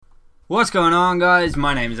What's going on, guys?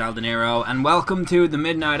 My name is Aldeniro, and welcome to the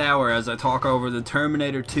Midnight Hour as I talk over the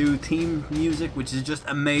Terminator 2 theme music, which is just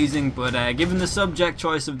amazing. But given the subject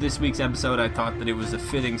choice of this week's episode, I thought that it was a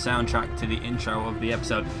fitting soundtrack to the intro of the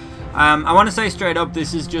episode. I want to say straight up,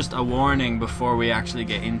 this is just a warning before we actually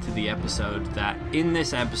get into the episode, that in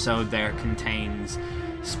this episode there contains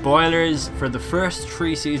spoilers for the first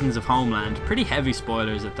 3 seasons of Homeland, pretty heavy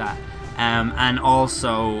spoilers at that. And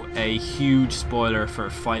also a huge spoiler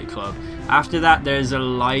for Fight Club. After that, there's a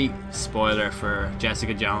light spoiler for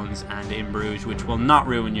Jessica Jones and In Bruges, which will not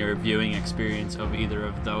ruin your viewing experience of either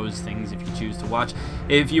of those things if you choose to watch.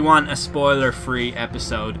 If you want a spoiler-free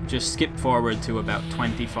episode, just skip forward to about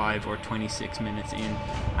 25 or 26 minutes in.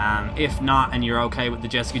 If not, and you're okay with the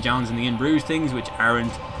Jessica Jones and the In Bruges things, which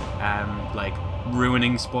aren't like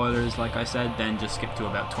ruining spoilers, like I said, then just skip to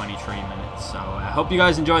about 23 minutes. So I hope you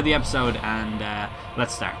guys enjoyed the episode, and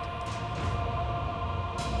let's start.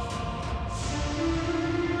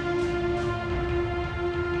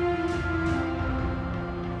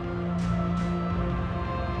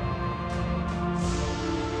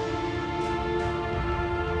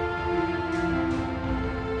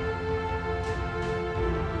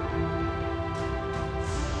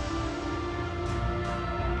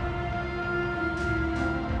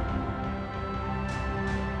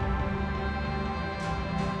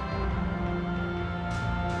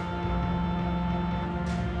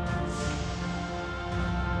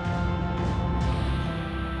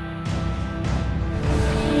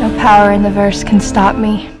 No power in the verse can stop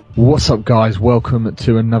me. What's up, guys? Welcome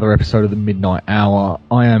to another episode of the Midnight Hour.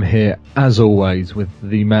 I am here, as always, with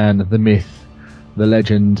the man, the myth, the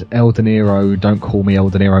legend, El De Niro. Don't call me El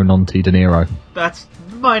De Niro, Nonti De Niro. That's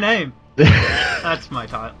my name. That's my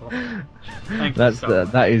title. Thank you so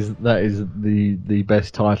much. That is the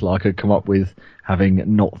best title I could come up with,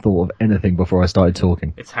 having not thought of anything before I started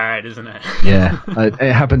talking. It's hard, isn't it? Yeah,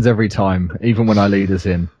 it happens every time, even when I lead us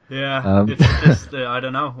in. Yeah, it's just I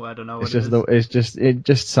don't know what it is. It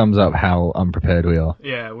just sums up how unprepared we are.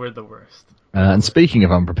 Yeah, we're the worst. And speaking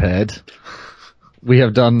of unprepared, we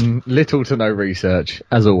have done little to no research,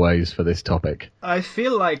 as always, for this topic. I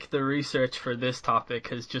feel like the research for this topic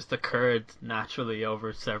has just occurred naturally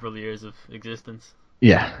over several years of existence.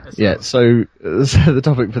 Yeah. So the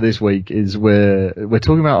topic for this week is we're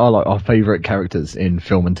talking about our favourite characters in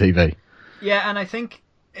film and TV. Yeah, and I think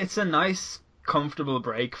it's a nice, comfortable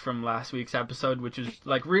break from last week's episode, which was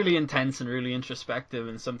like really intense and really introspective,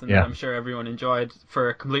 and something that I'm sure everyone enjoyed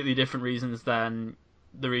for completely different reasons than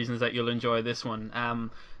the reasons that you'll enjoy this one. I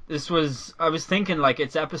was thinking, like,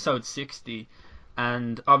 it's episode 60,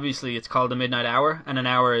 and obviously it's called The Midnight Hour, and an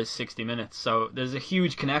hour is 60 minutes, so there's a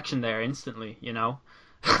huge connection there instantly, you know?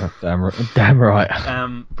 Damn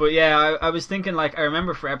right. But yeah, I was thinking, like, I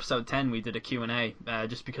remember for episode 10 we did a Q&A,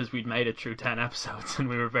 just because we'd made it through 10 episodes, and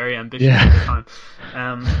we were very ambitious at the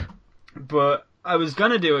time. But I was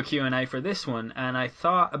gonna do a Q&A for this one, and I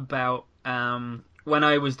thought about, when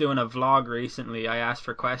I was doing a vlog recently, I asked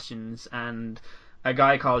for questions, and a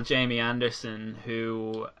guy called Jamie Anderson,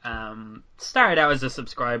 who started out as a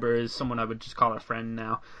subscriber, is someone I would just call a friend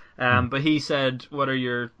now, but he said, what are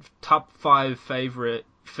your top 5 favourite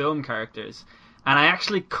film characters? And I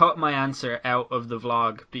actually cut my answer out of the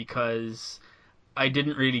vlog because I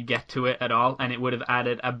didn't really get to it at all, and it would have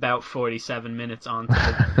added about 47 minutes onto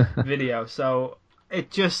the video. So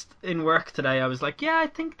it just, in work today, I was like, yeah, I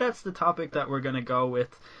think that's the topic that we're going to go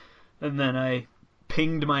with. And then I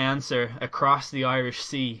pinged my answer across the Irish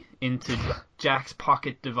Sea into Jack's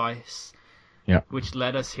pocket device, which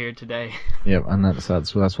led us here today. Yeah, and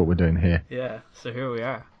that's what we're doing here. Yeah, so here we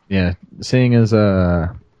are. Yeah, seeing as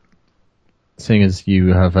you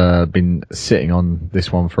have been sitting on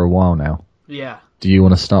this one for a while now. Yeah. Do you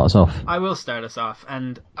want to start us off? I will start us off,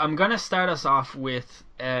 and I'm going to start us off with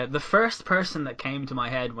the first person that came to my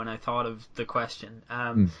head when I thought of the question.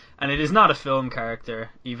 And it is not a film character,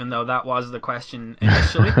 even though that was the question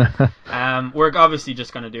initially. We're obviously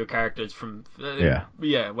just going to do characters from...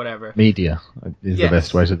 whatever. Media is the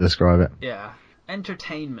best way to describe it. Yeah.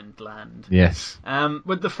 Entertainment land. Yes.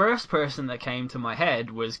 But the first person that came to my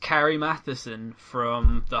head was Carrie Mathison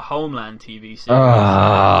from the Homeland TV series.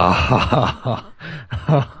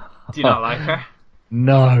 Do you not like her?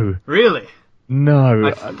 No. Really?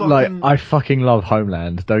 No. I fucking love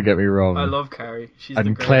Homeland, don't get me wrong. I love Carrie. She's and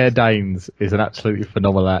the greatest. Claire Danes is an absolutely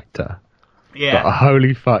phenomenal actor. Yeah. But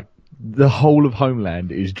holy fuck, the whole of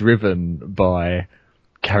Homeland is driven by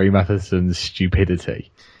Carrie Matheson's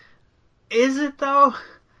stupidity. Is it though?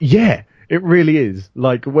 Yeah, it really is.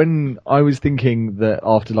 Like, when I was thinking that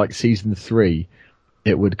after like season 3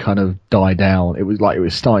 it would kind of die down. It was like it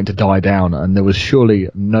was starting to die down, and there was surely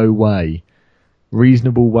no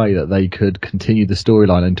reasonable way that they could continue the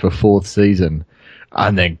storyline into a fourth season.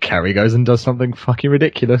 And then Carrie goes and does something fucking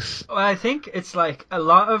ridiculous. Well, I think it's like a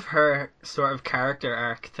lot of her sort of character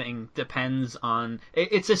arc thing depends on...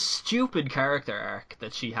 It's a stupid character arc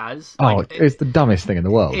that she has. It's the dumbest thing in the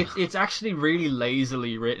world. It's actually really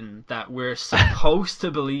lazily written that we're supposed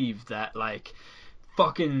to believe that, like,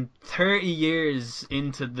 fucking 30 years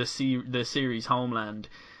into the series Homeland,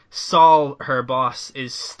 Saul, her boss,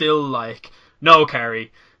 is still like, no,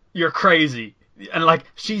 Carrie, you're crazy. And, like,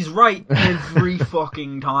 she's right every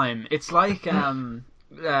fucking time. It's like, is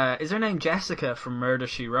her name Jessica from Murder,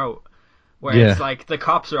 She Wrote? Where it's like, the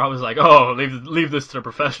cops are always like, oh, leave this to the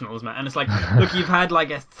professionals, man. And it's like, look, you've had like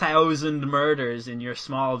 1,000 murders in your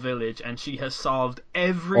small village, and she has solved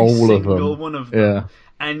every single one of them. Yeah.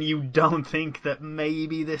 And you don't think that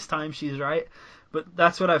maybe this time she's right? But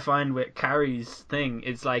that's what I find with Carrie's thing.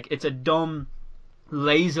 It's like, it's a dumb,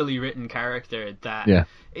 lazily written character that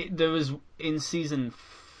there was in season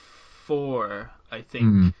 4, I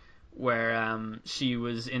think, where she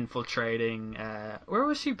was infiltrating. Where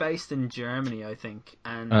was she based? In Germany, I think.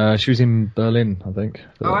 And she was in Berlin, I think.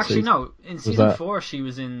 Oh, actually, no. In season 4, she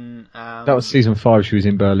was in. That was season 5. She was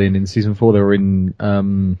in Berlin. In season 4, they were in.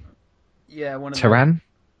 One of Tehran.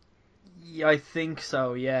 Yeah, I think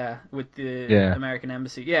so. Yeah, with the American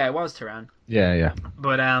embassy. Yeah, it was Tehran. Yeah.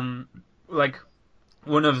 But like,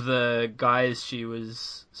 one of the guys she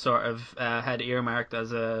was sort of had earmarked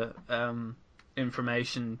as a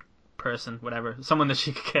information person, whatever, someone that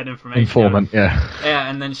she could get information. Informant, yeah. Yeah,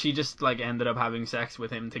 and then she just like ended up having sex with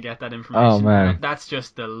him to get that information. Oh man, that's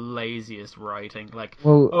just the laziest writing. Like,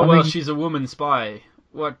 well, she's a woman spy.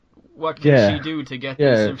 What can she do to get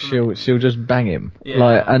this information? Yeah, she'll just bang him. Yeah.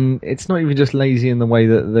 Like, and it's not even just lazy in the way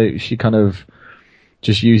that she kind of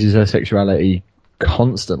just uses her sexuality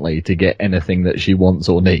constantly to get anything that she wants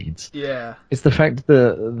or needs. Yeah. It's the fact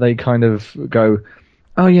that they kind of go,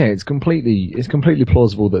 oh yeah, it's completely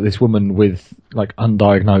plausible that this woman with like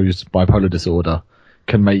undiagnosed bipolar disorder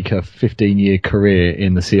can make a 15-year career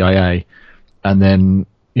in the CIA, and then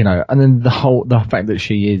the fact that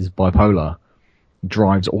she is bipolar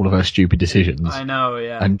drives all of her stupid decisions. I know,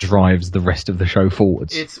 yeah. And drives the rest of the show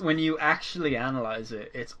forwards. It's when you actually analyze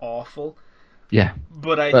it, it's awful. Yeah.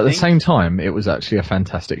 But at the same time, it was actually a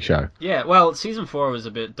fantastic show. Yeah, well, season 4 was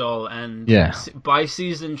a bit dull, and by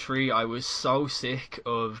season 3, I was so sick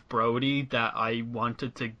of Brody that I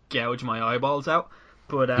wanted to gouge my eyeballs out.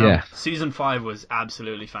 But season 5 was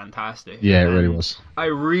absolutely fantastic. Yeah, it really was. I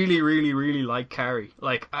really, really, really like Carrie.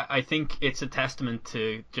 Like, I think it's a testament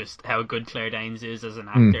to just how good Claire Danes is as an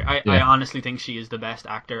actor. I honestly think she is the best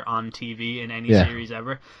actor on TV in any series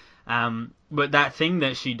ever. But that thing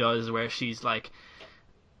that she does where she's like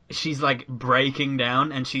breaking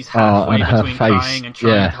down and she's halfway between crying and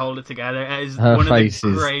trying to hold it together is one of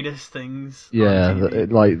the greatest things. Yeah,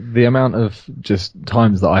 the amount of just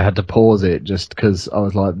times that I had to pause it just because I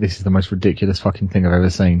was like, this is the most ridiculous fucking thing I've ever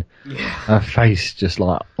seen. Yeah. Her face just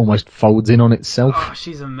like almost folds in on itself. Oh,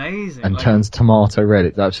 she's amazing. And turns tomato red.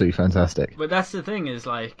 It's absolutely fantastic. But that's the thing is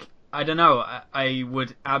like, I don't know, I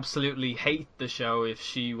would absolutely hate the show if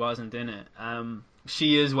she wasn't in it.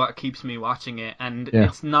 She is what keeps me watching it, and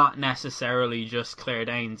it's not necessarily just Claire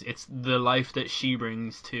Danes, it's the life that she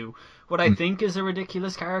brings to what I think is a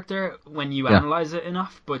ridiculous character when you analyse it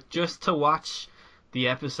enough, but just to watch the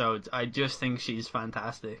episodes, I just think she's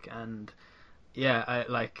fantastic, and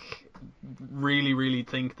I really, really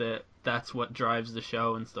think that that's what drives the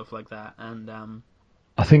show and stuff like that, and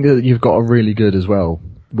I think that you've got a really good as well,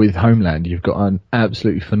 with Homeland, you've got an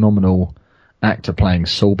absolutely phenomenal actor playing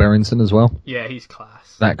Saul Berenson as well. Yeah, he's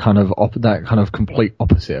class. That kind of complete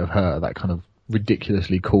opposite of her. That kind of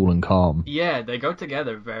ridiculously cool and calm. Yeah, they go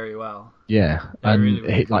together very well. Yeah, They're and really,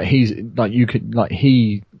 really cool. He's like you could like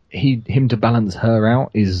him to balance her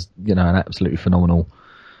out is an absolutely phenomenal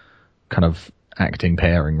kind of acting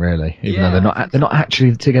pairing, really. Even though they're not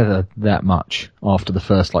actually together that much after the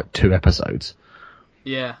first 2 episodes.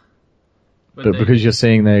 Yeah, but because you're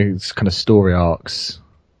seeing their kind of story arcs,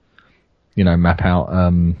 map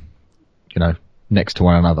out, next to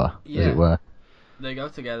one another, as it were. They go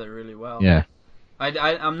together really well. Yeah.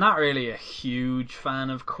 I'm not really a huge fan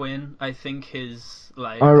of Quinn. I think his,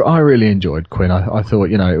 I really enjoyed Quinn. I thought,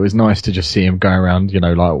 it was nice to just see him go around,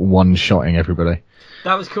 one-shotting everybody.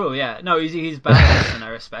 That was cool, yeah. No, he's badass, and I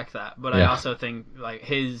respect that. But I also think,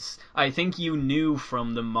 I think you knew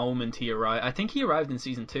from the moment he arrived. I think he arrived in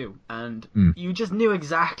season 2, and you just knew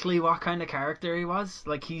exactly what kind of character he was.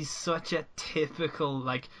 He's such a typical,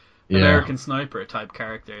 American Sniper type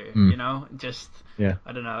character, you know? Just, yeah.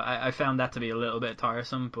 I don't know. I found that to be a little bit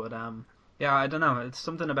tiresome, but yeah, I don't know. It's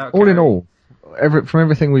something about All Carrie. in all, from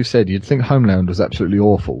everything we've said, you'd think Homeland was absolutely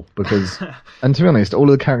awful because, and to be honest,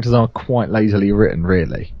 all of the characters are quite lazily written,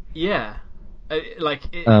 really. Yeah.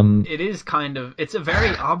 It is kind of, it's a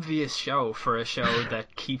very obvious show for a show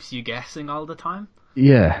that keeps you guessing all the time.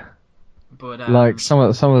 Yeah. But like some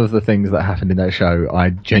of the things that happened in that show,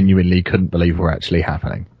 I genuinely couldn't believe were actually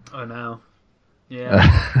happening. I know.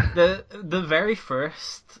 Yeah. the very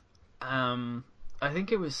first, I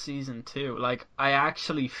think it was season 2. Like, I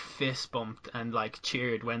actually fist bumped and like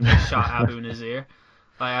cheered when they shot Abu Nazir.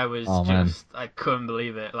 Like, I was I couldn't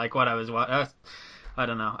believe it. Like what I was watching. I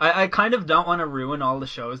don't know. I kind of don't want to ruin all the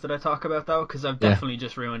shows that I talk about though, because I've definitely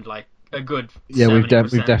just ruined like a good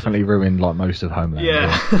 70% we've definitely ruined like most of Homeland.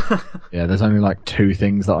 Yeah. Yeah, there's only like 2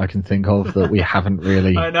 things that I can think of that we haven't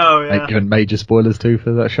really I know, yeah. given major spoilers to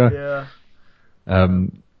for that show. Yeah.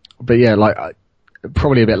 But yeah, like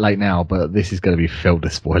probably a bit late now, but this is going to be filled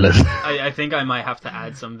with spoilers. I think I might have to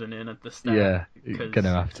add something in at the start. Yeah, you're going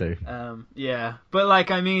to have to. Yeah, but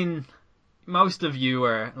like, I mean, most of you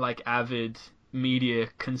are like avid media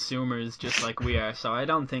consumers just like we are, so I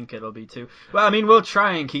don't think it'll be too well. I mean, we'll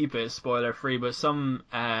try and keep it spoiler free, but some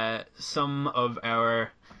of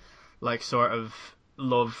our like sort of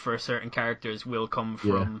love for certain characters will come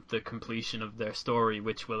from the completion of their story,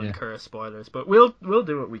 which will incur spoilers, but we'll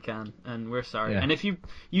do what we can, and we're sorry. And if you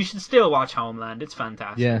should still watch Homeland, it's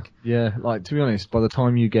fantastic. Yeah, like to be honest, by the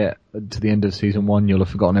time you get to the end of season 1, you'll have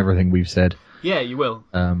forgotten everything we've said. Yeah, you will.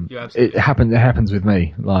 You absolutely. It happens with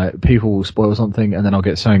me. Like, people will spoil something, and then I'll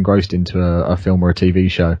get so engrossed into a film or a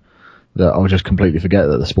TV show that I'll just completely forget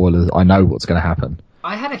that the spoilers. I know what's going to happen.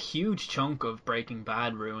 I had a huge chunk of Breaking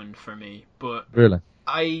Bad ruined for me, but really,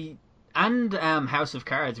 and House of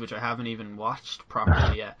Cards, which I haven't even watched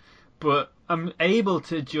properly yet, but I'm able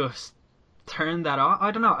to just turn that off.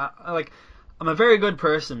 I don't know. I'm a very good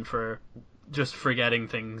person for just forgetting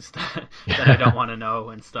things that I don't want to know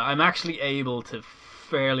and stuff. I'm actually able to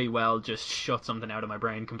fairly well just shut something out of my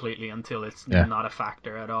brain completely until it's not a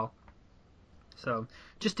factor at all. So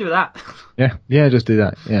just do that. Yeah, just do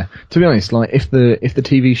that. Yeah. To be honest, like if the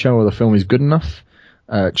TV show or the film is good enough,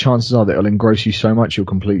 chances are that it'll engross you so much you'll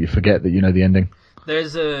completely forget that you know the ending.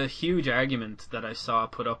 There's a huge argument that I saw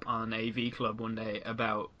put up on AV Club one day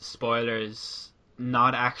about spoilers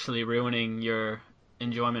not actually ruining your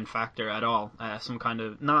enjoyment factor at all. Some kind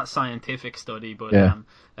of, not scientific study, but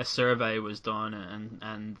a survey was done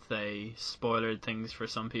and they spoiled things for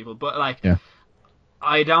some people. But like,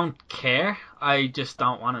 I don't care. I just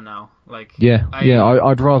don't want to know. Like,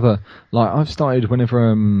 I'd rather, like, I've started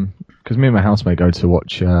whenever because me and my housemate go to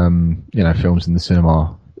watch films in the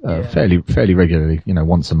cinema fairly regularly.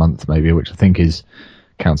 Once a month maybe, which I think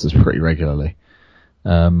counts as pretty regularly.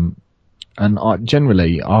 And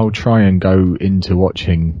I'll try and go into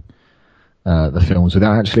watching the films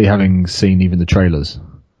without actually having seen even the trailers.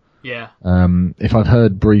 Yeah. If I've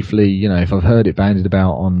heard briefly, if I've heard it bandied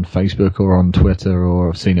about on Facebook or on Twitter, or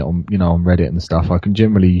I've seen it on, on Reddit and stuff, I can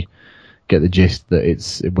generally get the gist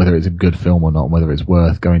that whether it's a good film or not, and whether it's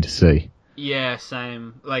worth going to see. Yeah,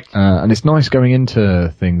 same. Like, and it's nice going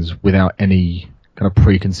into things without any kind of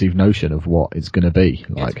preconceived notion of what it's going to be.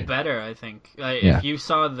 Like, it's better, I think. If you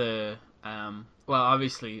saw the well,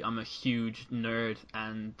 obviously I'm a huge nerd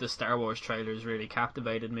and the Star Wars trailers really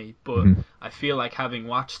captivated me, but I feel like having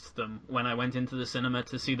watched them when I went into the cinema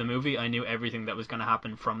to see the movie, I knew everything that was going to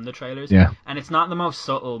happen from the trailers. Yeah. And it's not the most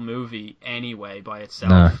subtle movie anyway by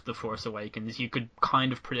itself, The Force Awakens. You could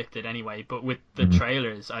kind of predict it anyway, but with the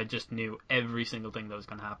trailers, I just knew every single thing that was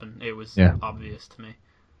going to happen. It was obvious to me.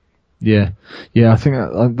 Yeah, I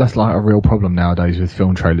think that's like a real problem nowadays with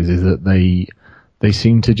film trailers, is that they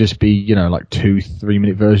seem to just be, like 2-3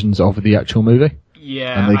 minute versions of the actual movie.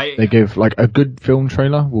 Yeah. And they give, like, a good film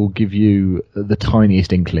trailer will give you the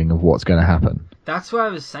tiniest inkling of what's going to happen. That's what I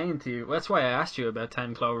was saying to you. That's why I asked you about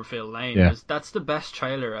 10 Cloverfield Lane. Yeah. That's the best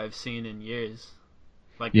trailer I've seen in years.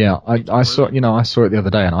 Like, yeah, I saw it the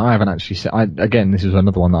other day, and I haven't actually seen. Again, this is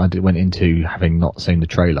another one that went into having not seen the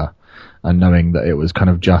trailer, and knowing that it was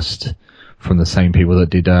kind of just from the same people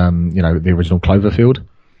that did, the original Cloverfield.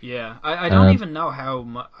 Yeah, I don't even know how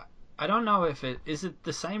much. I don't know if is it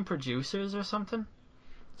the same producers or something.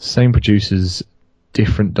 Same producers,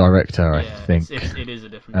 different director. I think it is a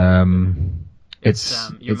different.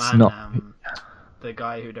 It's not the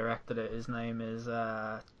guy who directed it. His name is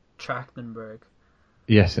Trachtenberg.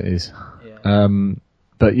 Yes, it is. Yeah.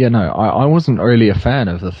 But yeah, no, I wasn't really a fan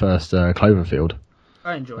of the first Cloverfield.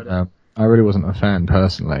 I enjoyed it. I really wasn't a fan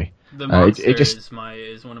personally. The monster it just is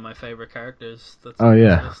one of my favorite characters. That's oh on this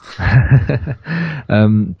yeah.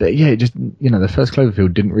 list. But yeah, it just the first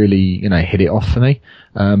Cloverfield didn't really hit it off for me.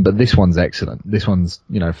 But this one's excellent. This one's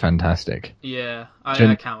fantastic. Yeah,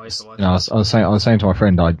 I can't wait to watch it. I was saying to my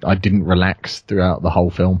friend, I didn't relax throughout the whole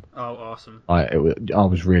film. Oh, awesome! I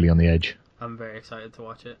was really on the edge. I'm very excited to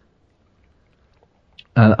watch it.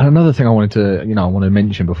 Another thing I wanted to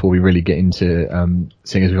mention before we really get into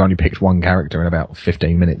seeing as we've only picked one character in about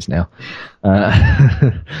 15 minutes now,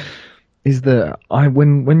 is that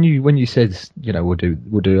when you said we'll do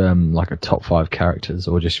like a top 5 characters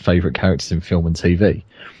or just favourite characters in film and TV,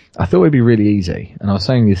 I thought it'd be really easy, and I was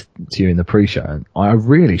saying this to you in the pre-show, and I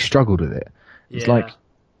really struggled with it. It's like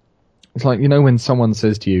when someone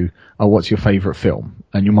says to you, "Oh, what's your favourite film?"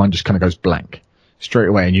 and your mind just kind of goes blank straight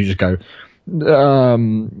away, and you just go, The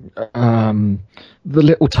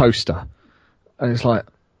Little Toaster, and it's like,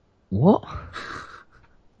 what?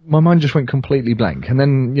 My mind just went completely blank, and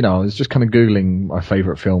then I was just kind of googling my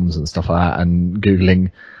favourite films and stuff like that, and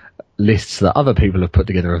googling lists that other people have put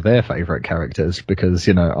together of their favourite characters, because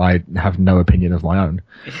I have no opinion of my own.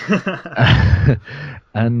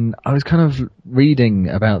 And I was kind of reading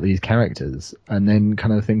about these characters and then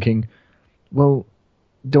kind of thinking, well,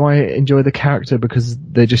 do I enjoy the character because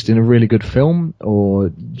they're just in a really good film,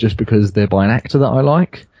 or just because they're by an actor that I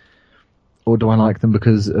like, or do I like them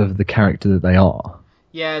because of the character that they are?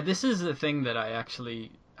 Yeah, this is the thing that I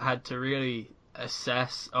actually had to really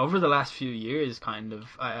assess over the last few years, kind of.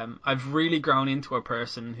 I've really grown into a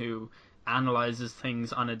person who analyzes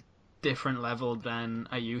things on a different level than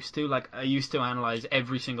I used to. Like, I used to analyze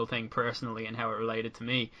every single thing personally and how it related to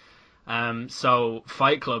me. So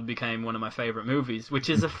Fight Club became one of my favorite movies, which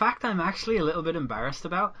is a fact I'm actually a little bit embarrassed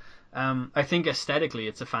about. I think aesthetically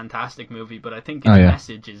it's a fantastic movie, but I think its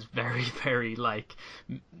message is very, very,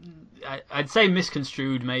 I'd say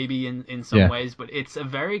misconstrued maybe in some ways, but it's a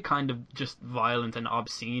very kind of just violent and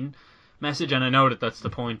obscene message, and I know that that's the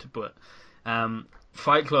point, but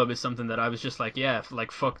Fight Club is something that I was just like,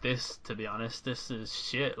 fuck this, to be honest. This is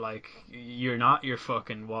shit. Like, you're not your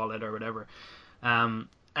fucking wallet or whatever.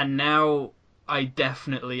 And now I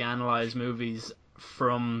definitely analyze movies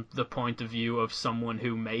from the point of view of someone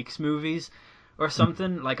who makes movies or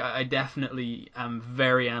something. Like, I definitely am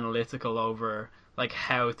very analytical over like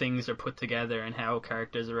how things are put together and how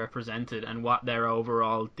characters are represented and what their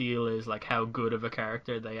overall deal is, like how good of a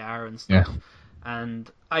character they are and stuff. And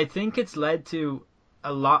I think it's led to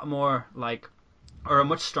a lot more or a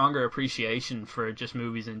much stronger appreciation for just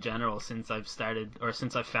movies in general since I've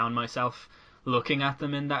found myself looking at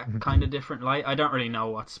them in that kind of different light. I don't really know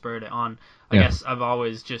what spurred it on. I guess I've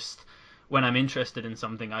always just, when I'm interested in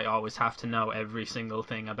something, I always have to know every single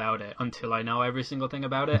thing about it until I know every single thing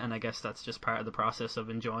about it, and I guess that's just part of the process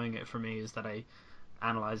of enjoying it for me, is that I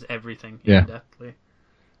analyze everything in-depthly.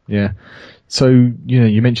 Yeah. So,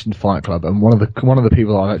 you mentioned Fight Club, and one of the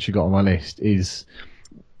people I've actually got on my list is,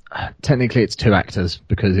 technically it's 2 actors,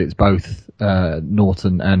 because it's both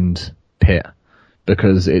Norton and Pitt,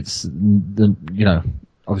 because it's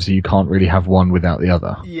obviously you can't really have one without the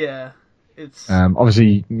other. Yeah, it's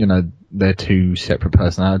obviously they're 2 separate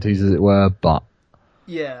personalities, as it were, but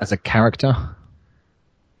as a character,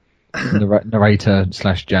 narrator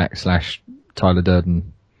 / Jack / Tyler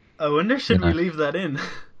Durden. I wonder should we leave that in,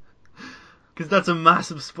 because that's a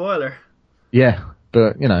massive spoiler. Yeah,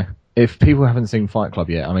 but if people haven't seen Fight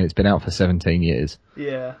Club yet, I mean, it's been out for 17 years.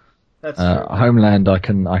 Yeah. That's true. Homeland I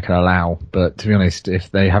can allow, but to be honest, if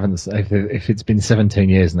it's been 17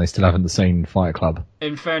 years and they still haven't seen Fight Club.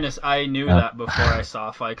 In fairness, I knew that before I saw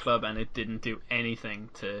Fight Club, and it didn't do anything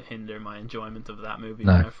to hinder my enjoyment of that movie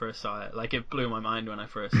when I first saw it. Like, it blew my mind when I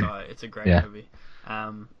first saw it. It's a great movie.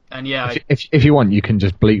 And if you want, you can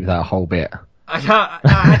just bleep that whole bit. I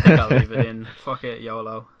think I'll leave it in. Fuck it,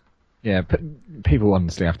 YOLO. Yeah, but people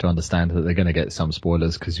honestly have to understand that they're going to get some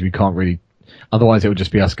spoilers, because we can't really. Otherwise, it would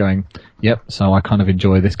just be us going, yep, so I kind of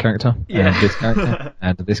enjoy this character, and this character,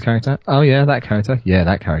 and this character. Oh, yeah, that character. Yeah,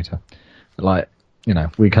 that character. Like,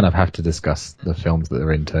 we kind of have to discuss the films that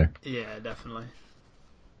they're into. Yeah, definitely.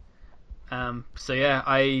 So, yeah,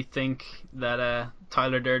 I think that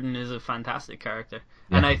Tyler Durden is a fantastic character.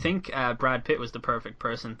 Yeah. And I think Brad Pitt was the perfect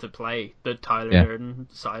person to play the Tyler Durden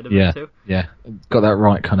side of it, too. Yeah, got that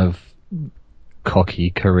right kind of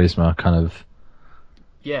cocky charisma kind of.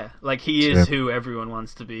 Yeah, like he is who everyone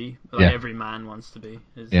wants to be, like every man wants to be,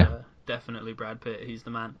 is definitely Brad Pitt. He's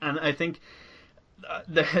the man. And I think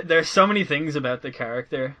there's so many things about the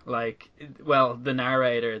character, the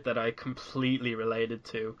narrator, that I completely related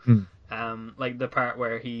to. Like the part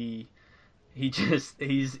where he's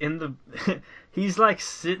in the he's like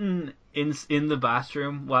sitting in the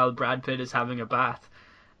bathroom while Brad Pitt is having a bath,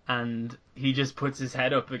 and he just puts his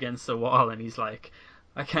head up against the wall and he's like,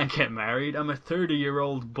 I can't get married, I'm a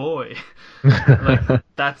 30-year-old boy. Like,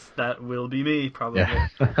 that will be me, probably.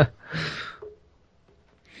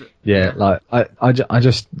 Yeah, like I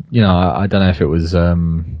just I don't know if it was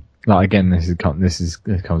like, again, this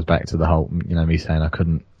comes back to the whole, me saying I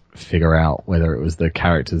couldn't figure out whether it was the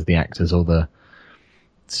characters, the actors, or the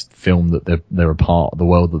film that they're a part of, the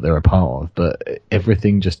world that they're a part of, but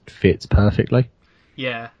everything just fits perfectly.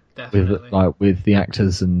 Yeah, definitely. With the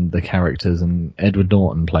actors and the characters, and Edward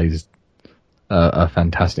Norton plays a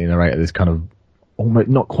fantastic narrator, this kind of almost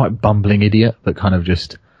not quite bumbling idiot, but kind of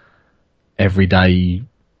just everyday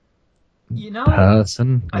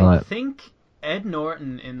person. I think Ed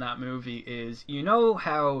Norton in that movie is,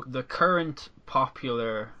 how the current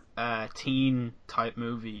popular teen type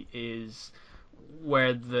movie is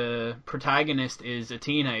where the protagonist is a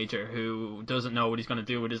teenager who doesn't know what he's going to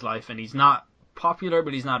do with his life, and he's not popular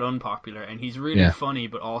but he's not unpopular, and he's really funny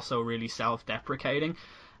but also really self-deprecating.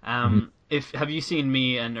 Have you seen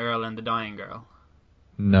Me and Earl and the Dying Girl?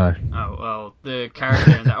 No. Oh, well, the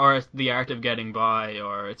character in that, or The Art of Getting By,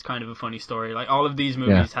 or It's Kind of a Funny Story, like all of these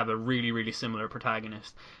movies have a really, really similar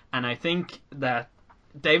protagonist. And I think that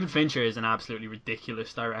David Fincher is an absolutely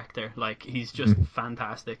ridiculous director. Like, he's just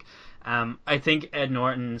fantastic. I think Ed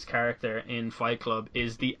Norton's character in Fight Club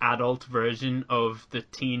is the adult version of the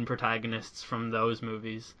teen protagonists from those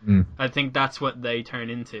movies. I think that's what they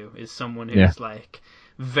turn into, is someone who's like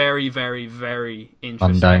very, very, very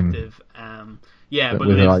introspective. But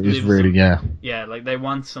like they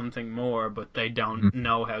want something more, but they don't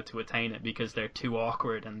know how to attain it because they're too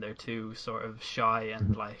awkward and they're too sort of shy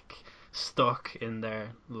and like stuck in their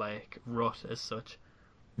like rut as such.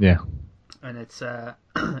 Yeah. And it's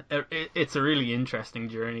it's a really interesting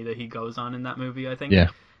journey that he goes on in that movie, I think. Yeah.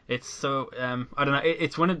 It's so I don't know,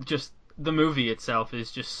 it's one of just the movie itself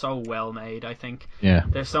is just so well made, I think. Yeah.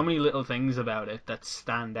 There's so many little things about it that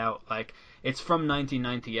stand out. Like, it's from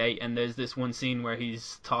 1998, and there's this one scene where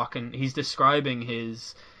he's describing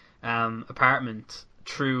his apartment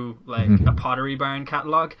through like a Pottery Barn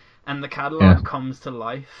catalogue, and the catalogue comes to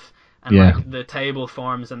life, and like the table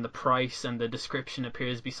forms and the price and the description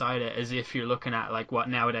appears beside it as if you're looking at like what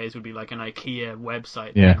nowadays would be like an IKEA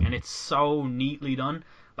website thing, and it's so neatly done.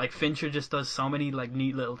 Like, Fincher just does so many like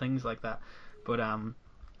neat little things like that. But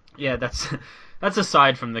that's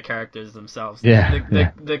aside from the characters themselves.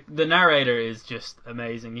 The narrator is just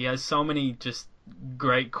amazing. He has so many just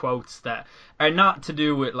great quotes that are not to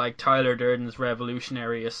do with like Tyler Durden's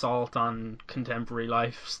revolutionary assault on contemporary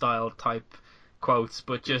lifestyle type quotes,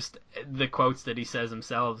 but just the quotes that he says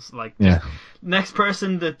himself, like next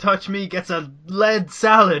person to touch me gets a lead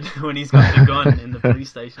salad when he's got the gun in the police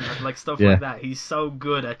station, like stuff like that. He's so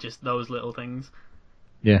good at just those little things.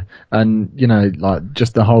 Yeah, and like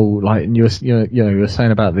just the whole, like, you were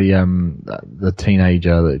saying about the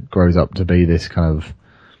teenager that grows up to be this kind of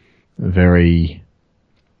very,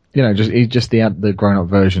 he's just the grown up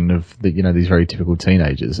version of these very typical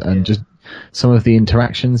teenagers, and just some of the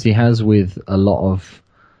interactions he has with a lot of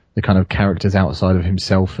the kind of characters outside of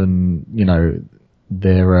himself and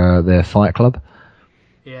their Fight Club.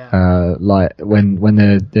 Yeah. Like when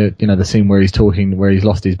they're the scene where he's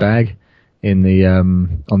lost his bag in the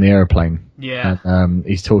on the airplane. Yeah. And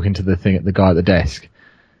he's talking to the guy at the desk,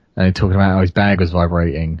 and he's talking about how his bag was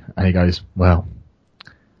vibrating, and he goes, "Well,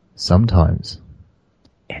 sometimes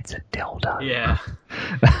it's a dildo." Yeah.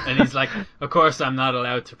 And he's like, "Of course I'm not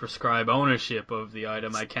allowed to prescribe ownership of the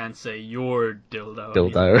item. I can't say your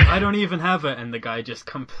dildo. Like, I don't even have it." And the guy just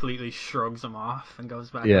completely shrugs him off and goes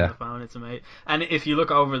back on the phone. It's amazing. And if you look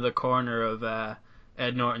over the corner of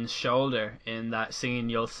Ed Norton's shoulder in that scene,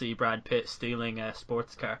 you'll see Brad Pitt stealing a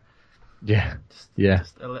sports car. Yeah.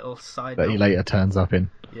 Just a little side note. That he later turns up in.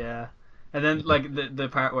 Yeah. And then like the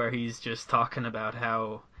part where he's just talking about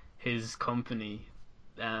how his company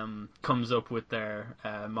comes up with their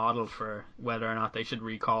model for whether or not they should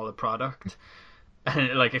recall a product,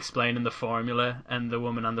 and like explaining the formula, and the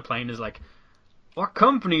woman on the plane is like, "What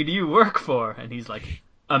company do you work for?" And he's like,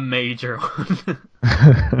 "A major one."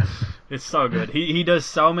 It's so good. He does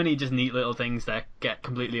so many just neat little things that get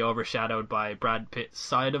completely overshadowed by Brad Pitt's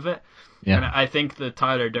side of it. Yeah. And I think the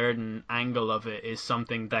Tyler Durden angle of it is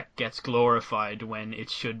something that gets glorified when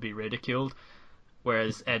it should be ridiculed.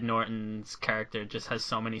 Whereas Ed Norton's character just has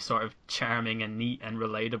so many sort of charming and neat and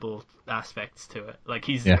relatable aspects to it. Like,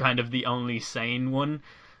 he's kind of the only sane one,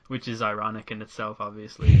 which is ironic in itself,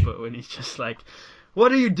 obviously. But when he's just like,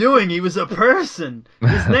 "What are you doing? He was a person.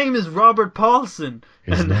 His name is Robert Paulson."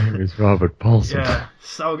 His name is Robert Paulson. Yeah,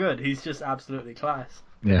 so good. He's just absolutely class.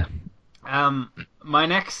 Yeah. My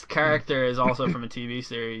next character is also from a TV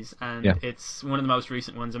series, and Yeah. it's one of the most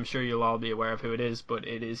recent ones. I'm sure you'll all be aware of who it is, but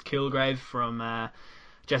it is Kilgrave from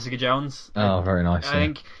Jessica Jones. Oh, very nice. I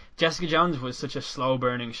think Jessica Jones was such a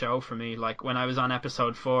slow-burning show for me. Like, when I was on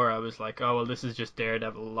episode 4, I was like, oh, well, this is just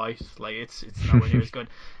Daredevil light. Like, it's nowhere near as good.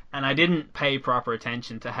 And I didn't pay proper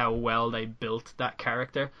attention to how well they built that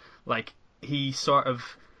character. Like, he sort of...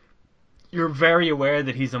 You're very aware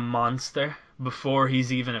that he's a monster before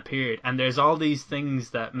he's even appeared. And there's all these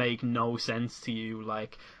things that make no sense to you,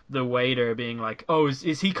 like the waiter being like, oh,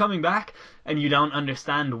 is he coming back? And you don't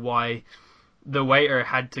understand why the waiter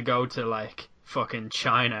had to go to, like, fucking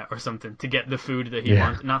China or something to get the food that he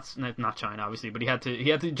wanted. Not China, obviously, but he had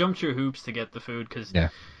to jump through hoops to get the food, because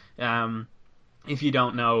if you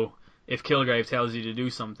don't know, if Kilgrave tells you to do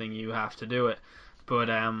something, you have to do it. But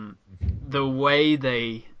the way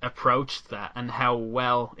they approached that and how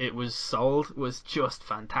well it was sold was just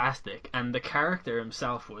fantastic. And the character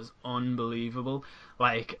himself was unbelievable.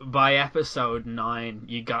 Like, by episode 9,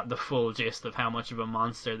 you got the full gist of how much of a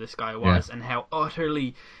monster this guy was, and how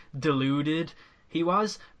utterly deluded he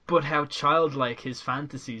was, but how childlike his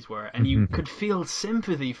fantasies were. And you could feel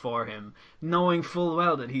sympathy for him, knowing full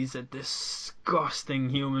well that he's a disgusting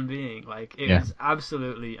human being. Like, it was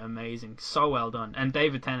absolutely amazing. So well done. And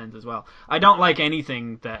David Tennant as well. I don't like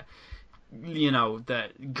anything that, you know,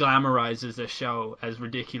 that glamorizes a show as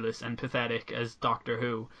ridiculous and pathetic as Doctor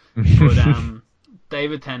Who. But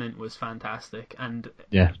David Tennant was fantastic, and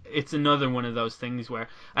it's another one of those things where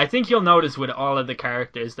I think you'll notice with all of the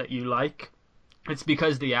characters that you like, it's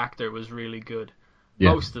because the actor was really good.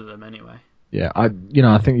 Most of them, anyway. Yeah, I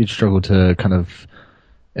think you'd struggle to kind of,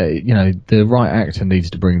 the right actor needs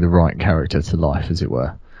to bring the right character to life, as it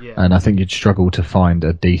were. Yeah. And I think you'd struggle to find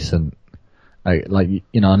a decent,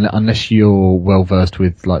 unless you're well versed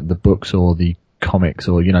with, like, the books or the comics,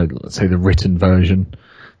 or, let's say the written version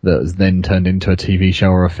that was then turned into a TV show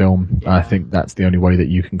or a film. Yeah. I think that's the only way that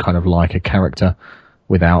you can kind of like a character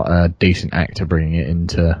without a decent actor bringing it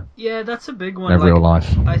into that's a big one. Real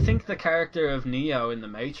life. I think the character of Neo in The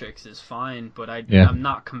Matrix is fine, but I'm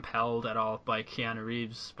not compelled at all by Keanu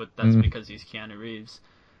Reeves, but that's because he's Keanu Reeves.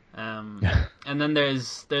 And then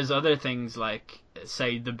there's other things like,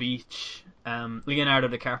 say, The Beach. Leonardo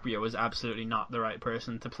DiCaprio was absolutely not the right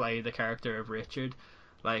person to play the character of Richard.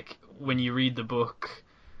 Like, when you read the book,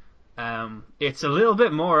 it's a little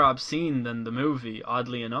bit more obscene than the movie,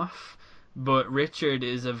 oddly enough. But Richard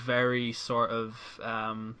is a very sort of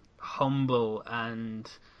humble and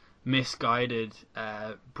misguided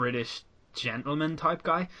British gentleman type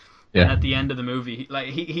guy. Yeah. And at the end of the movie,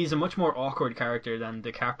 he's a much more awkward character than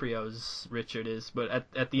DiCaprio's Richard is. But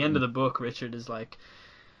at the end of the book, Richard is like,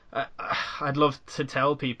 I'd love to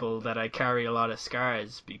tell people that I carry a lot of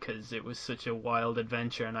scars because it was such a wild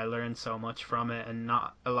adventure and I learned so much from it, and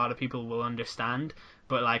not a lot of people will understand.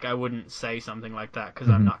 But, like, I wouldn't say something like that because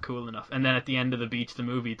I'm not cool enough. And then at the end of The Beach, the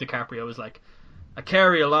movie, DiCaprio was like, I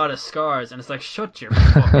carry a lot of scars. And it's like, shut your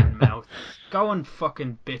fucking mouth. Go and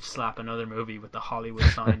fucking bitch slap another movie with the Hollywood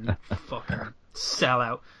sign, you fucking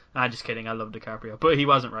sellout. Nah, just kidding. I love DiCaprio. But he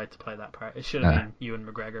wasn't right to play that part. It should have been Ewan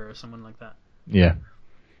McGregor or someone like that. Yeah.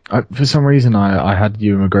 For some reason, I had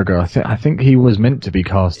Ewan McGregor. I think he was meant to be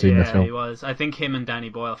cast in the film. Yeah, he was. I think him and Danny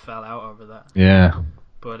Boyle fell out over that. Yeah.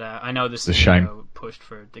 But I know this studio pushed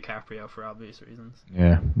for DiCaprio for obvious reasons.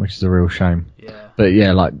 Yeah, which is a real shame. Yeah. But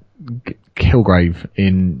yeah, like, Kilgrave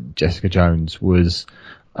in Jessica Jones was...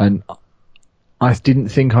 And I didn't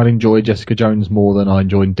think I'd enjoy Jessica Jones more than I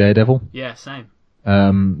enjoyed Daredevil. Yeah, same.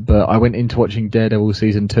 But I went into watching Daredevil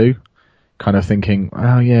Season 2 kind of thinking,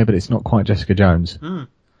 oh yeah, but it's not quite Jessica Jones.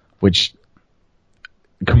 Which...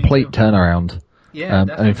 Complete turnaround. Yeah,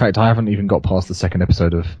 and in fact, I haven't even got past the second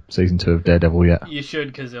episode of Season 2 of Daredevil yet. You should,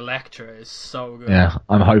 because Elektra is so good. Yeah,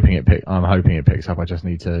 I'm hoping it picks up. I just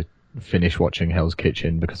need to finish watching Hell's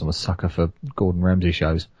Kitchen because I'm a sucker for Gordon Ramsay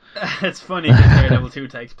shows. It's funny because Daredevil 2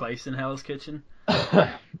 takes place in Hell's Kitchen.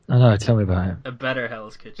 I know, tell me about it. A better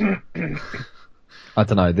Hell's Kitchen. I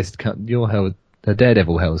don't know, the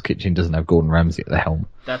Daredevil Hell's Kitchen doesn't have Gordon Ramsay at the helm.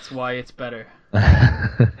 That's why it's better.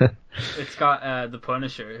 It's got the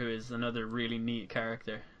Punisher, who is another really neat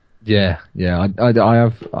character. Yeah.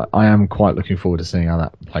 I am quite looking forward to seeing how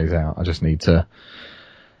that plays out. I just need to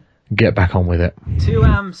get back on with it. To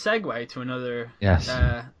segue to another. Yes.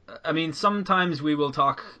 I mean, sometimes we will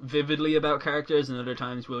talk vividly about characters, and other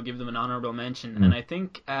times we'll give them an honourable mention. And I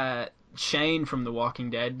think Shane from The Walking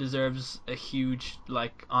Dead deserves a huge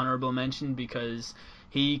honorable mention, because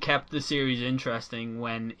he kept the series interesting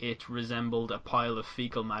when it resembled a pile of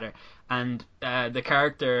fecal matter. And the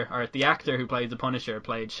actor who played the Punisher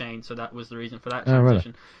played Shane, so that was the reason for that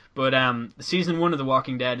transition. Really? But season 1 of The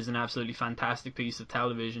Walking Dead is an absolutely fantastic piece of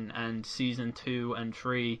television, and season 2 and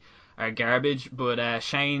 3 are garbage. But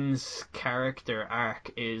Shane's character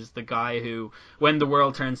arc is the guy who, when the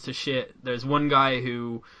world turns to shit, there's one guy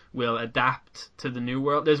who will adapt to the new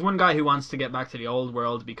world. There's one guy who wants to get back to the old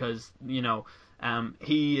world because,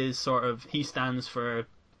 he stands for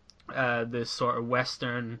this sort of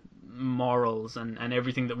Western morals and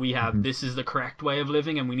everything that we have. This is the correct way of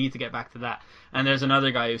living, and we need to get back to that. And there's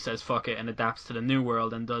another guy who says fuck it and adapts to the new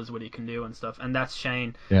world and does what he can do and stuff, and that's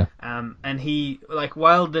Shane. And he,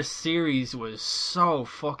 while this series was so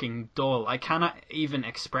fucking dull, I cannot even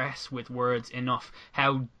express with words enough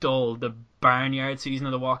how dull the Barnyard season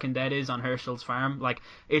of The Walking Dead is on Herschel's farm.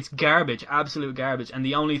 It's garbage, absolute garbage, and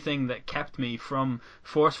the only thing that kept me from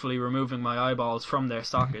forcefully removing my eyeballs from their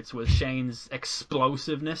sockets was Shane's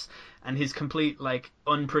explosiveness and his complete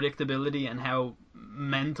unpredictability and how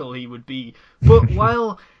mental he would be, but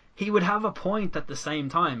while he would have a point at the same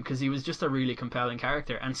time, because he was just a really compelling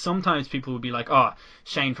character. And sometimes people would be like, oh,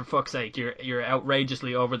 Shane, for fuck's sake, you're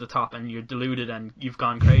outrageously over the top and you're deluded and you've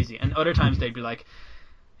gone crazy. And other times they'd be like,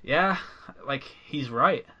 yeah, he's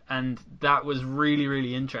right. And that was really,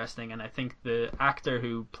 really interesting. And I think the actor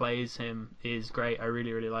who plays him is great. I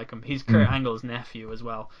really, really like him. He's Kurt Angle's nephew as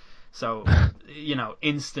well. So,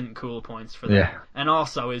 instant cool points for that. Yeah. And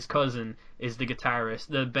also his cousin is the guitarist,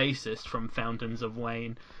 the bassist from Fountains of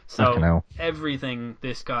Wayne. So everything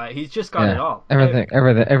this guy, he's just got it all.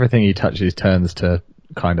 Everything he touches turns to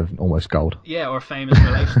kind of almost gold. Yeah, or Famous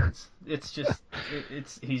Relations. It's just,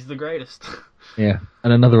 he's the greatest. Yeah.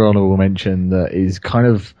 And another honourable mention that is kind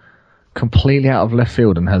of completely out of left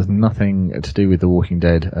field and has nothing to do with The Walking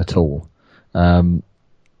Dead at all.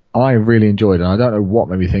 I really enjoyed it, and I don't know what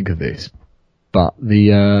made me think of this, but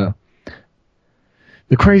the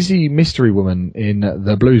crazy mystery woman in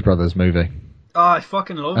the Blues Brothers movie. Oh, I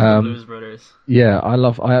fucking love the Blues Brothers. Yeah, I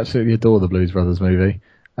absolutely adore the Blues Brothers movie.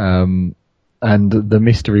 And the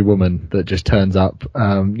mystery woman that just turns up,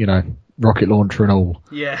 rocket launcher and all.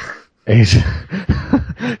 Yeah. Is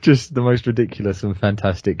just the most ridiculous and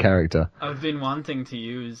fantastic character. I've been wanting to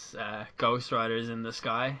use Ghost Riders in the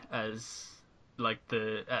Sky as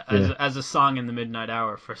as a song in the midnight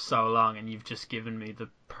hour for so long, and you've just given me the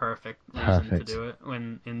perfect reason to do it.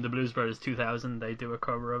 When in the Blues Brothers 2000 they do a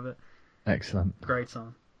cover of it. Excellent. Great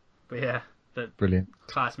song. But yeah, brilliant.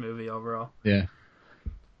 Class movie overall. Yeah.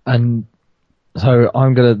 And so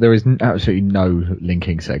there is absolutely no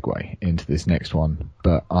linking segue into this next one,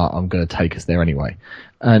 but I'm going to take us there anyway.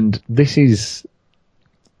 And this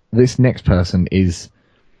next person is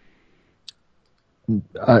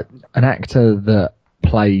an actor that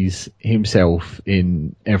plays himself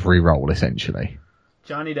in every role, essentially.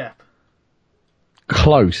 Johnny Depp.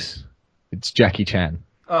 Close. It's Jackie Chan.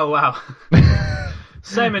 Oh, wow.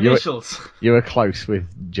 Same initials. You were close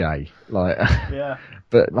with Jay. Yeah.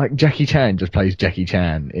 But Jackie Chan just plays Jackie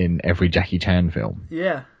Chan in every Jackie Chan film.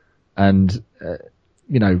 Yeah. And,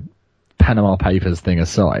 Panama Papers thing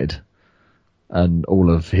aside, and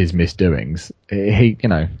all of his misdoings,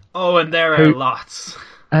 Oh, and there are lots.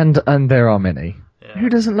 And there are many. Yeah. Who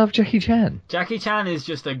doesn't love Jackie Chan? Jackie Chan is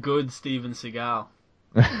just a good Steven Seagal.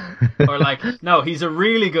 Or no, he's a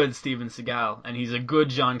really good Steven Seagal, and he's a good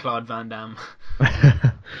Jean-Claude Van Damme.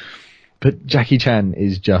 But Jackie Chan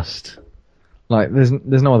is just there's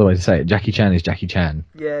no other way to say it. Jackie Chan is Jackie Chan.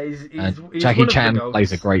 Yeah, he's Jackie Chan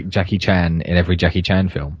plays a great Jackie Chan in every Jackie Chan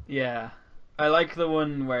film. Yeah, I like the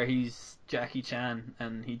one where he's Jackie Chan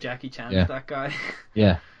and he Jackie Chan's that guy.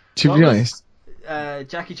 Yeah. To be honest,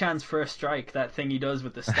 Jackie Chan's first strike, that thing he does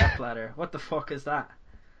with the stepladder. What the fuck is that?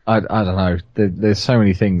 I don't know. There's so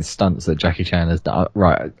many stunts that Jackie Chan has done.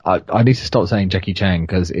 Right, I need to stop saying Jackie Chan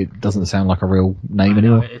because it doesn't sound like a real name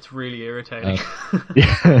anymore. It's really irritating.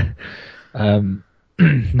 Yeah.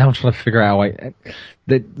 Now I'm trying to figure out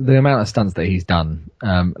the amount of stunts that he's done.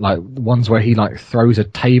 Ones where he throws a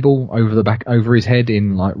table over his head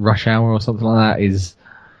in Rush Hour or something like that is.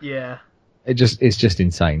 Yeah. It's just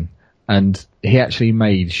insane. And he actually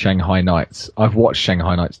made Shanghai Nights. I've watched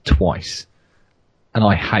Shanghai Nights twice. And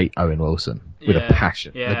I hate Owen Wilson with a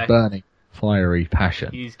passion. Yeah. A burning, fiery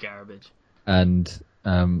passion. He's garbage. And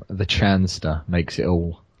the Chanster makes it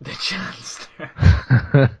all. The Chanster.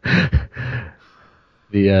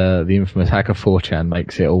 The infamous hacker 4chan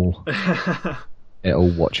makes it all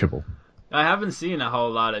watchable. I haven't seen a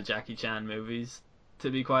whole lot of Jackie Chan movies, to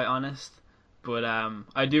be quite honest. But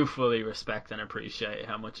I do fully respect and appreciate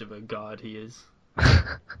how much of a god he is,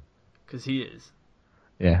 because he is.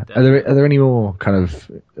 Yeah. Definitely. Are there any more kind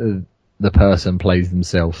of the person plays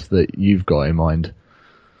themselves that you've got in mind?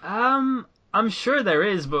 I'm sure there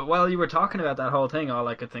is, but while you were talking about that whole thing, all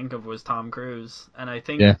I could think of was Tom Cruise, and I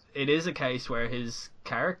think it is a case where his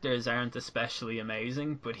characters aren't especially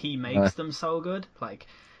amazing, but he makes them so good. Like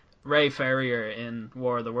Ray Ferrier in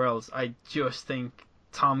War of the Worlds, I just think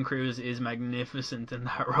Tom Cruise is magnificent in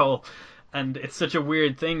that role. And it's such a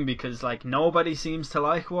weird thing because like nobody seems to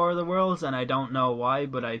like War of the Worlds, and I don't know why,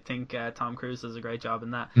 but I think Tom Cruise does a great job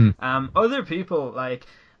in that. Other people like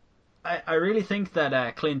I really think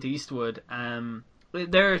that Clint Eastwood.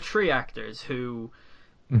 There are three actors who,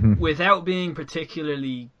 without being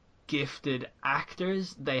particularly gifted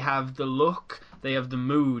actors, they have the look, they have the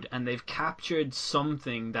mood, and they've captured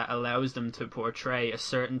something that allows them to portray a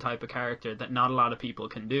certain type of character that not a lot of people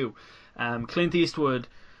can do. Clint Eastwood,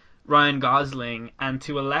 Ryan Gosling, and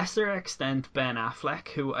to a lesser extent Ben Affleck,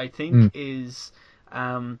 who I think is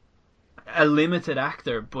a limited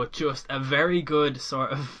actor, but just a very good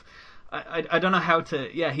sort of. I don't know how to.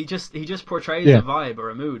 Yeah, he just portrays a vibe or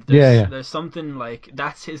a mood. There's something like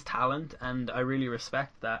that's his talent, and I really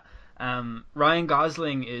respect that. Ryan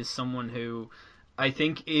Gosling is someone who I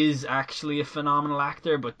think is actually a phenomenal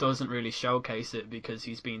actor, but doesn't really showcase it because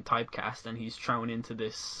he's being typecast and he's thrown into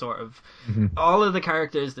this sort of all of the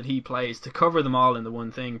characters that he plays, to cover them all in the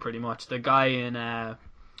one thing pretty much. The guy in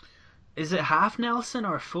is it Half Nelson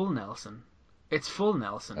or Full Nelson? It's Full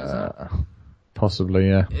Nelson, isn't it? Possibly,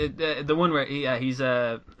 yeah. The one where he's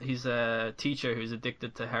a teacher who's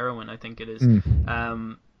addicted to heroin, I think it is.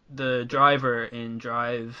 The driver in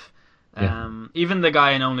Drive. Even the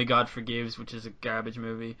guy in Only God Forgives, which is a garbage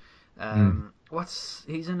movie.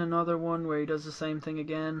 He's in another one where he does the same thing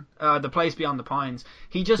again. The Place Beyond the Pines.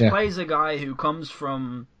 He just plays a guy who comes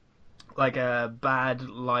from like a bad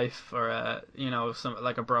life or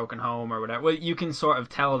like a broken home or whatever. Well, you can sort of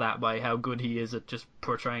tell that by how good he is at just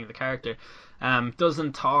portraying the character.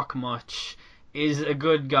 Doesn't talk much. Is a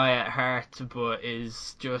good guy at heart, but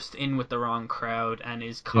is just in with the wrong crowd and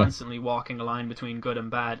is constantly walking a line between good and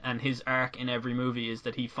bad. And his arc in every movie is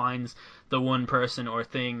that he finds the one person or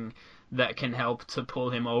thing that can help to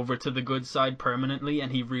pull him over to the good side permanently,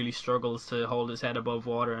 and he really struggles to hold his head above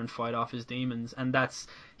water and fight off his demons. And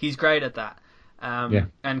he's great at that.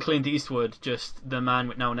 And Clint Eastwood, just the man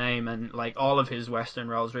with no name, and like all of his Western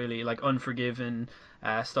roles really, like Unforgiven,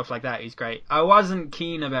 stuff like that, he's great. I wasn't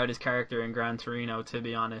keen about his character in Gran Torino, to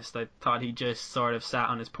be honest. I thought he just sort of sat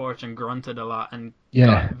on his porch and grunted a lot and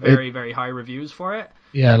got very, very high reviews for it.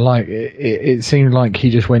 Yeah, like it seemed like he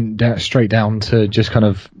just went straight down to just kind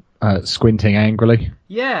of squinting angrily.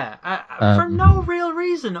 Yeah, for no real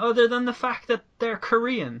reason other than the fact that they're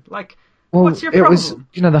Korean. Like, what's your problem? It was,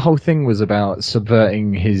 the whole thing was about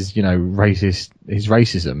subverting his,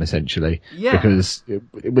 racism, essentially. Yeah. Because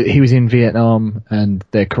he was in Vietnam and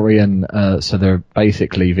they're Korean, so they're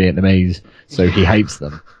basically Vietnamese, so he hates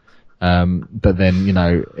them. But then,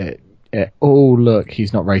 look,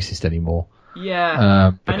 he's not racist anymore.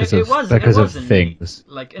 Yeah. Because it was of a things.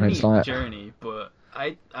 A neat journey, but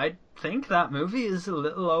I think that movie is a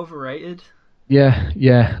little overrated.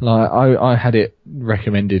 Yeah. Like I had it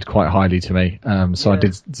recommended quite highly to me, so I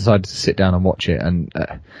did decide to sit down and watch it, and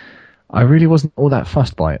I really wasn't all that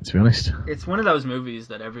fussed by it, to be honest. It's one of those movies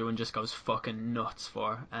that everyone just goes fucking nuts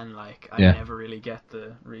for, and like I never really get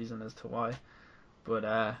the reason as to why.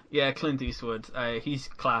 But Clint Eastwood, he's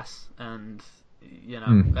class, and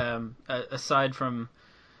aside from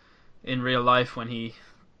in real life when he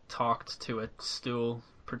talked to a stool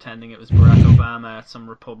pretending it was Barack Obama at some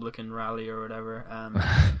Republican rally or whatever.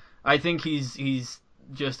 I think he's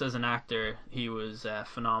just as an actor, he was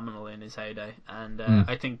phenomenal in his heyday, and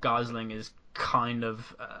I think Gosling is kind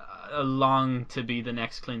of along to be the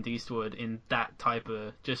next Clint Eastwood in that type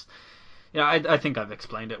of just. I think I've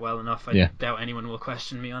explained it well enough. I doubt anyone will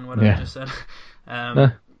question me on what I just said.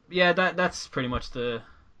 That's pretty much those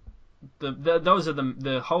are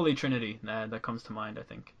the Holy Trinity that comes to mind, I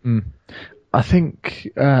think. I think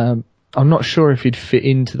I'm not sure if he'd fit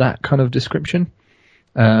into that kind of description,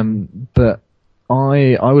 but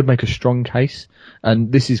I would make a strong case,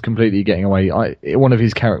 and this is completely getting away. One of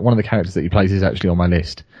the characters that he plays is actually on my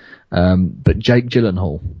list, but Jake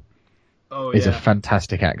Gyllenhaal is a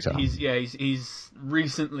fantastic actor. He's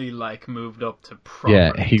recently moved up to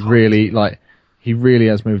proper. He really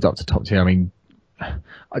has moved up to top tier. I mean,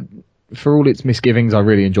 for all its misgivings, I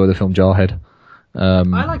really enjoy the film Jarhead. I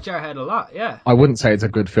like Jarhead a lot, yeah. I wouldn't say it's a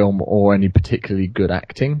good film or any particularly good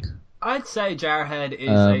acting. I'd say Jarhead is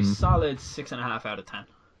a solid 6.5 out of 10.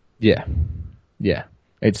 Yeah. Yeah.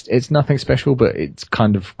 It's nothing special, but it's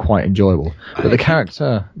kind of quite enjoyable. But the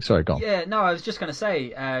character... Sorry, go on. Yeah, no, I was just going to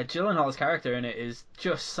say, Gyllenhaal's character in it is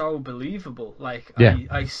just so believable. Like, Yeah.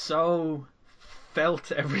 I so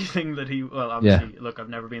felt everything that he... Well, obviously, look, I've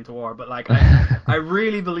never been to war, but, like, I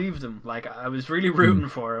really believed him. Like, I was really rooting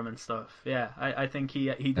for him and stuff. Yeah, I think he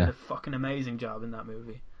did a fucking amazing job in that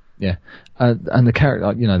movie. Yeah. And the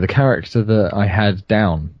character, the character that I had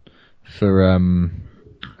down for...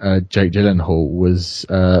 Jake Gyllenhaal was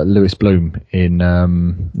Lewis Bloom in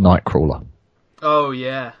Nightcrawler. Oh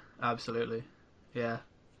yeah, absolutely, yeah.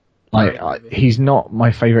 He's not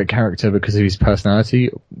my favourite character because of his personality,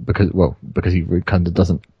 because he kind of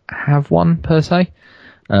doesn't have one per se.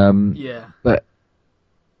 But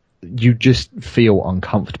you just feel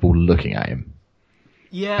uncomfortable looking at him.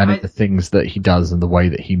 Yeah, and the things that he does and the way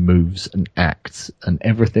that he moves and acts and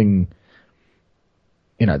everything.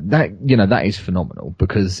 That is phenomenal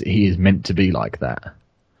because he is meant to be like that.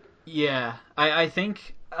 Yeah, I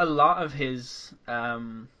think a lot of his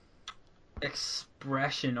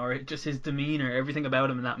expression or just his demeanor, everything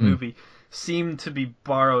about him in that movie seemed to be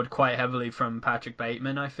borrowed quite heavily from Patrick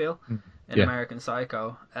Bateman, I feel, in American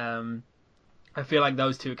Psycho. I feel like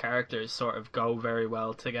those two characters sort of go very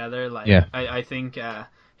well together. I think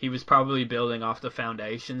he was probably building off the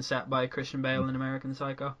foundation set by Christian Bale in American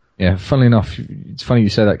Psycho. Yeah, funnily enough, it's funny you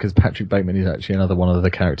say that because Patrick Bateman is actually another one of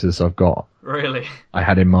the characters I've got. Really? I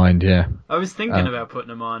had in mind, yeah. I was thinking about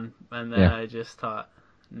putting him on, and then I just thought,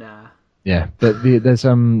 nah. Yeah, but there's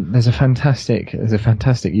a fantastic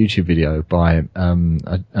YouTube video by an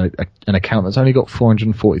account that's only got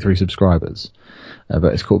 443 subscribers,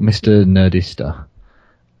 but it's called Mr. Nerdista,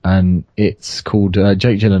 and it's called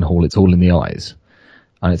Jake Gyllenhaal. It's All in the Eyes,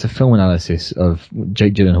 and it's a film analysis of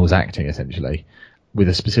Jake Gyllenhaal's acting essentially, with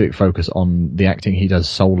a specific focus on the acting he does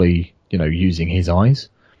solely, using his eyes.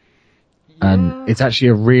 Yeah. And it's actually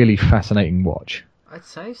a really fascinating watch. I'd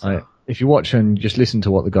say so. If you watch and just listen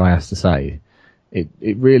to what the guy has to say, it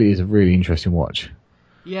really is a really interesting watch.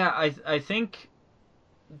 Yeah, I think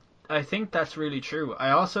that's really true.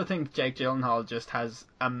 I also think Jake Gyllenhaal just has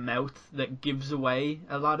a mouth that gives away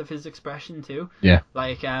a lot of his expression too. Yeah.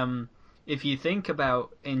 Like, if you think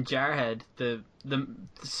about in Jarhead, the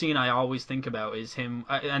scene I always think about is him,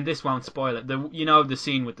 and this won't spoil it. The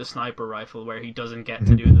scene with the sniper rifle where he doesn't get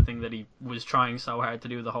to do the thing that he was trying so hard to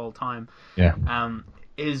do the whole time. Yeah.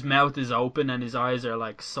 His mouth is open and his eyes are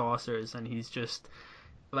like saucers, and he's just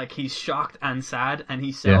like he's shocked and sad, and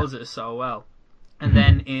he sells it so well. And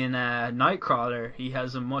then in Nightcrawler, he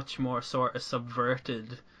has a much more sort of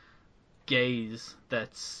subverted gaze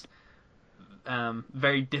that's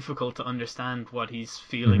very difficult to understand what he's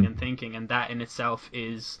feeling and thinking, and that in itself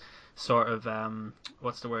is sort of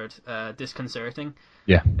disconcerting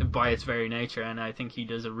by its very nature, and I think he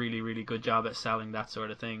does a really, really good job at selling that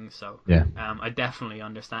sort of thing. So I definitely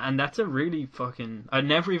understand, and that's a really fucking... I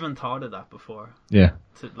never even thought of that before. That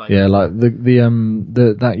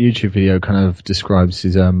YouTube video kind of describes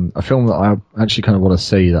his a film that I actually kind of want to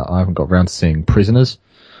see that I haven't got around to seeing, Prisoners.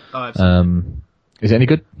 Oh, I've seen it. Is it any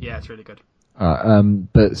good? Yeah, it's really good.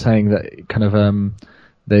 But saying that kind of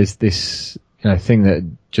there's this thing that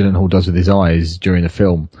Gyllenhaal does with his eyes during the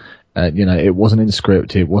film. It wasn't in the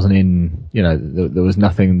script. It wasn't in there was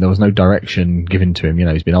nothing. There was no direction given to him.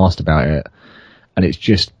 He's been asked about it, and it's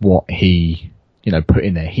just what he put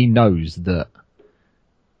in there. He knows that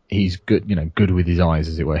he's good. Good with his eyes,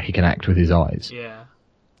 as it were. He can act with his eyes. Yeah.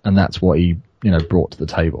 And that's what he brought to the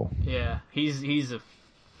table. Yeah, he's a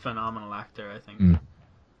phenomenal actor, I think.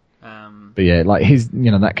 But yeah, like his,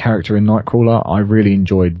 that character in Nightcrawler, I really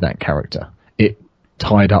enjoyed that character. It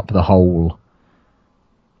tied up the whole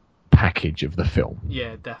package of the film.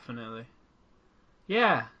 Yeah, definitely.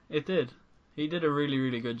 Yeah, it did. He did a really,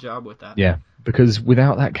 really good job with that. Yeah, because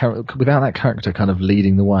without that character kind of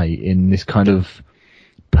leading the way in this kind of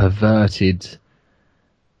perverted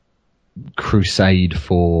crusade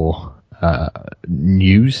for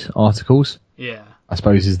news articles, I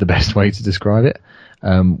suppose is the best way to describe it.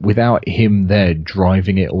 Without him there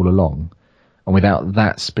driving it all along, and without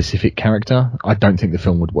that specific character, I don't think the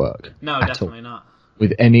film would work. No, definitely not.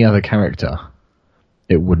 With any other character,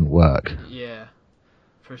 it wouldn't work. Yeah,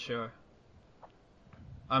 for sure.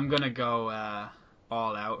 I'm gonna go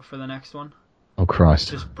all out for the next one. Oh Christ!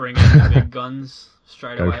 Just bring in the big guns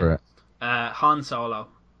straight away. Go for it. Han Solo.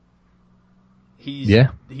 He's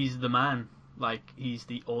the man. Like, he's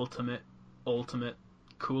the ultimate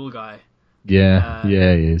cool guy. Yeah, he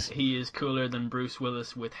is. He is cooler than Bruce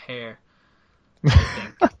Willis with hair,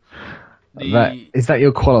 I think. Is that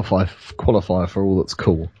your qualifier for all that's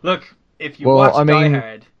cool? Look, if you watch Die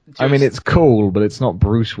Hard, I mean, it's cool, but it's not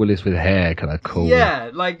Bruce Willis with hair kind of cool.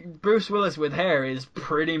 Yeah, like Bruce Willis with hair is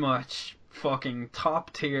pretty much fucking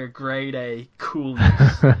top tier grade A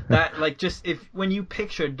coolness. That like just when you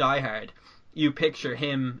picture Die Hard, you picture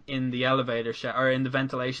him in the elevator shaft or in the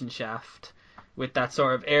ventilation shaft with that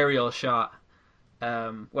sort of aerial shot.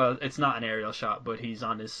 Well, it's not an aerial shot, but he's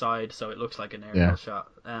on his side, so it looks like an aerial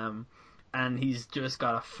shot. And he's just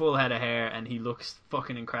got a full head of hair, and he looks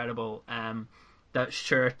fucking incredible. That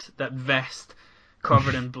shirt, that vest,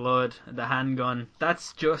 covered in blood, the handgun,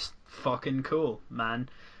 that's just fucking cool, man.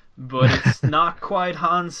 But it's not quite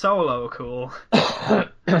Han Solo cool.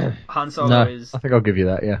 Han Solo is... I think I'll give you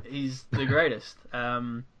that, yeah. He's the greatest.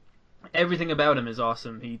 Everything about him is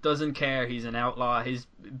awesome. He doesn't care. He's an outlaw. His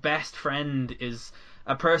best friend is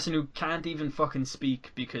a person who can't even fucking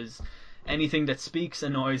speak because anything that speaks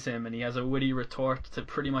annoys him, and he has a witty retort to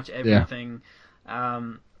pretty much everything. Yeah.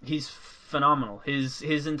 He's phenomenal.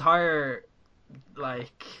 His entire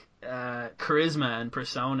charisma and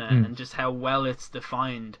persona and just how well it's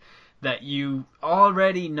defined, that you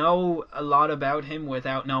already know a lot about him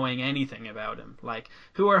without knowing anything about him. Like,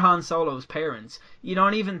 who are Han Solo's parents? You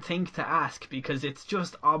don't even think to ask because it's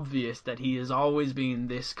just obvious that he has always been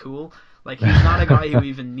this cool. Like, he's not a guy who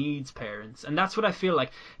even needs parents. And that's what I feel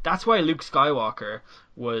like. That's why Luke Skywalker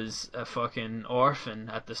was a fucking orphan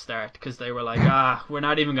at the start. Because they were like, we're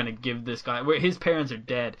not even going to give this guy... his parents are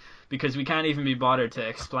dead. Because we can't even be bothered to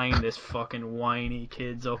explain this fucking whiny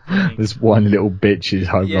kid's upbringing. This one little bitch's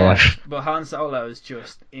home life. But Han Solo is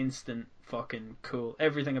just instant fucking cool.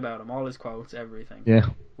 Everything about him. All his quotes, everything. Yeah.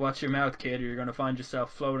 Watch your mouth, kid, or you're going to find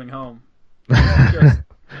yourself floating home. Just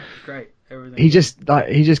great. Everything. He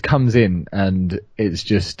just comes in and it's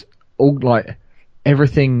just all like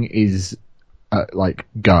everything is like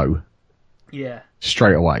go. Yeah.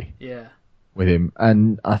 Straight away. Yeah. With him,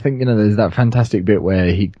 and I think there's that fantastic bit where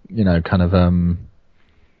he kind of the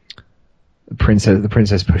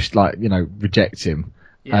princess pushed rejects him,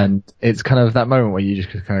 and it's kind of that moment where you just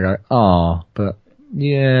kind of go, but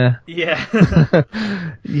yeah, yeah,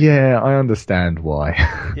 I understand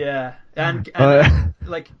why. Yeah. And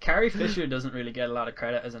like Carrie Fisher doesn't really get a lot of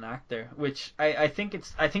credit as an actor, which I think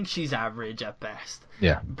she's average at best.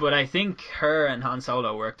 Yeah. But I think her and Han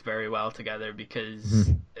Solo worked very well together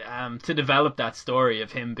because to develop that story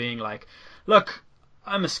of him being like, look,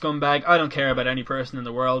 I'm a scumbag, I don't care about any person in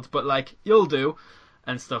the world, but like you'll do,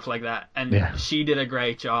 and stuff like that. And she did a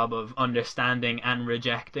great job of understanding and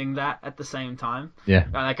rejecting that at the same time. Yeah.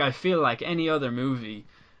 Like I feel like any other movie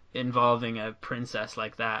involving a princess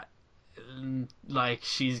like that, like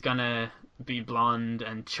she's gonna be blonde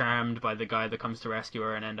and charmed by the guy that comes to rescue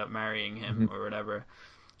her and end up marrying him or whatever,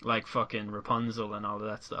 like fucking Rapunzel and all of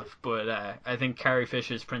that stuff. But I think Carrie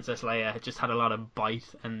Fisher's Princess Leia just had a lot of bite,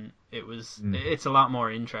 and it's a lot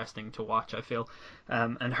more interesting to watch, I feel.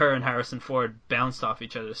 And her and Harrison Ford bounced off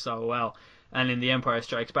each other so well. And in The Empire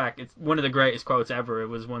Strikes Back, it's one of the greatest quotes ever. It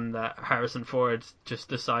was one that Harrison Ford just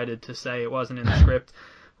decided to say. It wasn't in the script.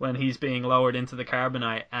 When he's being lowered into the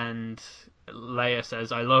carbonite and Leia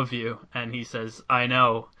says, I love you, and he says, I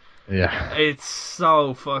know. Yeah. It's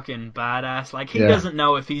so fucking badass. Like, he doesn't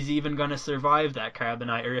know if he's even going to survive that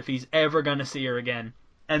carbonite or if he's ever going to see her again.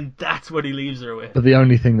 And that's what he leaves her with. But the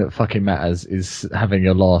only thing that fucking matters is having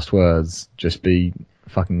your last words just be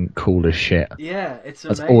fucking cool as shit. Yeah, it's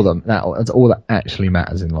amazing. That's all that actually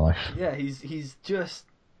matters in life. Yeah, he's just...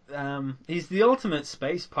 he's the ultimate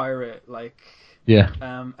space pirate, like... Yeah.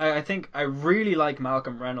 I think I really like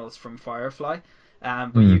Malcolm Reynolds from Firefly,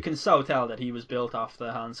 but you can so tell that he was built off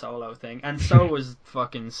the Han Solo thing, and so was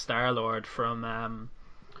fucking Star-Lord from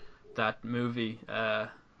that movie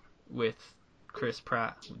with Chris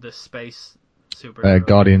Pratt, the space superhero.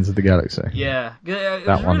 Guardians of the Galaxy. Yeah, it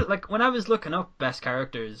was really, like when I was looking up best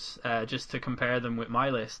characters just to compare them with my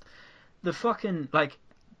list, the fucking like,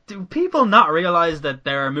 do people not realize that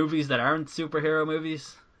there are movies that aren't superhero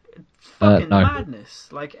movies? Fucking madness.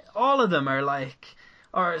 Like all of them are like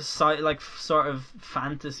sort of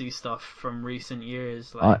fantasy stuff from recent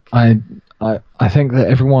years. Like I think that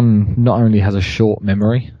everyone not only has a short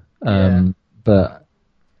memory, but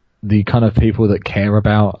the kind of people that care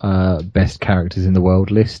about best characters in the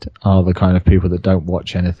world list are the kind of people that don't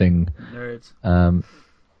watch anything. Nerds.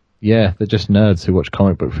 Yeah, they're just nerds who watch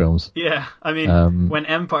comic book films. Yeah, I mean, when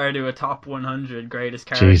Empire do a top 100 greatest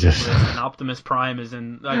characters list, and Optimus Prime is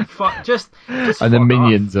in, like, just and the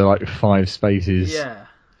minions are like 5 spaces. Yeah,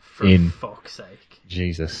 for fuck's sake.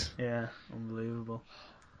 Jesus. Yeah, unbelievable.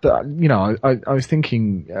 But I was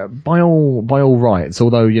thinking, by all rights,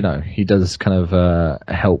 although he does kind of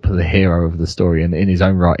help the hero of the story, and in his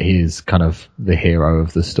own right, he is kind of the hero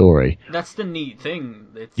of the story. That's the neat thing.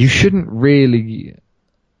 You shouldn't really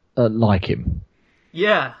like him.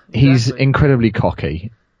 Yeah, exactly. He's incredibly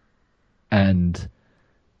cocky, and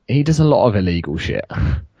he does a lot of illegal shit.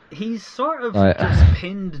 He's sort of just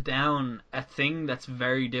pinned down a thing that's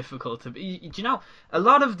very difficult to be. A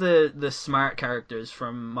lot of the smart characters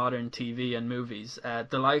from modern TV and movies,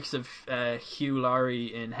 the likes of Hugh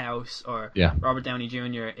Laurie in House, or Robert Downey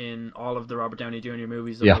Jr. in all of the Robert Downey Jr.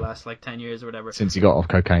 movies over the last 10 years or whatever. Since he got off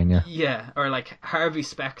cocaine, yeah. Yeah, or like Harvey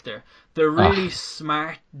Specter, the really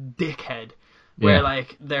smart dickhead. Where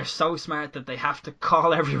they're so smart that they have to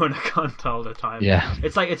call everyone a cunt all the time. Yeah.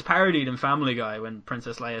 It's parodied in Family Guy when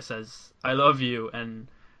Princess Leia says, "I love you," and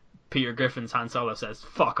Peter Griffin's Han Solo says,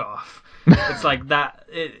 "Fuck off." It's like that.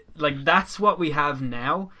 That's what we have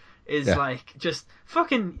now. Is just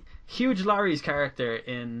fucking Hugh Laurie's character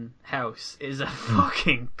in House is a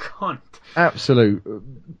fucking cunt. Absolute,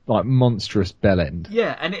 monstrous bellend.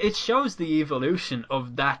 Yeah, and it shows the evolution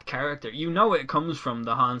of that character. It comes from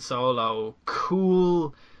the Han Solo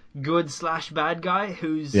cool, good / bad guy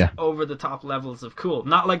who's over the top levels of cool.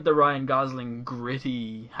 Not like the Ryan Gosling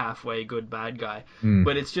gritty, halfway good bad guy.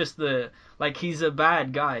 But it's just he's a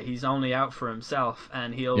bad guy. He's only out for himself,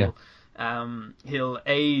 and he'll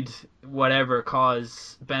aid whatever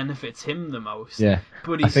cause benefits him the most. Yeah.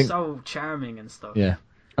 But he's so charming and stuff. Yeah.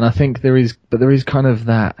 And I think there is kind of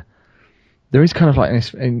that. There is kind of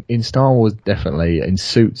in Star Wars, definitely, in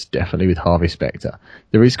Suits, definitely with Harvey Specter,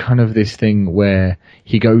 there is kind of this thing where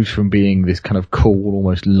he goes from being this kind of cool,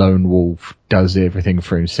 almost lone wolf, does everything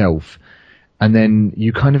for himself, and then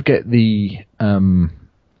you kind of get the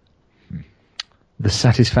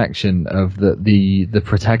satisfaction of the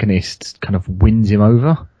protagonist kind of wins him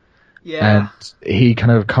over. Yeah. And he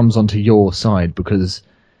kind of comes onto your side because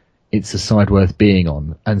it's a side worth being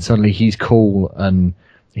on, and suddenly he's cool and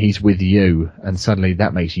he's with you, and suddenly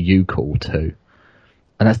that makes you cool too.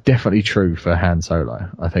 And that's definitely true for Han Solo,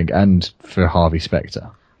 I think, and for Harvey Specter.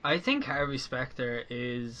 I think Harvey Specter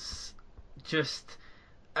is just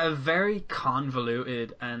a very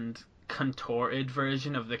convoluted and contorted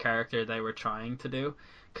version of the character they were trying to do,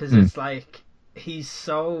 because it's he's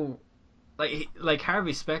so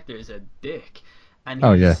Harvey Specter is a dick, and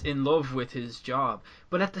he's in love with his job,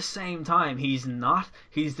 but at the same time he's not.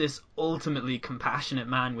 He's this ultimately compassionate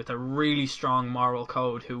man with a really strong moral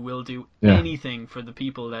code who will do anything for the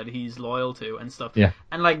people that he's loyal to and stuff.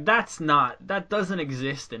 And that doesn't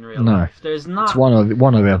exist in real life. There's not. It's one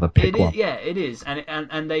or the other. Pick one. Yeah, it is,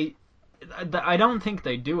 and they. I don't think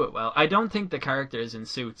they do it well. I don't think the characters in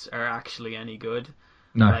Suits are actually any good.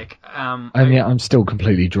 No. I'm still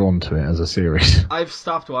completely drawn to it as a series. I've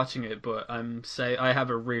stopped watching it, but I have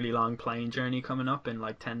a really long plane journey coming up in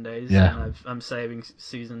 10 days, and I'm saving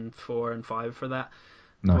season 4 and 5 for that.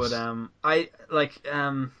 Nice. But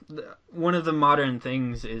one of the modern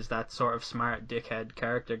things is that sort of smart dickhead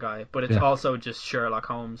character guy, but it's also just Sherlock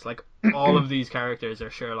Holmes. All of these characters are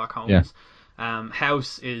Sherlock Holmes. Yeah.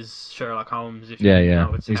 House is Sherlock Holmes. If you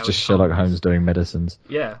know, it's he's House just Sherlock Holmes doing medicines.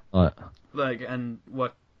 Yeah. Right. And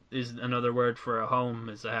what is another word for a home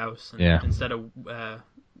is a house. And instead of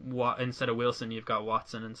Wilson, you've got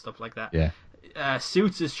Watson and stuff like that. Yeah.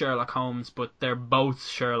 Suits is Sherlock Holmes, but they're both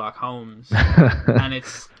Sherlock Holmes, and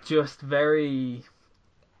it's just very.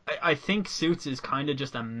 I think Suits is kind of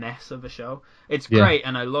just a mess of a show. It's great,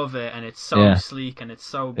 and I love it, and it's so sleek, and it's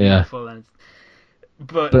so beautiful, and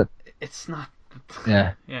but it's not.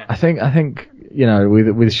 Yeah. I think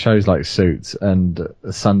with shows like Suits and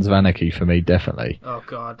Sons of Anarchy, for me, definitely. Oh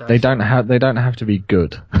God. They don't have to be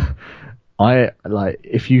good.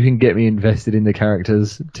 If you can get me invested in the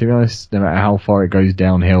characters, to be honest, no matter how far it goes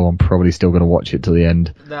downhill, I'm probably still going to watch it to the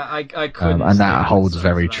end. I couldn't. And that holds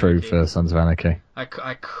very true for Sons of Anarchy.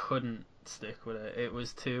 I couldn't stick with it. It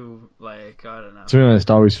was too I don't know. To be honest,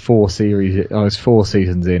 I was 4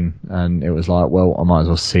 seasons in, and it was well, I might as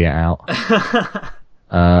well see it out.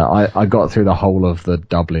 I got through the whole of the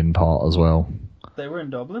Dublin part as well. They were in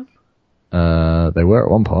Dublin? They were at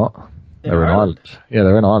one part. They were in Ireland. Yeah,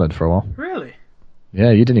 they were in Ireland for a while. Really?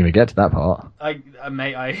 Yeah, you didn't even get to that part. I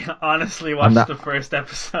honestly watched the first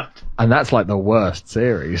episode. And that's the worst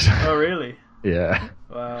series. Oh, really? Yeah.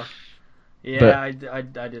 Wow. Yeah, I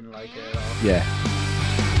didn't like it at all. Yeah.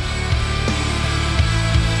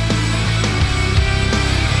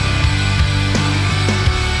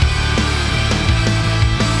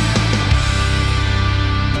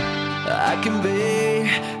 I can be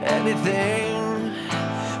anything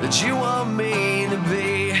that you want me to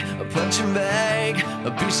be. A punching bag,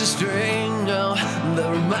 a piece string that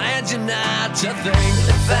reminds you not to think.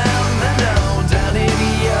 They found the note down in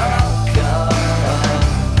your car,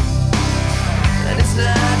 and it's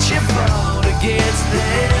not your fault it gets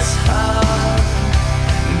this hard,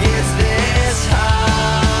 gets this hard.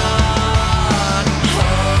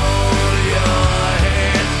 Hold your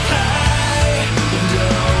head high,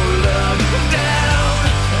 don't look down,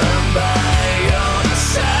 I'm by your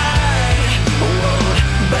side, won't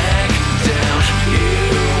back down. You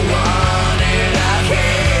wanted a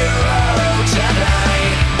hero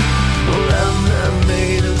tonight. Well, I'm not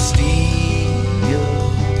made of steel,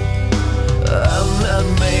 I'm not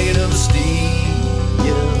made of steel,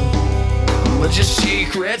 but your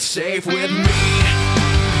secret's safe with me.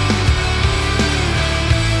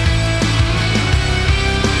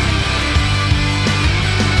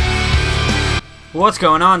 What's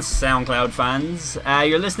going on, SoundCloud fans?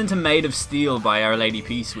 You're listening to Made of Steel by Our Lady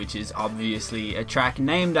Peace, which is obviously a track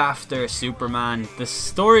named after Superman. The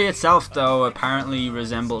story itself, though, apparently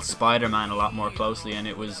resembles Spider-Man a lot more closely, and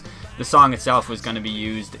the song itself was going to be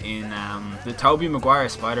used in the Tobey Maguire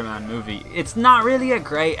Spider-Man movie. It's not really a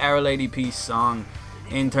great Our Lady Peace song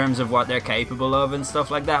in terms of what they're capable of and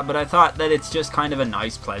stuff like that, but I thought that it's just kind of a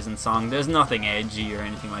nice, pleasant song. There's nothing edgy or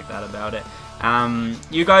anything like that about it.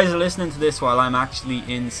 You guys are listening to this while I'm actually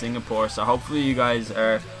in Singapore, so hopefully you guys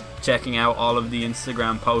are checking out all of the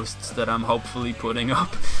Instagram posts that I'm hopefully putting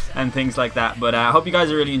up and things like that. But I hope you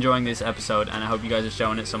guys are really enjoying this episode, and I hope you guys are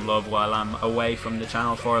showing it some love while I'm away from the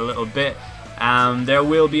channel for a little bit. There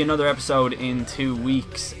will be another episode in 2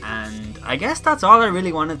 weeks, and I guess that's all I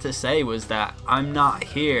really wanted to say, was that I'm not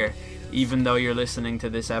here even though you're listening to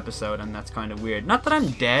this episode, and that's kind of weird. Not that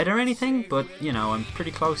I'm dead or anything, but, you know, I'm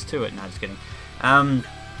pretty close to it. No, just kidding. But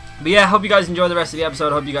yeah, hope you guys enjoy the rest of the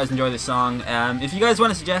episode. Hope you guys enjoy this song. If you guys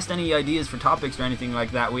want to suggest any ideas for topics or anything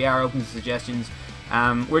like that, we are open to suggestions.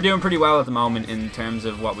 We're doing pretty well at the moment in terms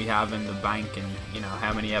of what we have in the bank and, you know,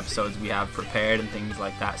 how many episodes we have prepared and things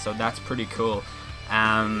like that, so that's pretty cool.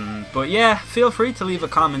 But yeah, feel free to leave a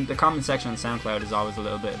comment. The comment section on SoundCloud is always a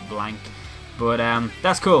little bit blank. But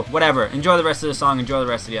that's cool. Whatever. Enjoy the rest of the song. Enjoy the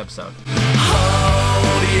rest of the episode.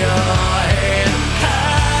 Hold your head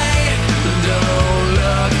high, don't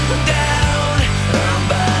look down, I'm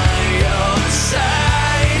by your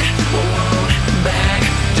side, won't back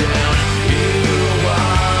down. You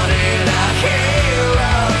wanted a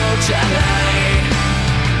hero tonight.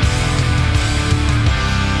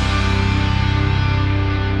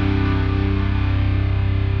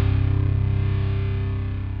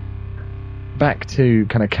 Back to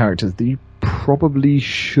kind of characters that you probably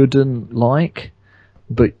shouldn't like,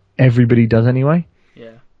 but everybody does anyway.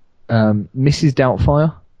 Yeah. Mrs.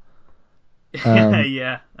 Doubtfire.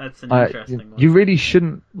 Yeah, that's an interesting one. You really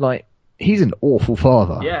shouldn't like. He's an awful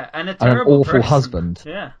father. Yeah, and a an terrible awful person. husband.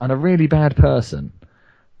 Yeah. And a really bad person.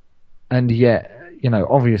 And yet, you know,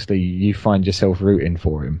 obviously you find yourself rooting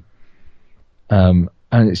for him.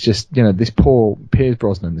 And it's just, you know, this poor Pierce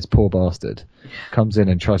Brosnan, this poor bastard, comes in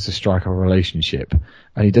and tries to strike a relationship,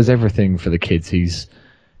 and he does everything for the kids. He's,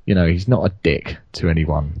 you know, he's not a dick to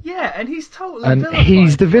anyone. Yeah, and he's totally and vilified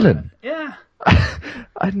he's the for villain. it. Yeah.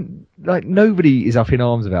 And like nobody is up in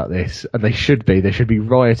arms about this, and they should be. They should be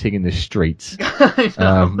rioting in the streets, based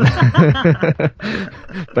on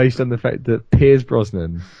the fact that Pierce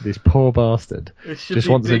Brosnan, this poor bastard, just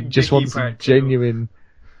wants a genuine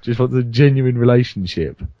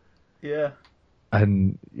relationship. Yeah.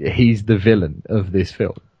 And he's the villain of this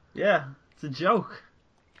film. Yeah, it's a joke.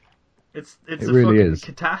 It really fucking is.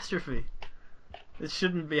 Catastrophe. It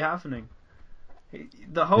shouldn't be happening.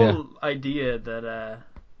 The whole idea that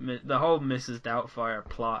the whole Mrs. Doubtfire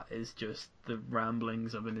plot is just the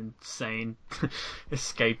ramblings of an insane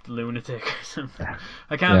escaped lunatic or something.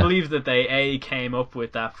 I can't believe that they A, came up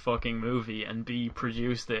with that fucking movie, and B,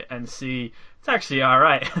 produced it, and C, it's actually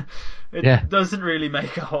alright. It doesn't really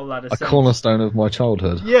make a whole lot of sense. A cornerstone of my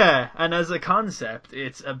childhood. Yeah, and as a concept,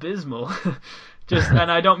 it's abysmal.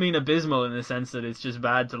 And I don't mean abysmal in the sense that it's just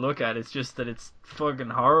bad to look at, it's just that it's fucking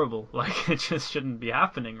horrible. Like, it just shouldn't be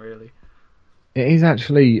happening, really. It is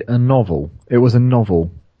actually a novel. It was a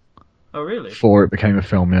novel. Oh, really? Before it became a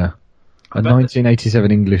film, yeah. A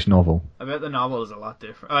 1987 English novel. I bet the novel is a lot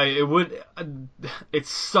different. It's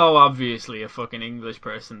so obviously a fucking English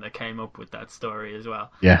person that came up with that story as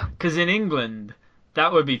well. Yeah. Because in England,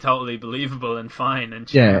 that would be totally believable and fine and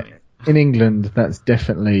charming. Yeah, in England, that's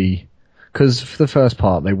definitely... Because for the first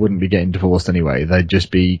part, they wouldn't be getting divorced anyway. They'd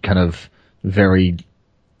just be kind of very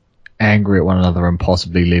angry at one another and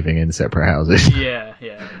possibly living in separate houses. Yeah,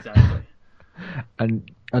 exactly. And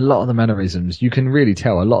a lot of the mannerisms, you can really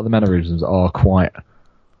tell, a lot of the mannerisms are quite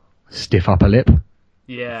stiff upper lip.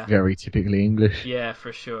 Yeah. very typically English. Yeah,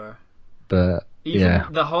 for sure. But Even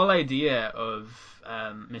the whole idea of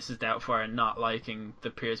Mrs. Doubtfire not liking the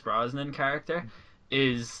Pierce Brosnan character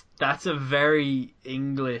that's a very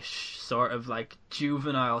English sort of like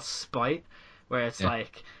juvenile spite, where it's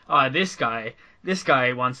like, oh, this guy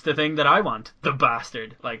wants the thing that I want, the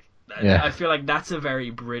bastard. Like, I feel like that's a very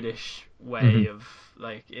British way of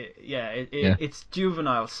like, it's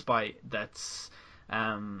juvenile spite that's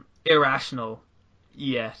irrational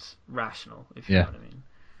yet rational, if you know what I mean.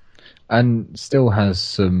 And still has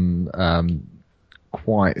some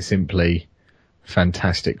quite simply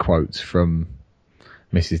fantastic quotes from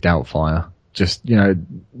Mrs. Doubtfire. Just,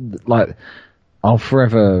 like, I'll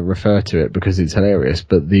forever refer to it because it's hilarious,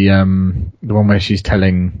 but the one where she's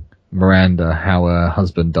telling Miranda how her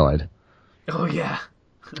husband died. Oh, yeah.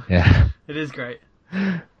 Yeah. It is great.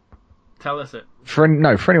 Tell us it. For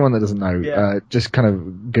anyone that doesn't know, just kind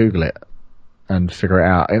of Google it and figure it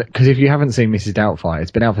out. Because if you haven't seen Mrs. Doubtfire,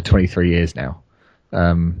 it's been out for 23 years now.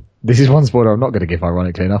 This is one spoiler I'm not going to give,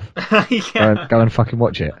 ironically enough. Go and fucking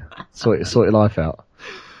watch it. Sort your life out.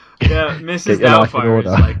 Yeah, Mrs. Doubtfire is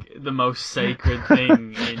like the most sacred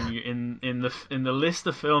thing in the list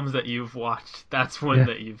of films that you've watched. That's one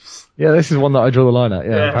that you've. Yeah, this is one that I draw the line at.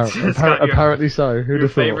 Yeah, apparently so. Who'd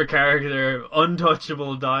have thought? Your favorite character,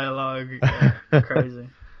 untouchable dialogue, crazy.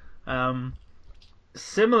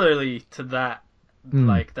 Similarly to that,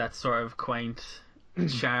 like that sort of quaint,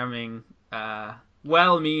 charming,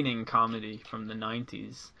 well-meaning comedy from the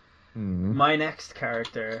 90s. My next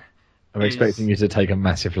character. I'm expecting you to take a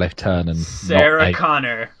massive left turn and Sarah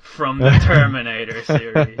Connor from the Terminator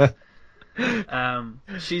series.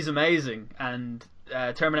 She's amazing, and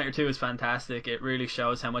Terminator 2 is fantastic. It really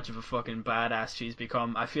shows how much of a fucking badass she's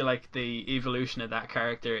become. I feel like the evolution of that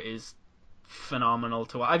character is phenomenal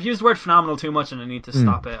to watch. I've used the word phenomenal too much and I need to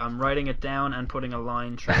stop it. I'm writing it down and putting a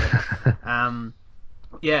line through it.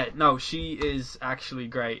 She is actually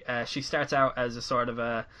great. She starts out as a sort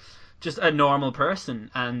of just a normal person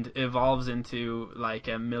and evolves into like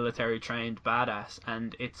a military trained badass,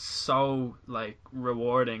 and it's so like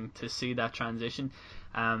rewarding to see that transition.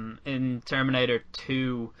 In Terminator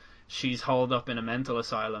 2, she's holed up in a mental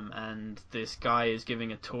asylum and this guy is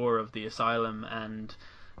giving a tour of the asylum and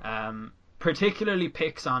particularly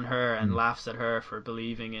picks on her and laughs at her for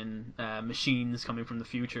believing in machines coming from the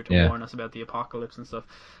future to warn us about the apocalypse and stuff.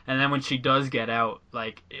 And then when she does get out,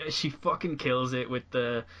 like, she fucking kills it with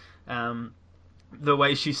the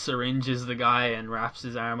way she syringes the guy and wraps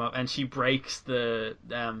his arm up, and she breaks the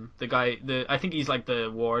guy, I think he's like the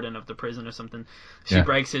warden of the prison or something. She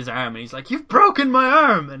breaks his arm and he's like, "You've broken my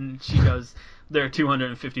arm!" And she goes, "There are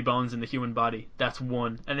 250 bones in the human body. That's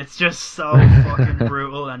one." And it's just so fucking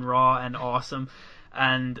brutal and raw and awesome.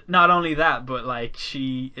 And not only that, but like,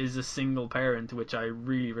 she is a single parent, which I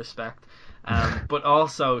really respect. But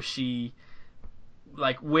also she,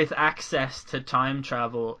 like, with access to time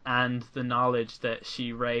travel and the knowledge that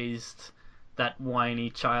she raised that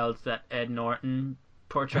whiny child that Ed Norton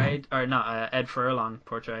portrayed, or not, Ed Furlong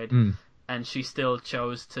portrayed, and she still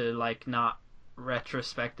chose to like not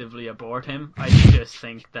retrospectively abort him. I just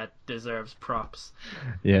think that deserves props.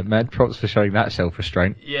 Yeah, mad props for showing that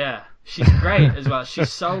self-restraint. Yeah, she's great as well.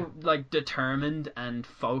 She's so like determined and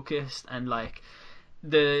focused, and like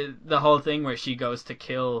the whole thing where she goes to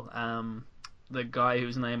kill the guy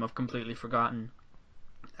whose name I've completely forgotten,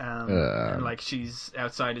 and like she's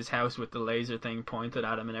outside his house with the laser thing pointed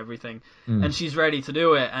at him and everything, and she's ready to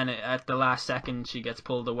do it, and at the last second she gets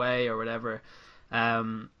pulled away or whatever,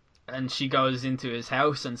 and she goes into his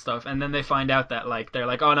house and stuff, and then they find out that like they're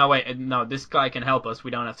like, "Oh no, wait, no, this guy can help us,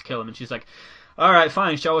 we don't have to kill him." And she's like, "Alright,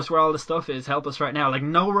 fine, show us where all the stuff is, help us right now." Like,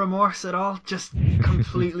 no remorse at all, just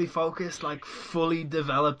completely focused, like fully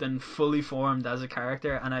developed and fully formed as a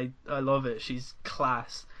character, and I love it. She's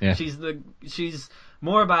class. Yeah. She's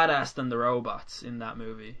more badass than the robots in that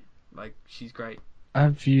movie. Like, she's great.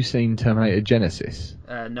 Have you seen Terminator Genesis?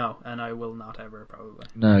 No, and I will not ever, probably.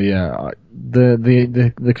 No, yeah.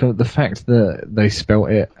 The fact that they spelt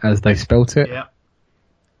it as they spelt it,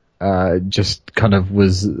 just kind of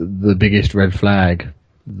was the biggest red flag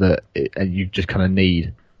that you just kind of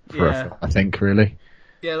need for a film, I think, really.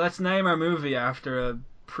 Yeah, let's name our movie after a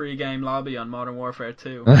pre-game lobby on Modern Warfare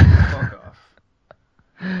 2. Fuck off.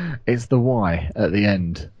 It's the Y at the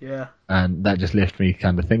end. Yeah. And that just left me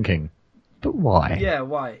kind of thinking, but why? Yeah,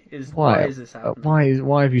 why is this happening?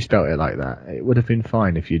 Why have you spelt it like that? It would have been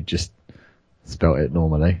fine if you'd just spelt it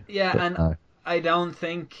normally. Yeah, and no. I don't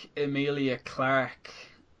think Emilia Clarke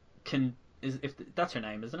if that's her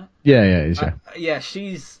name, isn't it? Yeah, it is. Yeah,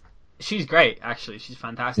 she's great, actually. She's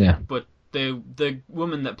fantastic. Yeah. But the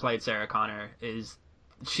woman that played Sarah Connor is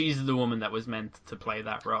she's the woman that was meant to play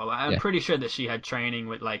that role. I'm pretty sure that she had training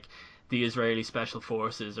with like the Israeli Special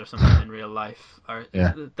Forces or something in real life. Or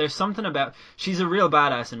there's something about, she's a real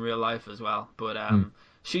badass in real life as well. But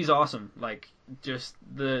she's awesome. Like just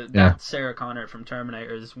that Sarah Connor from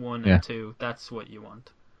Terminators 1 and 2. That's what you want.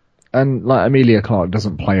 And like Emilia Clarke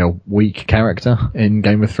doesn't play a weak character in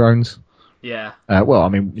Game of Thrones. Yeah. Well, I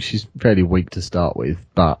mean, she's fairly weak to start with,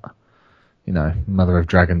 but you know, Mother of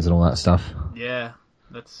Dragons and all that stuff. Yeah,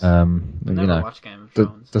 that's. I never watched Game of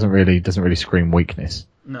Thrones. Doesn't really scream weakness.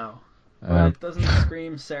 No, but it doesn't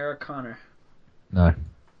scream Sarah Connor. No.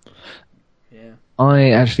 Yeah.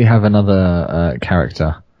 I actually have another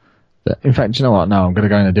character that, in fact, you know what? No, I'm going to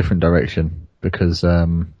go in a different direction because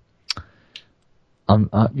I'm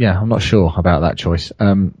not sure about that choice.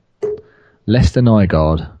 Lester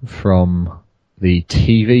Nygaard from the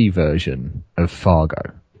TV version of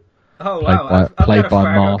Fargo. Oh wow! Played by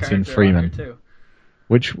Fargo Martin Freeman. Too.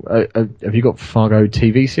 Which have you got? Fargo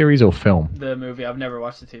TV series or film? The movie. I've never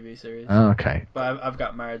watched the TV series. Oh, okay. But I've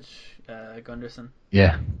got Marge Gunderson.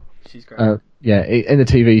 Yeah. She's great. In the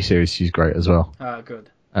TV series, she's great as well. Ah, good.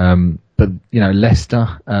 But you know,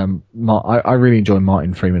 Lester. I really enjoy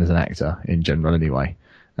Martin Freeman as an actor in general, anyway.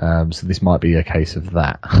 So this might be a case of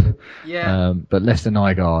that. Yeah. But Lester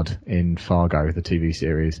Nygaard in Fargo, the TV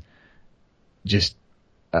series, just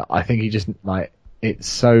I think he just like it's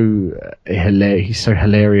so he's so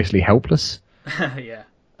hilariously helpless. Yeah.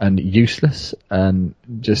 And useless, and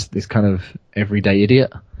just this kind of everyday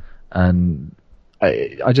idiot. And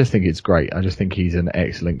I just think it's great. I just think he's an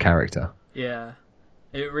excellent character. Yeah.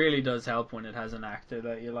 It really does help when it has an actor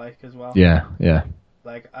that you like as well. Yeah, yeah.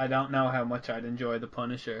 Like, I don't know how much I'd enjoy The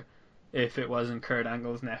Punisher if it wasn't Kurt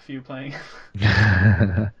Angle's nephew playing.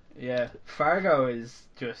 Yeah, Fargo is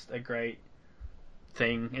just a great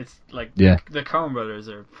thing. It's like, the Coen brothers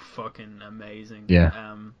are fucking amazing.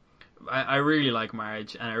 Yeah. I really like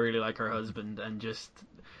Marge, and I really like her husband, and just,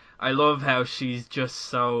 I love how she's just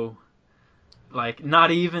so, like,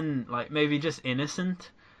 not even, like, maybe just innocent.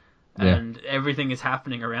 And everything is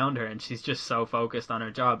happening around her, and she's just so focused on her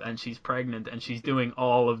job, and she's pregnant, and she's doing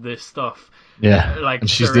all of this stuff. Yeah, like, and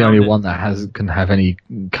she's the only one that can have any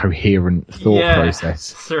coherent thought process.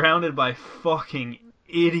 Surrounded by fucking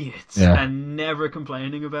idiots, and never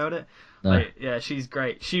complaining about it. No. Like, yeah, she's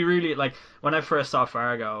great. She really, like, when I first saw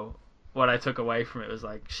Fargo, what I took away from it was,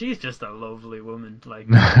 like, she's just a lovely woman. Like,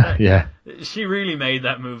 she really made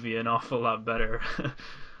that movie an awful lot better.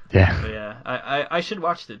 Yeah. But yeah, I should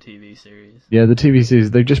watch the TV series. Yeah, the TV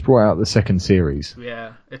series, they've just brought out the second series.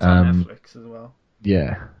 Yeah, it's on Netflix as well.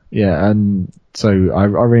 Yeah, and so I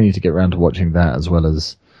really need to get around to watching that as well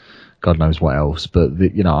as God knows what else. But,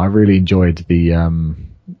 I really enjoyed in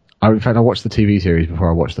fact, I watched the TV series before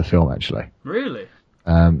I watched the film, actually. Really?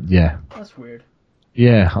 Yeah. That's weird.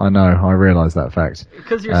 Yeah, I know. I realise that fact.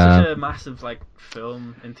 Because you're such a massive, like,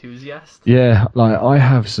 film enthusiast. Yeah, like, I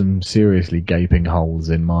have some seriously gaping holes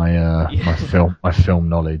in my my film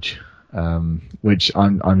knowledge, which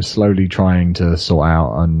I'm slowly trying to sort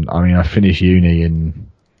out. And I mean, I finish uni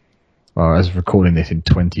as of recording this, in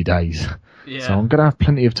 20 days. Yeah. So I'm gonna have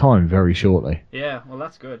plenty of time very shortly. Yeah, well,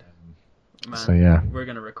 that's good. Man, so yeah, we're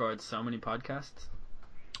gonna record so many podcasts.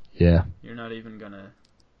 Yeah. You're not even gonna.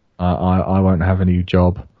 I won't have any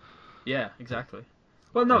job. Yeah, exactly.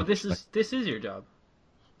 Well, no, this is your job.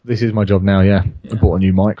 This is my job now, yeah. I bought a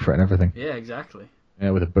new mic for it and everything. Yeah, exactly.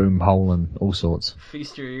 Yeah, with a boom hole and all sorts.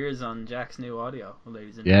 Feast your ears on Jack's new audio,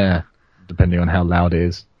 ladies and gentlemen. Yeah, depending on how loud it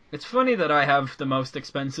is. It's funny that I have the most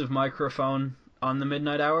expensive microphone on the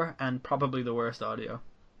Midnight Hour and probably the worst audio.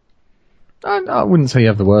 I wouldn't say you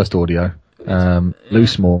have the worst audio.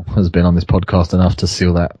 Loosemore has been on this podcast enough to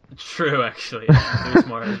seal that. True, actually.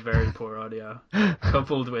 Loosemore has very poor audio,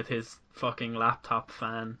 coupled with his fucking laptop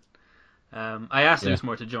fan. I asked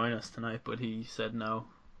Loosemore to join us tonight, but he said no.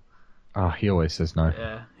 Oh, he always says no.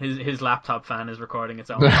 Yeah, his laptop fan is recording its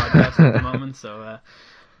own podcast at the moment, so...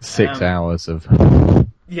 6 hours of...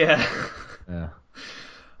 Yeah.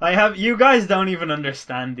 Yeah. You guys don't even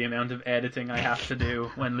understand the amount of editing I have to do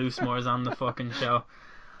when Loosemore's on the fucking show.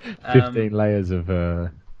 15 layers of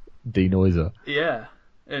denoiser. Yeah,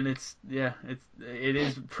 and it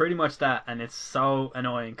is pretty much that, and it's so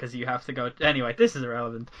annoying because you have to go. Anyway, this is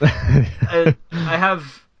irrelevant. I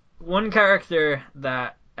have one character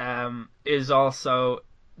that is also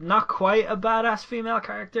not quite a badass female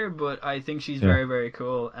character, but I think she's very, very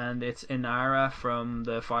cool, and it's Inara from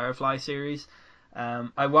the Firefly series.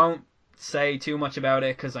 I won't say too much about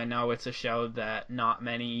it because I know it's a show that not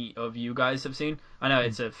many of you guys have seen. I know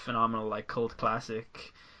it's a phenomenal, like, cult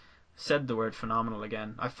classic said the word phenomenal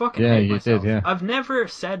again. I fucking Yeah, hate you myself. did, yeah. I've never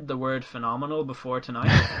said the word phenomenal before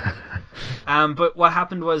tonight. But what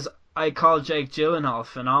happened was I called Jake Gyllenhaal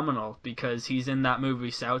phenomenal because he's in that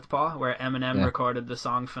movie Southpaw where Eminem recorded the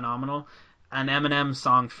song Phenomenal. And Eminem's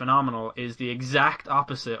song Phenomenal is the exact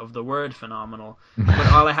opposite of the word phenomenal.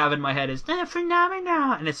 But all I have in my head is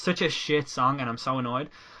phenomenal, and it's such a shit song, and I'm so annoyed.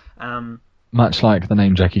 Much like the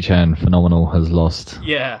name Jackie Chan, phenomenal has lost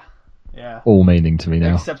Yeah. all meaning to me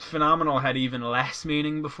now. Except phenomenal had even less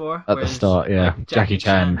meaning before. At the start, yeah. like, Jackie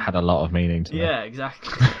Chan had a lot of meaning to me. Yeah,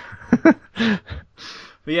 exactly.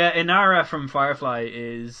 But yeah, Inara from Firefly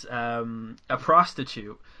is a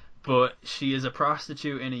prostitute, but she is a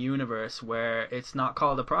prostitute in a universe where it's not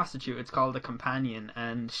called a prostitute, it's called a companion,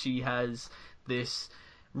 and she has this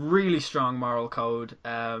really strong moral code.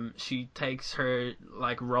 She takes her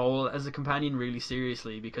role as a companion really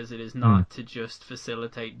seriously because it is not to just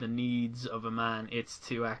facilitate the needs of a man, it's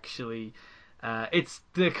to actually it's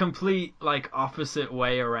the complete opposite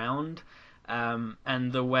way around.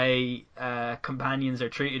 And the way companions are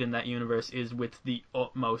treated in that universe is with the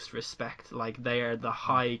utmost respect. Like, they are the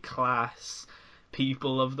high class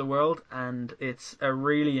people of the world, and it's a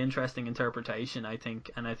really interesting interpretation, I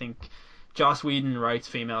think. And I think Joss Whedon writes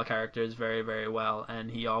female characters very, very well,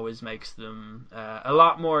 and he always makes them a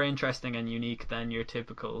lot more interesting and unique than your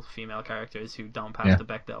typical female characters who don't pass the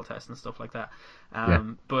Bechdel test and stuff like that.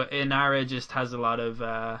 But Inara just has a lot of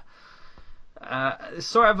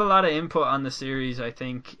sort of a lot of input on the series, I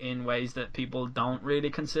think, in ways that people don't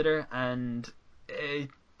really consider, and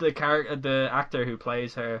the actor who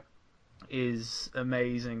plays her is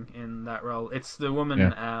amazing in that role. It's the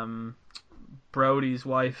woman, Brody's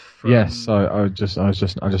wife. Yes, I just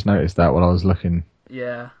noticed that while I was looking.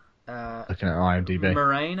 Yeah. Looking at IMDb.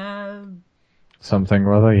 Morena. Something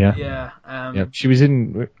or other, yeah. Yeah. She was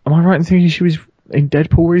in. Am I right in thinking she was in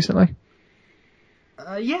Deadpool recently?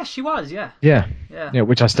 Yeah, she was, yeah. Yeah,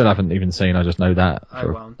 which I still haven't even seen. I just know that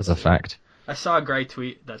as a fact. I saw a great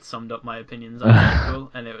tweet that summed up my opinions on Deadpool,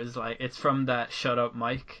 and it was it's from that Shut Up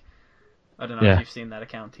Mike. I don't know if you've seen that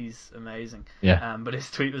account. He's amazing. Yeah. But his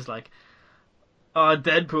tweet was "Oh,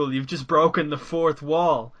 Deadpool, you've just broken the fourth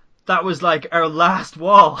wall. That was our last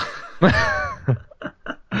wall."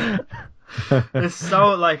 It's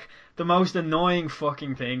so the most annoying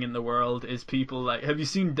fucking thing in the world is people have you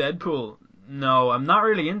seen Deadpool? No, I'm not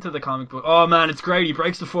really into the comic book. Oh man, it's great, he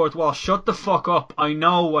breaks the fourth wall. Shut the fuck up. I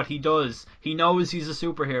know what he does. He knows he's a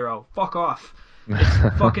superhero. Fuck off.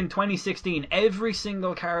 It's fucking 2016. Every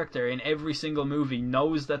single character in every single movie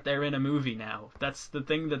knows that they're in a movie now. That's the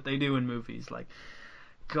thing that they do in movies.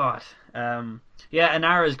 God. Yeah,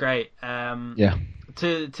 Inara's great.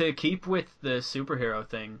 To keep with the superhero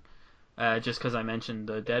thing, just because I mentioned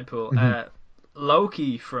the Deadpool,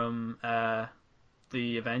 Loki from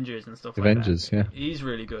the Avengers and stuff Avengers, like that. He's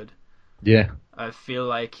really good. Yeah. I feel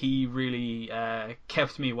like he really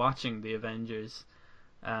kept me watching the Avengers.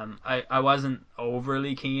 I wasn't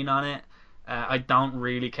overly keen on it. I don't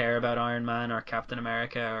really care about Iron Man or Captain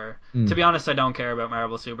America, or to be honest, I don't care about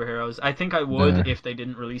Marvel superheroes. I think I would if they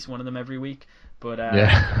didn't release one of them every week. But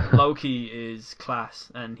Loki is class,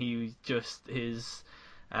 and he just his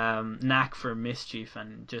knack for mischief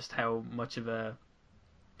and just how much of a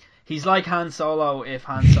he's like Han Solo if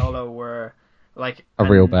Han Solo were a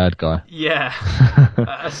real bad guy. Yeah,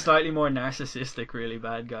 a slightly more narcissistic, really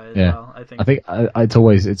bad guy as well. I think it's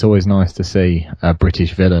always nice to see a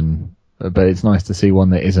British villain, but it's nice to see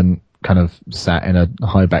one that isn't kind of sat in a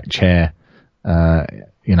high back chair,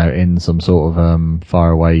 in some sort of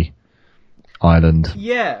faraway island.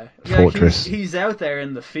 Fortress. He's out there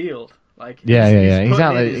in the field. He's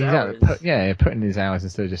out there. Putting his hours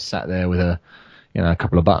instead of just sat there with a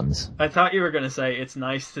couple of buttons. I thought you were going to say it's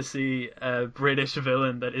nice to see a British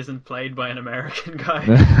villain that isn't played by an American guy,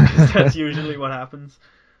 because that's usually what happens.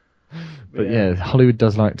 But yeah, Hollywood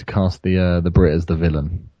does like to cast the Brit as the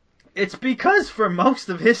villain. It's because for most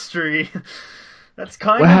of history, that's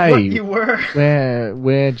kind of what you were.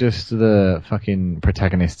 We're just the fucking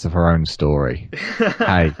protagonists of our own story.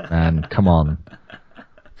 Hey, man, come on.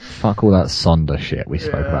 Fuck all that Sonder shit we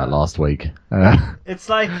spoke about last week. It's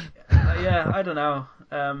I don't know.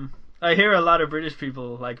 I hear a lot of British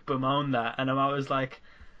people bemoan that, and I'm always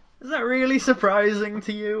is that really surprising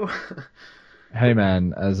to you? Hey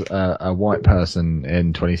man, as a white person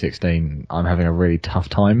in 2016, I'm having a really tough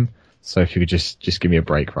time. So if you could just give me a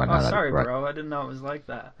break right now. Sorry, bro. I didn't know it was like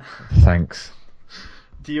that. Thanks.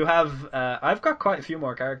 Do you have? I've got quite a few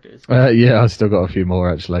more characters. Yeah, I've still got a few more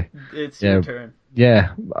actually. It's your turn.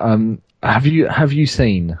 Yeah. Have you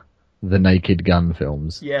seen the Naked Gun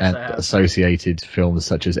films? Yes, and I have. associated films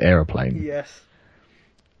such as Aeroplane? Yes.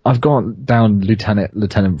 I've gone down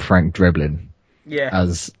Lieutenant Frank Dreblin Yeah.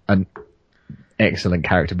 as an excellent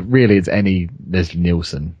character, but really it's any Leslie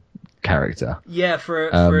Nielsen character. Yeah, for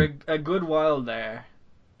a good while there,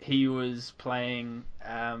 he was playing.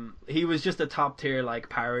 He was just a top tier like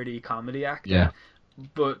parody comedy actor. Yeah.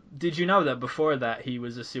 But did you know that before that he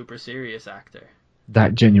was a super serious actor?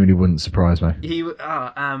 That genuinely wouldn't surprise me.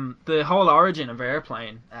 The whole origin of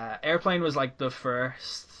Airplane. Airplane was like the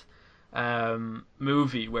first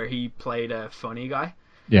movie where he played a funny guy.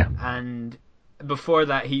 Yeah. And before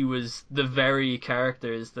that, he was the very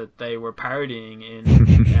characters that they were parodying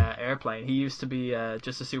in Airplane. He used to be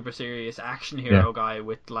just a super serious action hero guy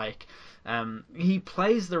with like. He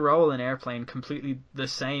plays the role in Airplane completely the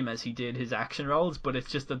same as he did his action roles, but it's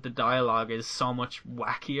just that the dialogue is so much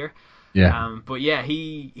wackier. Yeah. But yeah,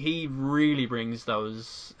 he really brings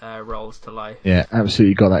those roles to life. Yeah,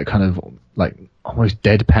 absolutely got that kind of like almost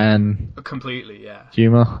deadpan Completely, yeah.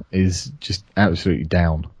 humor is just absolutely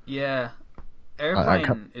down. Yeah.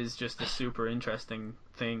 Airplane is just a super interesting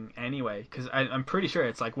thing anyway, because I'm pretty sure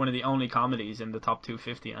it's like one of the only comedies in the top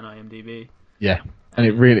 250 on IMDb. Yeah, and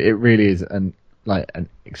it really is an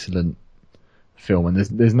excellent film, and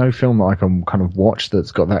there's no film that I can kind of watch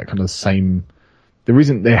that's got that kind of same. There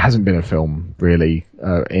hasn't been a film really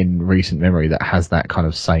in recent memory that has that kind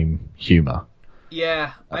of same humor.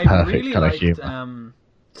 Yeah, I really kind of liked humor.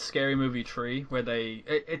 Scary Movie 3, where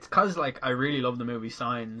it's because like I really love the movie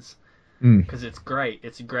Signs, Mm. because it's great.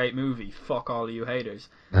 It's a great movie. Fuck all of you haters.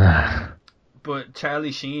 But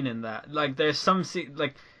Charlie Sheen in that, like, there's some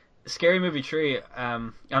like. Scary Movie 3,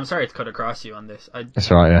 I'm sorry to cut across you on this.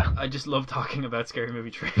 That's right, yeah. I just love talking about Scary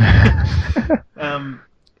Movie 3.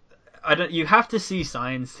 You have to see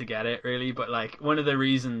Signs to get it, really, but like one of the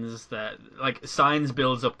reasons that like Signs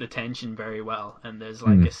builds up the tension very well, and there's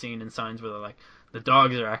like a scene in Signs where like the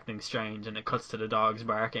dogs are acting strange and it cuts to the dogs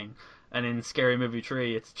barking. And in Scary Movie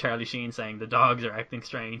 3, it's Charlie Sheen saying the dogs are acting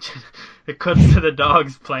strange. It cuts to the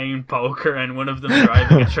dogs playing poker and one of them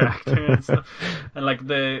driving a tractor and stuff. And like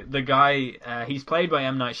the guy, he's played by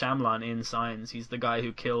M. Night Shyamalan in Signs. He's the guy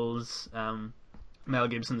who kills Mel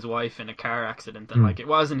Gibson's wife in a car accident. And like it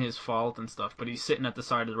wasn't his fault and stuff, but he's sitting at the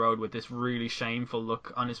side of the road with this really shameful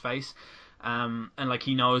look on his face. And like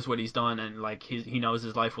he knows what he's done, and like he knows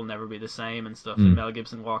his life will never be the same and stuff. And Mel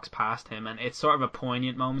Gibson walks past him, and it's sort of a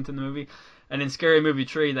poignant moment in the movie. And in Scary Movie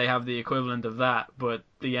 3, they have the equivalent of that, but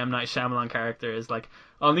the M. Night Shyamalan character is like,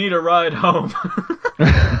 "I'll need a ride home."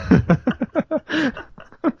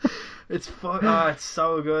 It's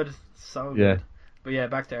so good, so good. But yeah,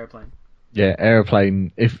 back to Airplane. Yeah,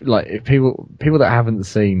 Airplane. If people that haven't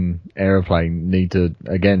seen Airplane need to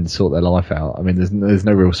again sort their life out. I mean, there's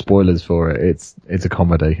no real spoilers for it. It's a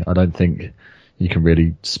comedy. I don't think you can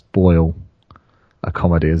really spoil a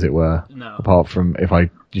comedy, as it were. No. Apart from if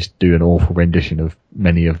I just do an awful rendition of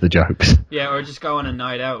many of the jokes. Yeah, or just go on a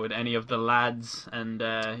night out with any of the lads, and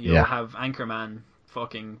you'll have Anchorman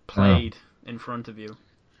fucking played in front of you.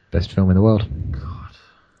 Best film in the world. God.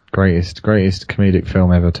 Greatest comedic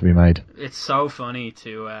film ever to be made. It's so funny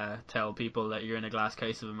to tell people that you're in a glass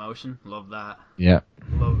case of emotion. Love that. Yeah.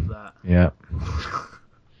 Love that. Yeah.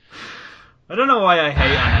 I don't know why I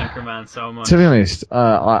hate on Anchorman so much. To be honest,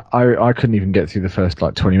 I couldn't even get through the first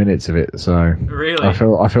like 20 minutes of it. So really, I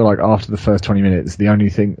feel like after the first 20 minutes,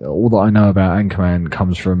 all that I know about Anchorman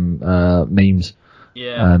comes from memes.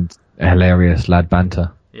 Yeah. And hilarious lad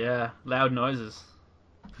banter. Yeah, loud noises.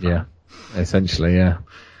 Yeah, essentially, yeah.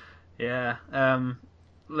 Yeah,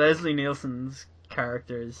 Leslie Nielsen's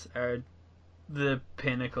characters are the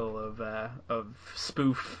pinnacle of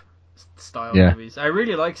spoof style movies. I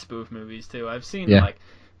really like spoof movies too. I've seen like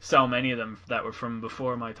so many of them that were from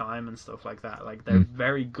before my time and stuff like that. Like they're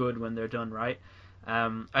very good when they're done right.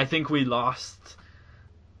 I think we lost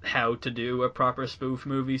how to do a proper spoof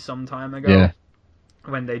movie some time ago. Yeah.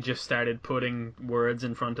 When they just started putting words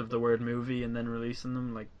in front of the word movie and then releasing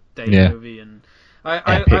them, like Day Movie and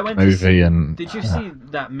I went to see, did you see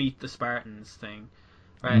that Meet the Spartans thing?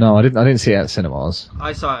 Right? No, I didn't see it at cinemas.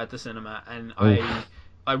 I saw it at the cinema, and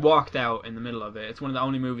I walked out in the middle of it. It's one of the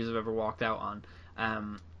only movies I've ever walked out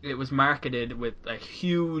on. It was marketed with a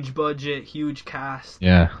huge budget, huge cast.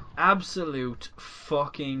 Yeah. Absolute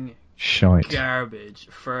fucking shite garbage.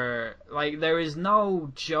 For like, there is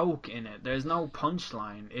no joke in it. There's no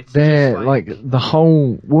punchline. It's just like the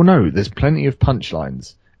whole. Well, no, there's plenty of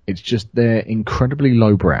punchlines. It's just they're incredibly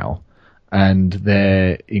lowbrow, and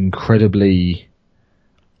they're incredibly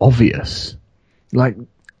obvious. Like,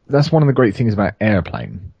 that's one of the great things about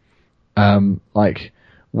Airplane. Like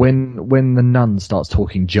when the nun starts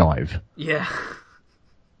talking jive. Yeah.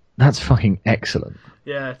 That's fucking excellent.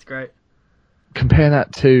 Yeah, it's great. compare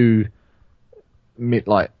that to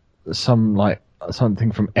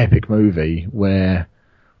something from Epic Movie where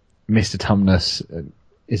Mr. Tumnus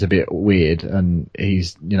is a bit weird and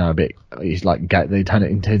he's he's like they turn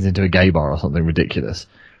it into a gay bar or something ridiculous.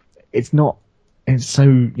 It's not. It's so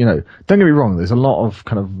don't get me wrong. There's a lot of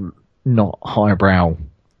kind of not highbrow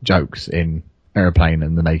jokes in Aeroplane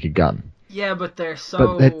and The Naked Gun. Yeah, but they're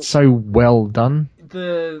so well done.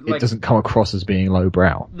 It doesn't come across as being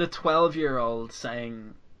lowbrow. The 12-year-old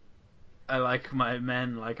saying, "I like my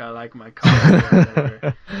men like I like my coffee," or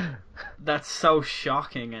whatever. That's so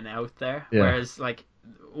shocking and out there. Yeah. Whereas, like,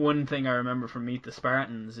 one thing I remember from Meet the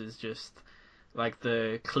Spartans is just like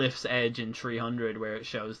the cliff's edge in 300, where it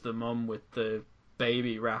shows the mum with the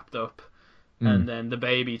baby wrapped up, and then the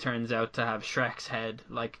baby turns out to have Shrek's head.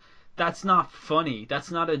 Like, that's not funny.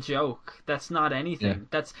 That's not a joke. That's not anything.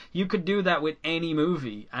 Yeah. You could do that with any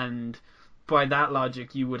movie, and by that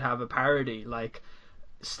logic, you would have a parody like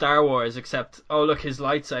Star Wars. Except, oh look, his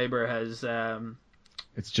lightsaber has.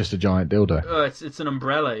 It's just a giant dildo. Oh, it's an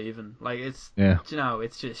umbrella even. Like it's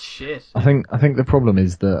it's just shit. I think the problem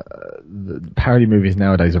is that the parody movies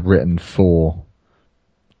nowadays are written for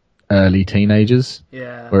early teenagers.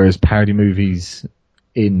 Yeah. Whereas parody movies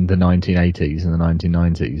in the 1980s and the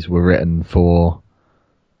 1990s were written for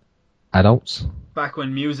adults. Back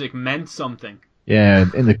when music meant something. Yeah,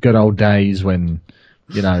 in the good old days when,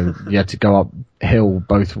 you had to go uphill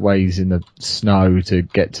both ways in the snow to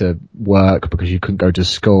get to work because you couldn't go to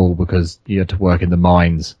school because you had to work in the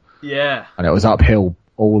mines. Yeah. And it was uphill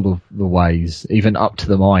all of the ways, even up to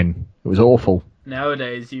the mine. It was awful.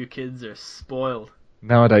 Nowadays, you kids are spoiled.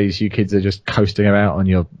 Nowadays, you kids are just coasting about on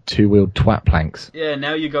your two-wheeled twat planks. Yeah,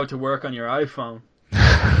 now you go to work on your iPhone.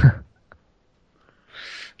 Yeah,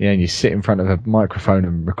 and you sit in front of a microphone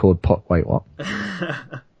and record Wait, what?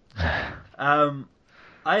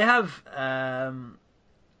 I have a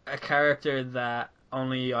character that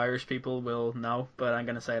only Irish people will know, but I'm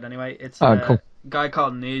going to say it anyway. It's a guy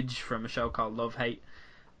called Nidge from a show called Love Hate.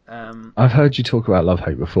 I've heard you talk about Love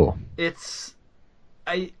Hate before.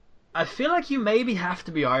 I feel like you maybe have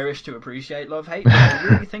to be Irish to appreciate Love Hate. I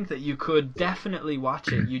really think that you could definitely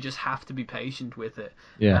watch it. You just have to be patient with it.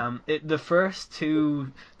 Yeah. The first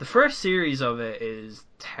series of it is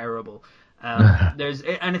terrible. And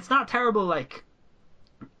it's not terrible like.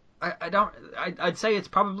 I'd say it's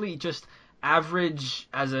probably just average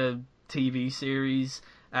as a TV series.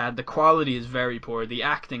 The quality is very poor. The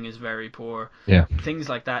acting is very poor. Yeah. Things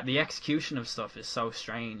like that. The execution of stuff is so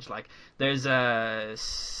strange. Like, there's a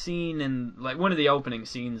scene in, like, one of the opening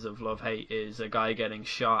scenes of Love Hate is a guy getting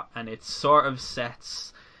shot, and it sort of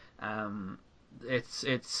sets, lays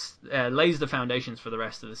the foundations for the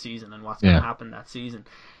rest of the season and what's going to happen that season.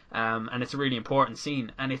 And it's a really important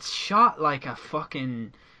scene. And it's shot like a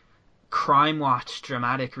fucking Crime Watch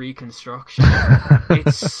dramatic reconstruction.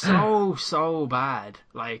 It's so bad.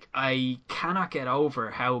 Like, I cannot get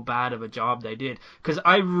over how bad of a job they did, because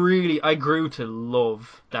I grew to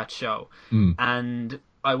love that show. And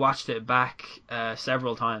I watched it back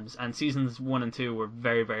several times, and seasons 1 and 2 were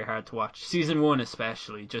very, very hard to watch. Season 1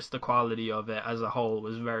 especially, just the quality of it as a whole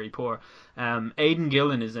was very poor. Aidan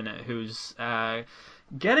Gillen is in it, who's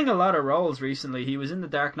getting a lot of roles recently. He was in The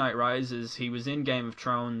Dark Knight Rises. He was in Game of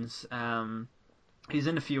Thrones. He's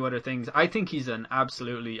in a few other things. I think he's an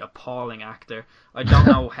absolutely appalling actor. I don't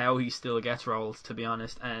know how he still gets roles, to be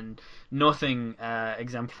honest, and nothing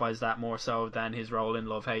exemplifies that more so than his role in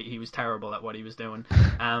Love Hate. He was terrible at what he was doing.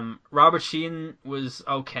 Robert Sheehan was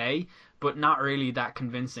okay, but not really that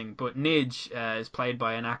convincing. But Nidge is played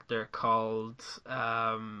by an actor called...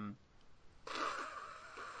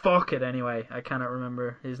 fuck it anyway, I cannot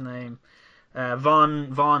remember his name. Tom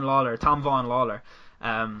Vaughan Lawler.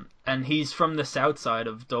 And he's from the south side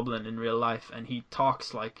of Dublin in real life, and he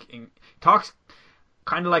talks kind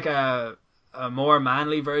of like a more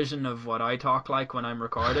manly version of what I talk like when I'm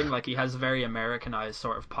recording. Like, he has a very Americanized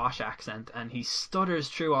sort of posh accent, and he stutters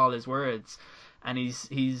through all his words, and he's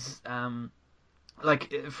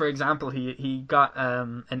like, for example, he got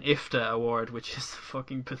an IFTA award, which is a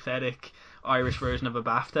fucking pathetic Irish version of a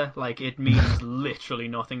BAFTA. Like, it means literally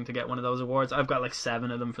nothing to get one of those awards. I've got like 7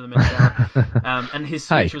 of them for the Minnesota. And his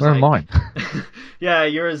speech was where like... are mine? Yeah,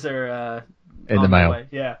 yours are in the mail. Way.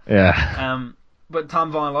 Yeah. But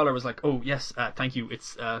Tom Vaughan Lawler was like, "Oh yes, thank you.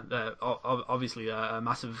 It's obviously a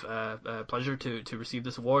massive pleasure to receive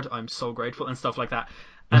this award. I'm so grateful," and stuff like that.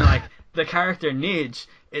 And like, the character Nidge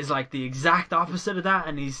is like the exact opposite of that,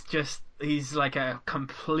 and he's like a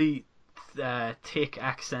complete thick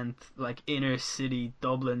accent, like inner city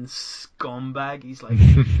Dublin scumbag. He's like,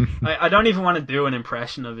 I don't even want to do an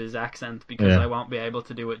impression of his accent because I won't be able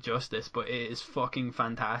to do it justice, but it is fucking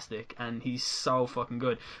fantastic, and he's so fucking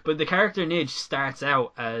good. But the character Nidge starts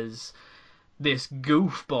out as this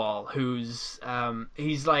goofball who's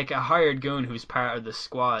he's like a hired goon who's part of the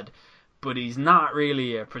squad, but he's not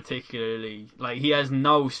really a particularly, like, he has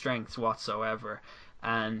no strengths whatsoever,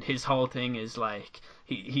 and his whole thing is like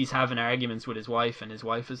he's having arguments with his wife, and his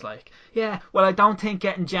wife is like, yeah, well, I don't think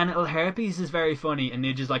getting genital herpes is very funny, and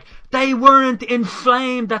Nidge is like, they weren't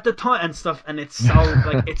inflamed at the time and stuff, and it's so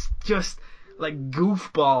like, it's just like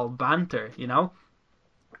goofball banter, you know?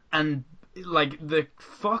 And like the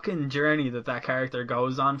fucking journey that character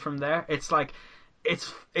goes on from there, it's like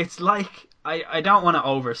I don't want to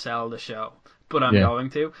oversell the show, but I'm going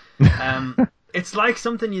to. It's like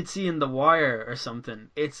something you'd see in The Wire or something.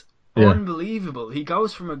 It's unbelievable. He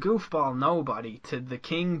goes from a goofball nobody to the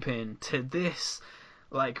kingpin to this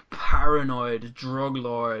like paranoid drug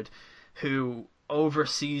lord who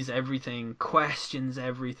oversees everything, questions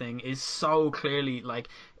everything, is so clearly like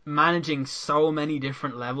managing so many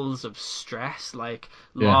different levels of stress, like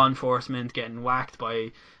law enforcement, getting whacked by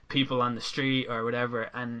people on the street or whatever,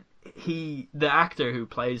 and the actor who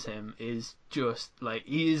plays him is just like,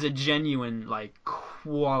 he is a genuine like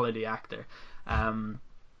quality actor,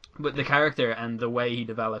 but the character and the way he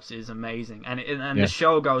develops is amazing, and the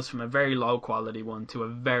show goes from a very low quality one to a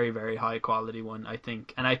very, very high quality one, I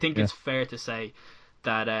think, and I think it's fair to say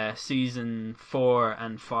that season 4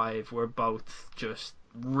 and 5 were both just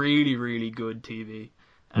really, really good TV,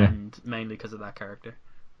 and mainly because of that character.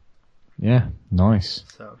 Yeah, nice.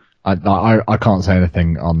 So I can't say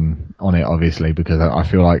anything on it, obviously, because I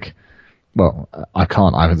feel like, well, I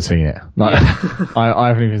haven't seen it. Like, I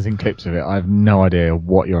haven't even seen clips of it. I have no idea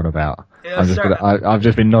what you're on about. I've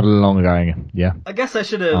just been nodding along going, I guess I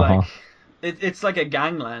should have like, it's like a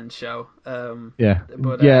gangland show.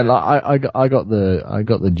 But like I got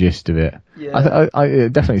the gist of it. Yeah.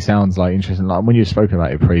 It definitely sounds like interesting. Like when you've spoken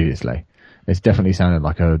about it previously, it's definitely sounded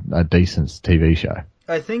like a decent TV show.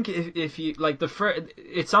 I think if you like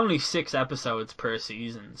it's only 6 episodes per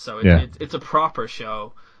season, so it's a proper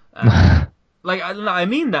show. Like I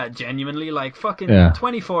mean that genuinely. Like fucking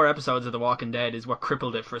 24 episodes of The Walking Dead is what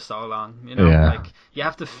crippled it for so long. You know, like you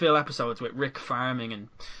have to fill episodes with Rick farming and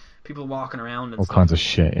people walking around and all stuff. kinds of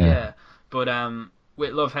shit. Yeah. But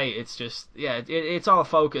with Love Hate, it's just it's all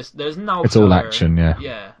focused. There's no. It's all action.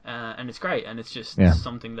 And it's great, and it's just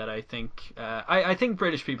something that I think I think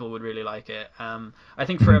British people would really like it. I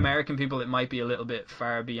think for American people it might be a little bit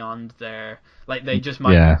far beyond their, like, they just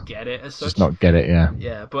might not get it as such. Just not get it.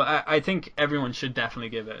 Yeah, but I think everyone should definitely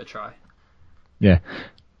give it a try. Yeah.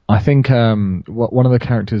 I think one of the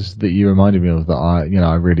characters that you reminded me of that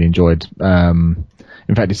I really enjoyed.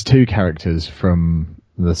 In fact, it's 2 characters from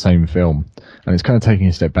the same film, and it's kind of taking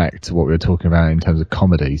a step back to what we were talking about in terms of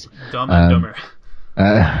comedies. Dumb and Dumber.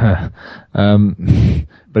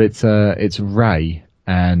 But it's Ray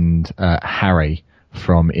and Harry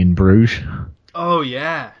from In Bruges. Oh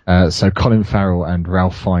yeah. So Colin Farrell and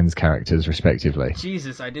Ralph Fiennes characters, respectively.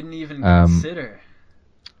 Jesus, I didn't even consider.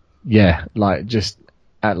 Yeah, like just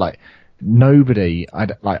like nobody.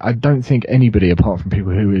 I don't think anybody apart from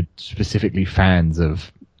people who are specifically fans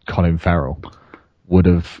of Colin Farrell would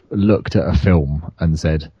have looked at a film and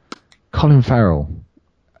said, Colin Farrell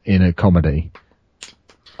in a comedy,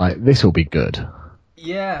 like, this will be good.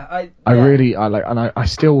 Yeah, I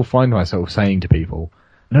still find myself saying to people,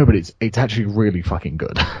 no, but it's actually really fucking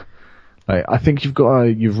good. Like, I think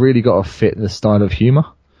you've really got to fit the style of humour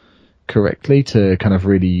correctly to kind of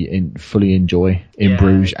really fully enjoy In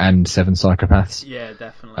Bruges and Seven Psychopaths. Yeah,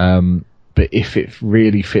 definitely. But if it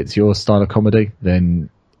really fits your style of comedy, then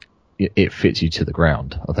it fits you to the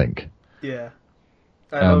ground, I think. Yeah.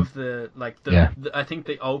 I love I think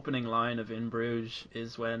the opening line of In Bruges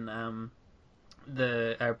is when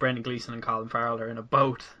Brendan Gleeson and Colin Farrell are in a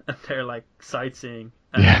boat and they're like sightseeing.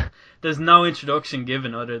 And there's no introduction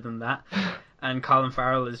given other than that. And Colin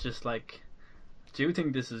Farrell is just like, do you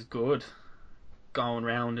think this is good? Going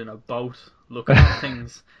around in a boat looking at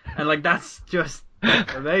things. And like, that's just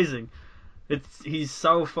amazing. He's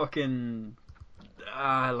so fucking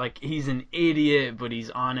like, he's an idiot, but he's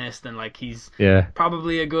honest, and like, he's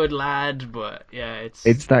probably a good lad, but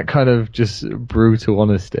it's that kind of just brutal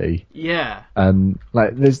honesty. Yeah. And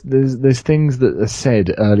like, there's things that are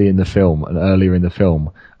said earlier in the film,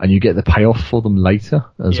 and you get the payoff for them later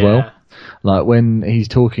as well. Like when he's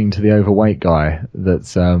talking to the overweight guy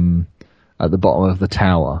that's at the bottom of the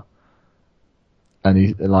tower, and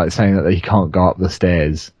he's like saying that he can't go up the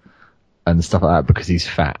stairs and stuff like that because he's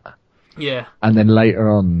fat. Yeah. And then later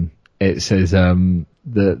on, it says the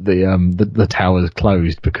tower's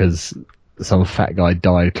closed because some fat guy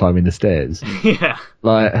died climbing the stairs. Yeah.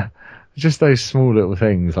 Like, just those small little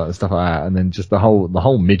things, like stuff like that, and then just the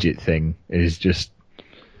whole midget thing is just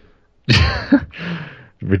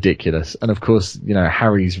ridiculous. And of course,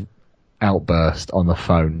 Harry's outburst on the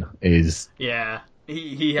phone is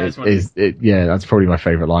he has one. That's probably my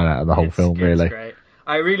favourite line out of the whole film. Really, it's great.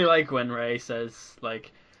 I really like when Ray says,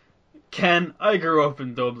 like, Ken, I grew up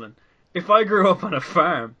in Dublin. If I grew up on a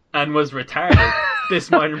farm and was retarded,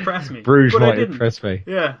 this might impress me. Bruges but might impress me.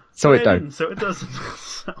 Yeah. So it don't. So it doesn't.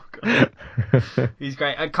 So good. He's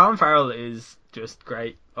great. Colin Farrell is just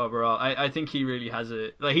great overall. I think he really has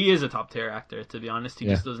he is a top tier actor, to be honest. He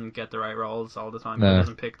just doesn't get the right roles all the time. No. He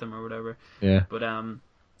doesn't pick them or whatever. Yeah. But I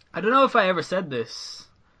don't know if I ever said this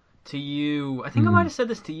to you. I think I might have said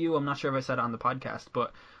this to you. I'm not sure if I said it on the podcast,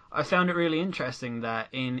 but I found it really interesting that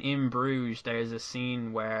in Bruges there's a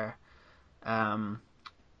scene where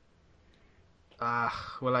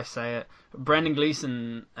will I say it? Brendan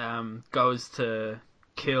Gleeson goes to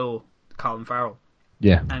kill Colin Farrell.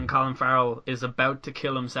 Yeah. And Colin Farrell is about to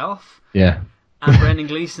kill himself. Yeah. And Brendan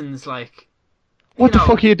Gleeson's like, what the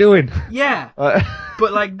fuck are you doing? Yeah.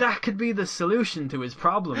 But like that could be the solution to his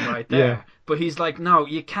problem right there. Yeah. But he's like, no,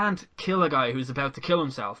 you can't kill a guy who's about to kill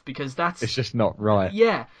himself because it's just not right.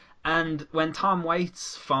 Yeah. And when Tom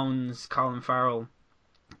Waits phones Colin Farrell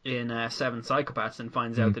in Seven Psychopaths and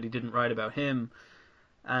finds out that he didn't write about him,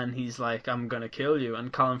 and he's like, I'm gonna kill you,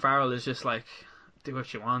 and Colin Farrell is just like, do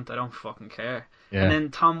what you want, I don't fucking care. Yeah. And then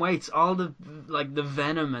Tom Waits, all the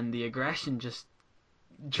venom and the aggression just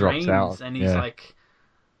drains out, and he's like,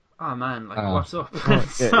 oh man, what's up?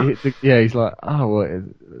 He's like,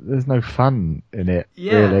 there's no fun in it.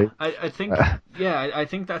 Yeah, really. I think I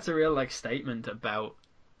think that's a real statement about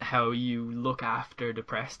how you look after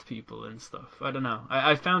depressed people and stuff. I don't know.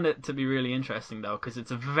 I found it to be really interesting though, because it's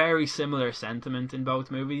a very similar sentiment in both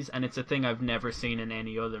movies, and it's a thing I've never seen in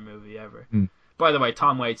any other movie ever. By the way,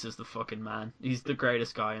 Tom Waits is the fucking man. He's the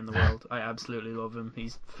greatest guy in the world. I absolutely love him.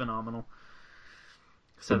 He's phenomenal.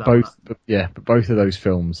 So but both of those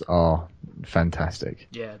films are fantastic.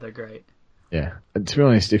 Yeah, they're great. Yeah, and to be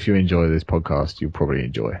honest, if you enjoy this podcast, you'll probably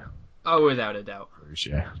enjoy. Oh, without a doubt.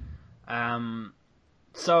 Yeah.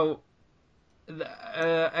 So,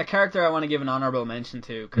 a character I want to give an honourable mention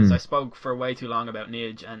to, because I spoke for way too long about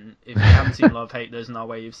Nidge, and if you haven't seen Love Hate, there's no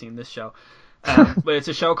way you've seen this show. But it's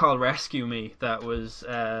a show called Rescue Me that was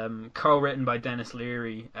co-written by Dennis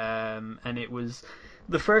Leary, and it was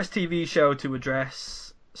the first TV show to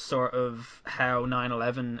address sort of how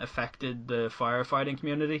 9/11 affected the firefighting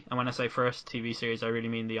community. And when I say first TV series, I really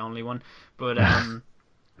mean the only one. But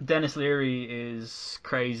Dennis Leary is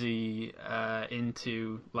crazy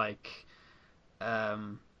into the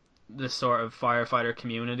sort of firefighter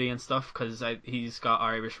community and stuff, because he's got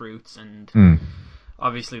Irish roots, and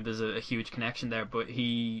obviously there's a huge connection there. But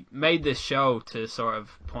he made this show to sort of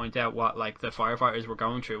point out what the firefighters were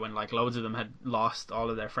going through, when loads of them had lost all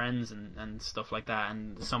of their friends and stuff like that,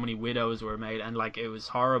 and so many widows were made, and it was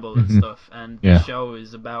horrible and stuff. And the show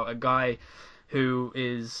is about a guy who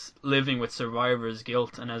is living with survivor's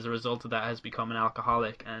guilt, and as a result of that has become an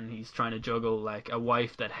alcoholic, and he's trying to juggle a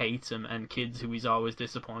wife that hates him and kids who he's always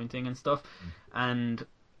disappointing and stuff. And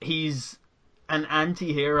he's an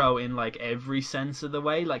anti-hero in every sense of the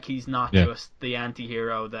way. He's not just the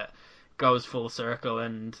anti-hero that goes full circle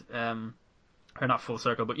and or not full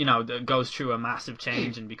circle, but that goes through a massive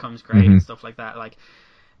change and becomes great and stuff like that.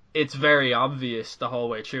 It's very obvious the whole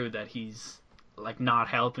way through that he's not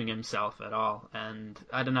helping himself at all. And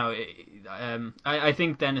I don't know, I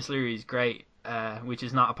think Dennis Leary is great, which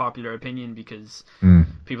is not a popular opinion, because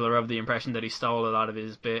people are of the impression that he stole a lot of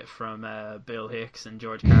his bit from Bill Hicks and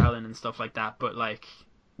George Carlin and stuff like that. But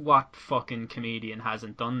what fucking comedian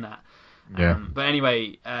hasn't done that? But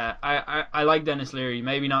anyway, I like Dennis Leary.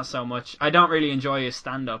 Maybe not so much. I don't really enjoy his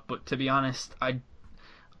stand-up, but to be honest,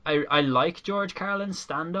 I like George Carlin's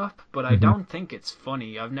stand-up, but I don't think it's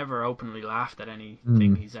funny. I've never openly laughed at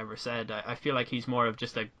anything he's ever said. I feel like he's more of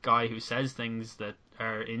just a guy who says things that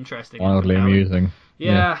are interesting. Wildly amusing.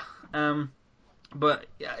 Yeah. But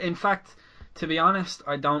in fact, to be honest,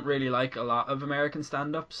 I don't really like a lot of American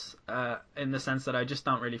stand-ups, in the sense that I just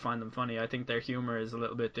don't really find them funny. I think their humour is a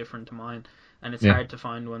little bit different to mine, and it's hard to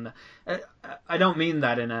find one that... I don't mean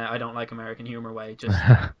that in a I don't like American humour way, just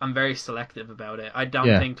I'm very selective about it. I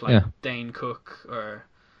don't think Dane Cook or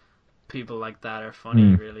people like that are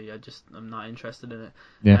funny, really. I'm not interested in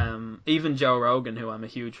it. Even Joe Rogan, who I'm a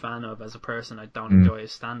huge fan of as a person, I don't enjoy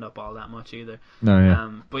his stand-up all that much either.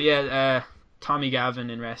 No, but Tommy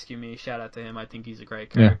Gavin in Rescue Me, shout out to him. I think he's a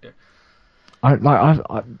great character.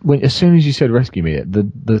 As soon as you said Rescue Me,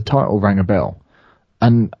 the title rang a bell,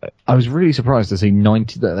 and I was really surprised to see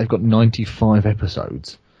that they've got 95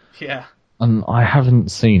 episodes. Yeah. And I haven't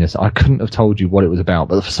seen it. I couldn't have told you what it was about,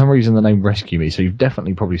 but for some reason the name Rescue Me. So you've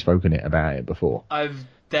definitely probably spoken about it before. I've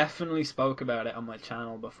definitely spoke about it on my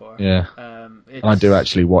channel before. Yeah. And I do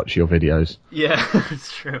actually watch your videos. Yeah,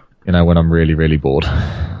 it's true. You know, when I'm really, really bored.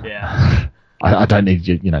 Yeah. I don't need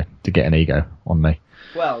you, to get an ego on me.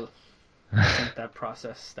 Well, I think that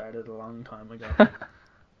process started a long time ago.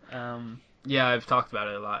 Yeah, I've talked about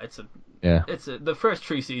it a lot. The first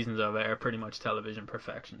 3 seasons of it are pretty much television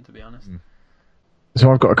perfection, to be honest. So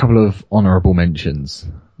I've got a couple of honourable mentions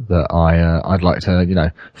that I'd like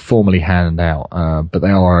to, formally hand out, but they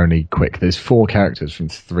are only quick. There's 4 characters from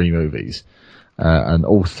 3 movies, and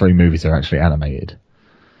all 3 movies are actually animated.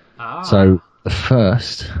 So the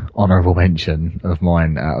first honourable mention of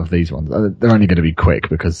mine out of these ones, they're only going to be quick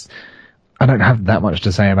because I don't have that much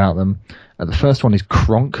to say about them. The first one is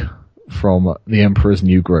Kronk from The Emperor's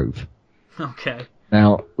New Groove. Okay.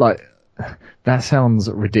 Now, that sounds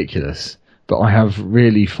ridiculous, but I have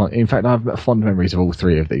really fun. In fact, I have fond memories of all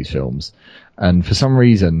 3 of these films, and for some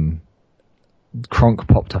reason, Kronk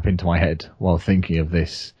popped up into my head while thinking of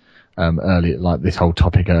this earlier, this whole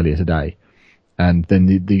topic earlier today. And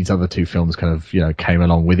then these other 2 films kind of, came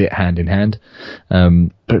along with it hand in hand.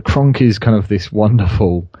 But Kronk is kind of this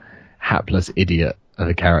wonderful, hapless idiot of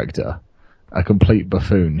a character, a complete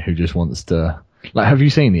buffoon who just wants to. Have you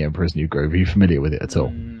seen The Emperor's New Groove? Are you familiar with it at all?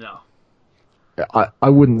 No. I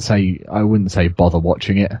wouldn't say bother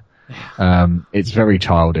watching it. It's very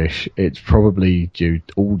childish. It's probably due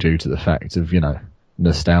to the fact of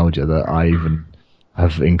nostalgia that I even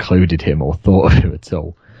have included him or thought of him at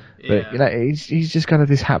all. But he's just kind of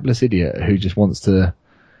this hapless idiot who just wants to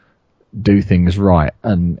do things right,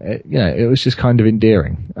 and it was just kind of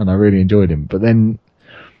endearing, and I really enjoyed him. But then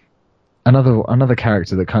another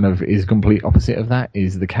character that kind of is complete opposite of that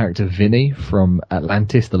is the character Vinny from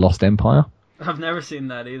Atlantis: The Lost Empire. I've never seen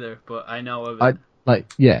that either, but I know of it.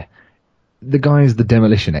 The guy is the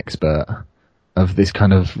demolition expert of this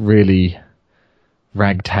kind of really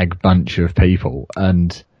ragtag bunch of people,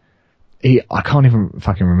 and I can't even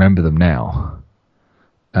fucking remember them now.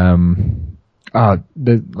 He's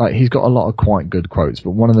got a lot of quite good quotes,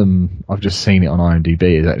 but one of them, I've just seen it on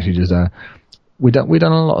IMDb, is actually just we've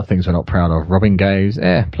done a lot of things we're not proud of. Robbing graves,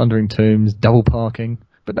 plundering tombs, double parking,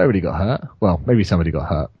 but nobody got hurt. Well, maybe somebody got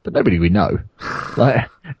hurt, but nobody we know.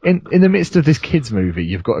 In the midst of this kids movie,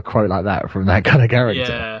 you've got a quote like that from that kind of character.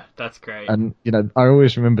 Yeah, that's great. And I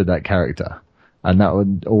always remembered that character, and that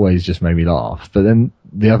would always just make me laugh. But then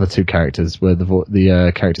the other 2 characters were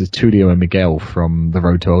the characters Tulio and Miguel from The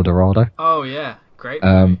Road to El Dorado. Oh yeah, great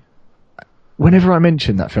movie. Whenever I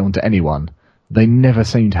mention that film to anyone, they never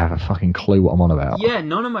seem to have a fucking clue what I'm on about. Yeah,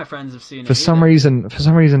 none of my friends have seen it. For some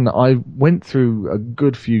reason, I went through a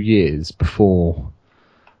good few years before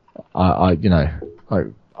I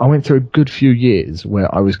went through a good few years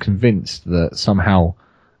where I was convinced that somehow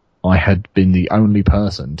I had been the only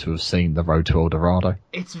person to have seen The Road to El Dorado.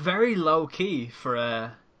 It's very low key for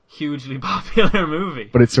a hugely popular movie,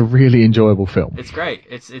 but it's a really enjoyable film. It's great.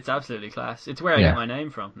 It's absolutely class. It's where I get my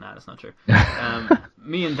name from. Nah, that's not true.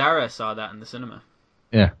 Me and Dara saw that in the cinema.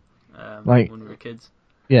 Yeah, when we were kids.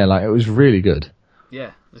 Yeah, it was really good. Yeah,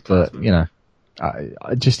 it was a class movie.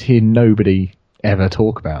 I just hear nobody ever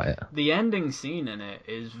talk about it. The ending scene in it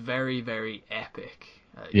is very, very epic.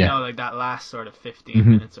 That last sort of 15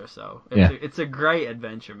 minutes or so. It's a great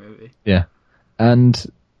adventure movie. Yeah, and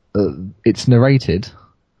it's narrated.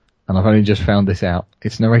 And I've only just found this out.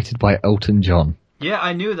 It's narrated by Elton John. Yeah,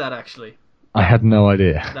 I knew that actually. I had no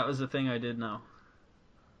idea. That was the thing I did know.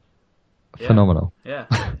 Phenomenal. Yeah,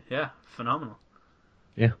 phenomenal.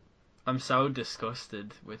 Yeah. I'm so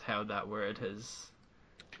disgusted with how that word has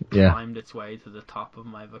climbed its way to the top of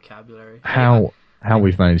my vocabulary. How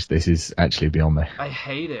we've managed this is actually beyond me. I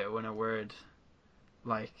hate it when a word,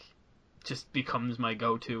 just becomes my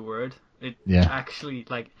go-to word. It actually,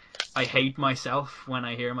 I hate myself when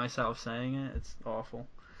I hear myself saying it. It's awful.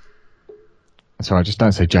 Sorry, just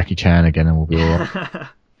don't say Jackie Chan again and we'll be alright.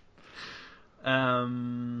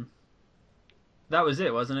 That was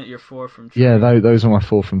it, wasn't it? Your 4 from 3? Yeah, those are my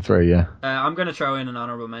 4 from 3, yeah. I'm going to throw in an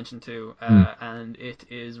honourable mention too, and it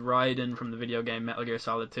is Raiden from the video game Metal Gear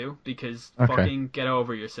Solid 2, because fucking get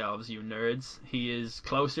over yourselves, you nerds. He is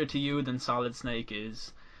closer to you than Solid Snake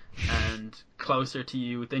is, and closer to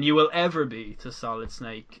you than you will ever be to Solid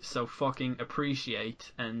Snake, so fucking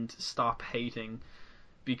appreciate and stop hating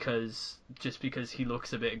because he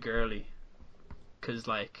looks a bit girly. Because,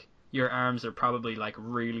 your arms are probably,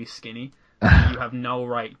 really skinny, you have no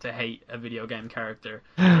right to hate a video game character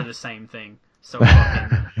for the same thing. So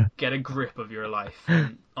fucking get a grip of your life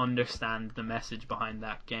and understand the message behind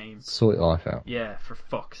that game. Sort your life out. Yeah, for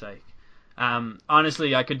fuck's sake.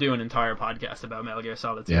 Honestly, I could do an entire podcast about Metal Gear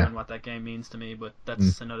Solid 2 and what that game means to me, but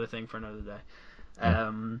that's another thing for another day.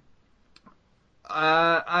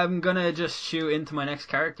 I'm gonna just shoot into my next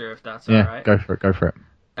character, if that's alright. Go for it.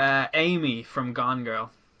 Amy from Gone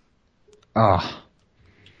Girl. Ah.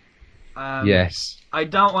 Yes. I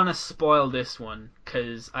don't want to spoil this one,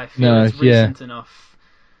 because I feel it's recent enough.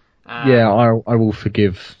 I will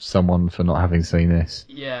forgive someone for not having seen this.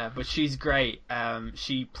 Yeah, but she's great.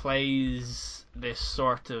 She plays this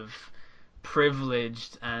sort of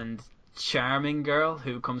privileged and charming girl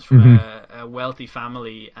who comes from a wealthy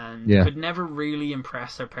family and could never really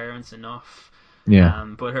impress her parents enough. Yeah.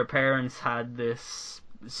 But her parents had this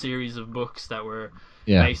series of books that were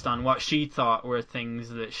based on what she thought were things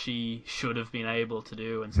that she should have been able to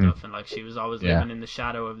do and stuff, and like she was always living in the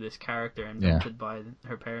shadow of this character invented by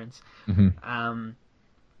her parents.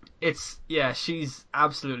 She's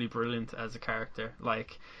absolutely brilliant as a character.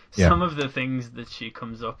 Like some of the things that she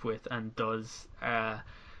comes up with and does,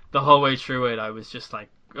 the whole way through it, I was just like,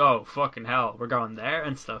 oh fucking hell, we're going there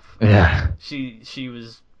and stuff. She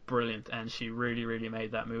was brilliant, and she really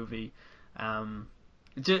made that movie.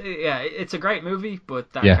 It's a great movie,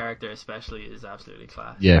 but that character especially is absolutely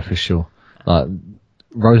class. Yeah, for sure.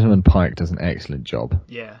 Rosamund Pike does an excellent job.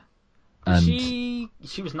 Yeah. And she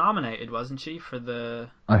was nominated, wasn't she, for the...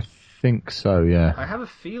 I think so, yeah. I have a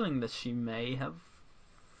feeling that she may have...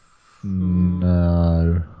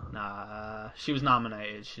 No. Nah, she was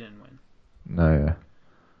nominated, she didn't win. No.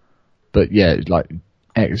 But yeah,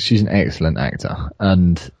 she's an excellent actor,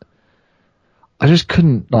 and I just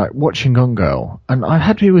couldn't, watching Gone Girl, and I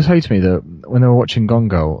had people say to me that when they were watching Gone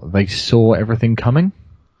Girl, they saw everything coming.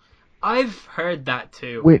 I've heard that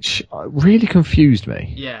too. Which really confused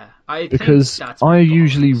me. Yeah, because I'm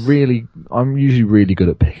usually really good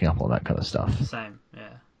at picking up on that kind of stuff. Same, yeah.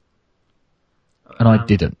 And I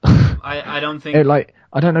didn't. I don't think...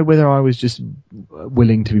 I don't know whether I was just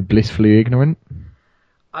willing to be blissfully ignorant.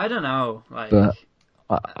 I don't know. But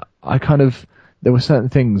I kind of... There were certain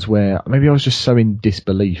things where maybe I was just so in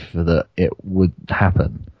disbelief that it would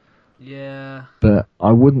happen. Yeah. But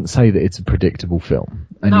I wouldn't say that it's a predictable film.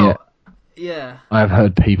 And yet... Yeah. I've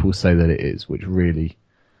heard people say that it is, which really...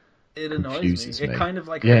 It annoys me. It kind of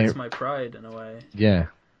hurts my pride in a way. Yeah.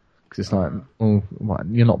 Because it's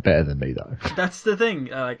you're not better than me though. That's the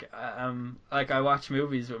thing. I watch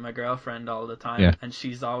movies with my girlfriend all the time, and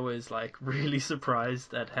she's always really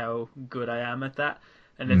surprised at how good I am at that.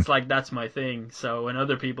 And it's that's my thing. So when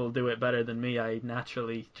other people do it better than me, I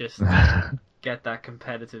naturally just get that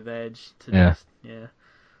competitive edge to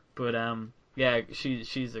But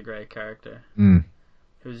she's a great character.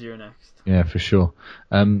 Who's your next? Yeah, for sure.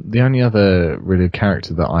 The only other really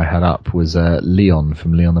character that I had up was Leon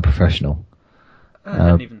from Leon the Professional. I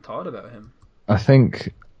hadn't even thought about him. I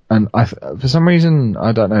think, and for some reason,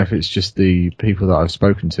 I don't know if it's just the people that I've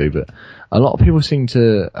spoken to, but a lot of people seem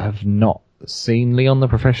to have not seen Leon the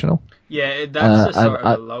Professional. Yeah, that's a sort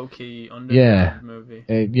of a low-key underground movie.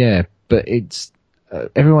 But it's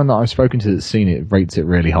everyone that I've spoken to that's seen it rates it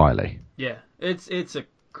really highly. Yeah, it's a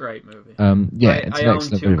great movie. It's an excellent movie. I own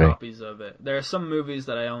 2 copies of it. There are some movies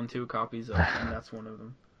that I own 2 copies of, and that's one of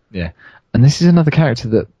them. Yeah, and this is another character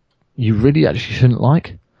that you really actually shouldn't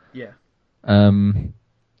like. Yeah.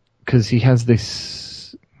 Because he has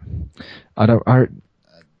this.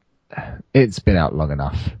 It's been out long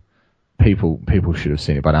enough. People should have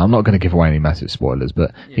seen it by now. I'm not going to give away any massive spoilers,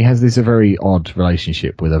 but he has this a very odd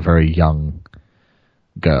relationship with a very young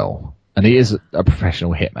girl, and he is a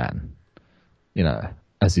professional hitman.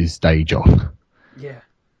 As his day job. Yeah.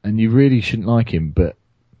 And you really shouldn't like him,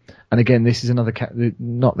 and again, this is another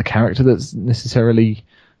not the character that's necessarily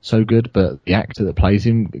so good, but the actor that plays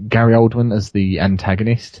him, Gary Oldman as the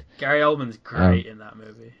antagonist. Gary Oldman's great in that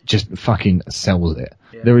movie. Just fucking sells it.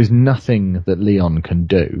 Yeah. There is nothing that Leon can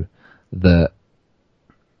do that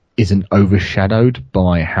isn't overshadowed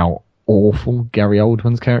by how awful Gary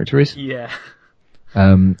Oldman's character is. Yeah.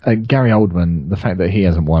 Gary Oldman, the fact that he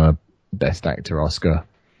hasn't won a Best Actor Oscar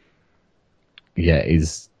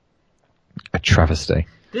is a travesty.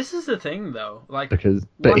 This is the thing, though. What should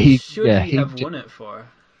he have won it for?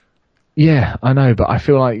 Yeah, I know, but I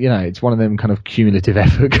feel like it's one of them kind of cumulative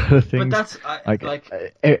effort kind of things. But that's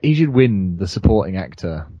he should win the supporting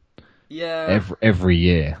actor. Yeah. Every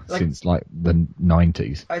year since the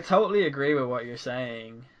 90s. I totally agree with what you're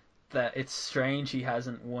saying. That it's strange he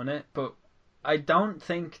hasn't won it, but I don't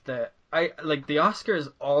think that the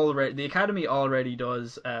Oscars already, the Academy already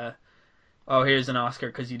does oh, here's an Oscar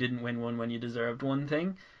because you didn't win one when you deserved one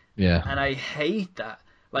thing. Yeah. And I hate that.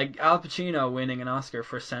 Like Al Pacino winning an Oscar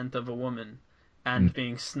for Scent of a Woman and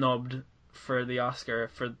being snubbed for the Oscar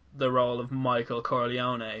for the role of Michael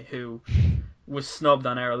Corleone, who was snubbed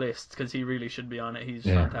on our list because he really should be on it. He's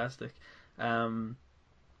fantastic.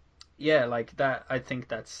 Yeah, like that. I think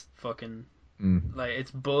that's fucking like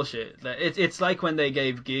it's bullshit. It's like when they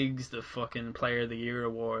gave Giggs the fucking Player of the Year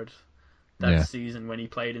award that season when he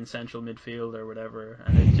played in central midfield or whatever,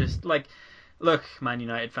 and it just like, look, Man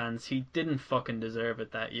United fans, he didn't fucking deserve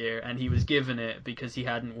it that year, and he was given it because he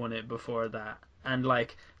hadn't won it before that. And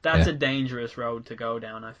like that's a dangerous road to go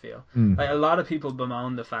down, I feel. Like a lot of people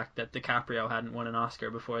bemoan the fact that DiCaprio hadn't won an Oscar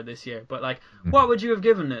before this year, but like what would you have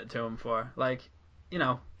given it to him for? Like, you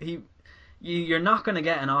know, you're not going to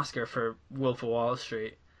get an Oscar for Wolf of Wall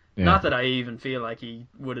Street. Not that I even feel like he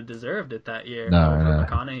would have deserved it that year over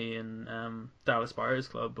McConaughey and Dallas Buyers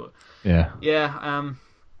Club, but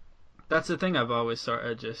that's the thing I've always sort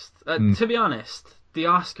of just to be honest, the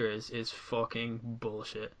Oscars is fucking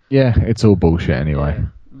bullshit. Yeah, it's all bullshit anyway.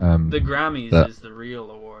 The Grammys is the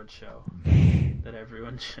real award show that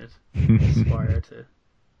everyone should aspire to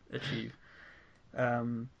achieve.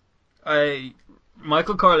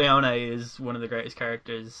 Michael Corleone is one of the greatest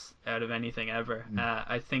characters out of anything ever.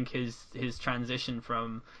 I think his transition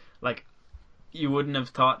from, like, you wouldn't have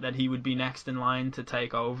thought that he would be next in line to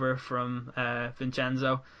take over from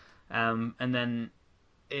Vincenzo, and then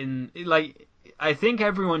I think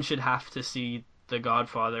everyone should have to see The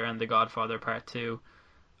Godfather and The Godfather Part 2.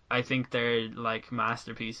 I think they're like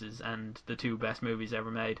masterpieces and the two best movies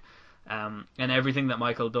ever made. And everything that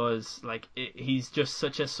Michael does, like he's just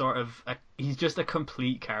such a sort of he's just a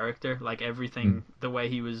complete character. Like everything, the way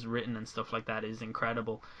he was written and stuff like that is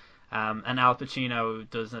incredible. And Al Pacino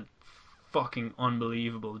does a fucking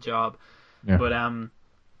unbelievable job. Yeah. But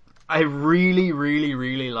I really, really,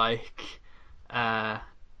 really like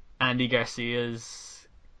Andy Garcia's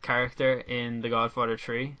character in The Godfather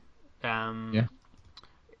 3.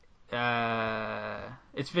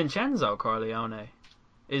 It's Vincenzo Corleone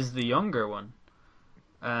is the younger one,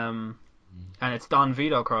 and it's Don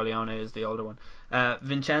Vito Corleone is the older one.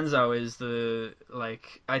 Vincenzo is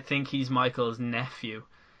I think he's Michael's nephew,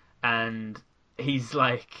 and he's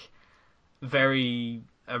like very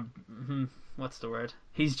what's the word?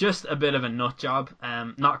 He's just a bit of a nut job.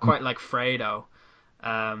 Not quite like Fredo,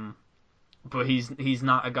 but he's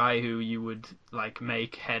not a guy who you would like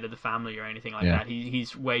make head of the family or anything like that.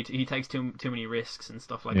 He takes too many risks and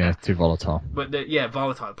stuff like that. Yeah, too volatile. But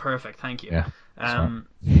volatile. Perfect. Thank you. Yeah.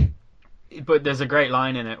 But there's a great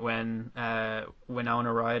line in it when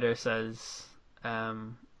Winona Ryder says,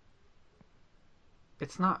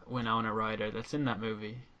 it's not Winona Ryder that's in that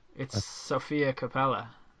movie. It's Sofia Coppola,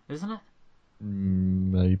 isn't it?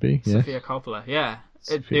 Maybe. Yeah. Sofia Coppola. Yeah.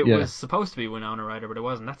 It was supposed to be Winona Ryder, but it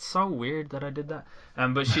wasn't. That's so weird that I did that.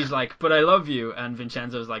 But she's like, but I love you. And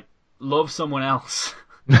Vincenzo's like, love someone else.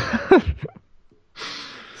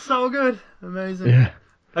 So good. Amazing. Yeah.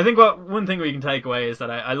 I think one thing we can take away is that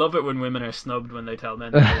I love it when women are snubbed when they tell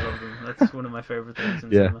men that they love them. That's one of my favourite things in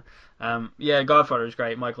cinema. Godfather is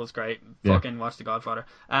great. Michael's great. Fucking watch The Godfather.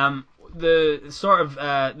 The sort of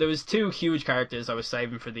there was two huge characters I was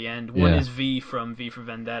saving for the end. One is V from V for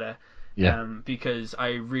Vendetta. Because I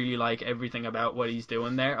really like everything about what he's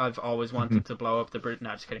doing there. I've always wanted to blow up the Brit.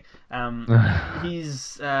 No, just kidding.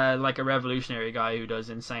 He's like a revolutionary guy who does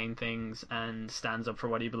insane things and stands up for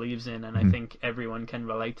what he believes in, and I think everyone can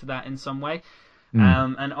relate to that in some way.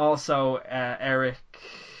 And also Eric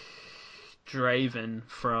Draven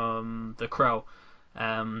from The Crow,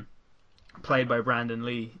 played by Brandon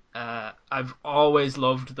Lee. I've always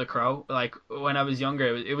loved The Crow. Like when I was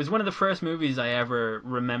younger, it was one of the first movies I ever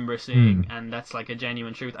remember seeing, and that's like a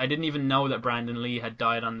genuine truth. I didn't even know that Brandon Lee had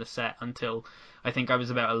died on the set until I think I was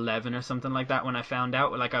about 11 or something like that when I found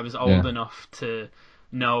out. Like I was old enough to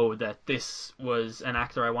know that this was an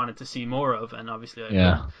actor I wanted to see more of, and obviously I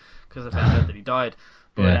didn't because I found out that he died.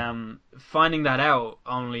 But finding that out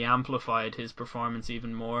only amplified his performance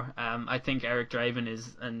even more. I think Eric Draven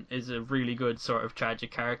is a really good sort of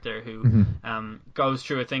tragic character who goes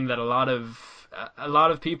through a thing that a lot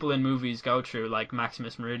of people in movies go through, like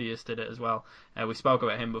Maximus Meridius did it as well. We spoke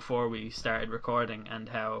about him before we started recording, and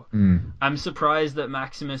how I'm surprised that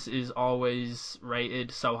Maximus is always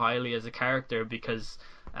rated so highly as a character, because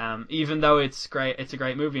even though it's a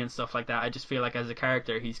great movie and stuff like that, I just feel like as a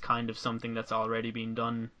character he's kind of something that's already been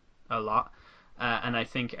done a lot, and I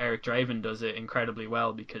think Eric Draven does it incredibly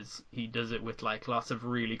well, because he does it with like lots of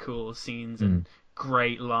really cool scenes and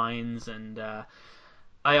great lines. And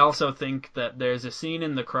I also think that there's a scene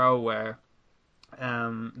in The Crow where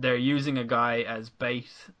they're using a guy as bait.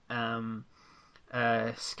 Skank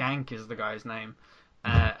is the guy's name.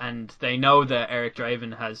 And they know that Eric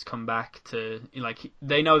Draven has come back to, like,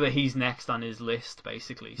 they know that he's next on his list,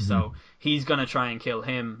 basically. So he's going to try and kill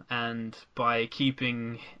him. And by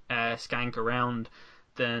keeping Skank around,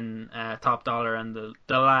 then Top Dollar and the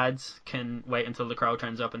lads can wait until the Crow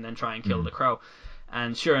turns up and then try and kill the Crow.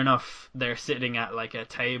 And sure enough, they're sitting at, like, a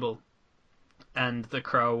table. And the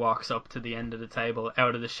Crow walks up to the end of the table,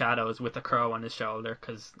 out of the shadows, with the Crow on his shoulder,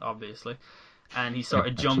 because obviously... And he sort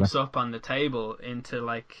of jumps up on the table into,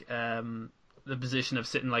 like, the position of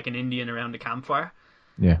sitting like an Indian around a campfire.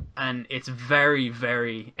 Yeah. And it's very,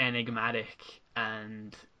 very enigmatic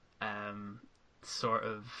and sort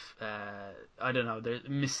of, I don't know, they're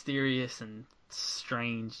mysterious and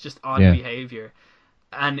strange, just odd behavior.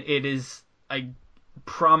 And it is, I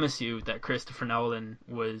promise you that Christopher Nolan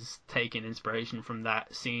was taking inspiration from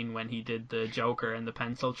that scene when he did the Joker and the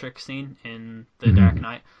pencil trick scene in The Dark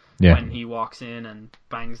Knight. Yeah. When he walks in and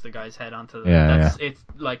bangs the guy's head onto the... It's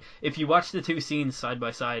like, if you watch the two scenes side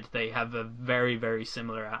by side, they have a very, very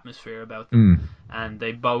similar atmosphere about them. And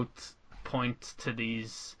they both point to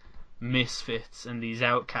these misfits and these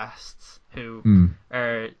outcasts who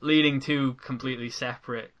are leading two completely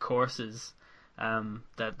separate courses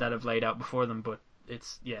that have laid out before them. But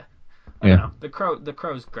it's, I don't know. The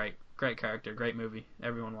Crow's great. Great character, great movie.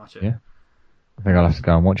 Everyone watch it. Yeah. I think I'll have to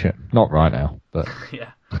go and watch it. Not right now, but...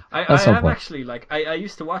 Yeah. I have actually, like, I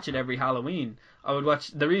used to watch it every Halloween. I would watch...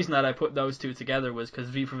 The reason that I put those two together was because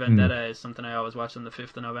V for Vendetta is something I always watch on the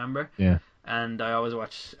 5th of November. Yeah. And I always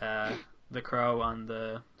watch The Crow on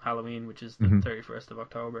the Halloween, which is the 31st of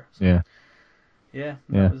October. So, yeah,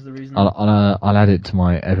 that was the reason. I'll add it to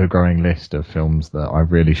my ever-growing list of films that I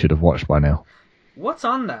really should have watched by now. What's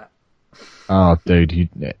on that? Oh, dude,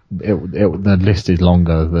 the list is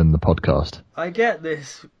longer than the podcast. I get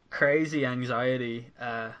this crazy anxiety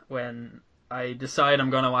when I decide I'm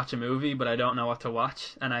going to watch a movie, but I don't know what to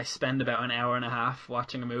watch, and I spend about an hour and a half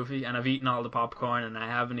watching a movie, and I've eaten all the popcorn, and I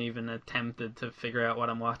haven't even attempted to figure out what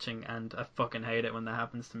I'm watching, and I fucking hate it when that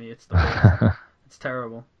happens to me. It's the worst. It's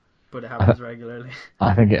terrible, but it happens regularly.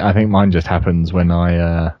 I think mine just happens when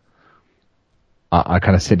I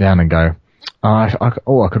kind of sit down and go, I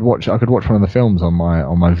could watch one of the films on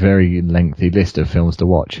my very lengthy list of films to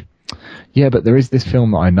watch. Yeah, but there is this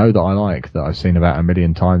film that I know that I like that I've seen about 1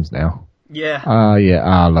 million times now. Yeah.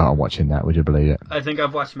 I'm watching that. Would you believe it? I think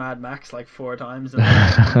I've watched Mad Max like 4 times.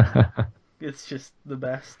 And it's just the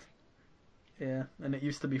best. Yeah, and it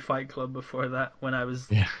used to be Fight Club before that. When I was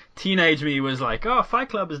teenage me was like, oh, Fight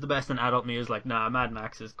Club is the best, and adult me was like, nah, Mad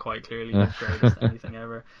Max is quite clearly the greatest anything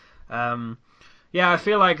ever. Yeah, I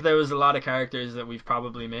feel like there was a lot of characters that we've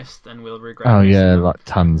probably missed and will regret. Oh yeah, like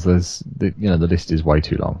tons. There's the list is way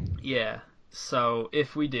too long. Yeah, so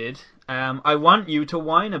if we did, I want you to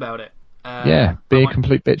whine about it. Be a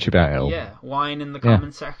complete bitch about it all. Yeah, whine in the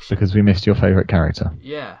comment section because we missed your favourite character.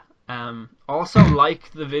 Yeah. Also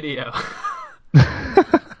like the video.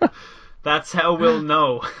 That's how we'll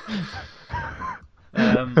know.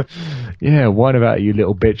 Whine about you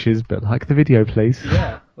little bitches, but like the video, please.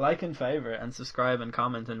 Yeah, like and favourite, and subscribe and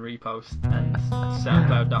comment and repost, and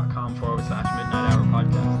soundcloud.com/Midnight Hour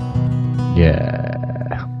Podcast.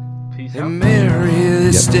 Yeah. Peace out. And Mary,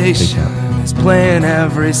 the station is playing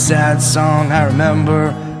every sad song I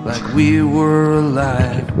remember, like we were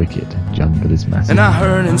alive. Wicked, jungle is massive. And I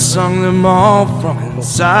heard and sung them all from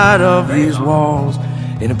inside of these walls,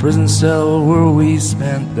 in a prison cell where we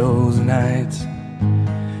spent those nights.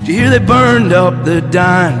 Did you hear they burned up the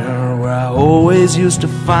diner where I always used to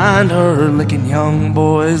find her, licking young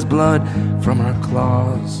boys' blood from her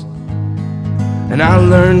claws? And I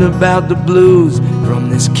learned about the blues from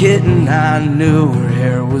this kitten I knew. Her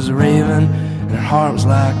hair was raven and her heart was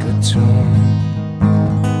like a tomb.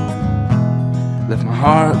 Left my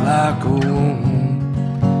heart like a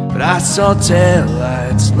wound. But I saw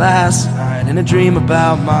taillights last night in a dream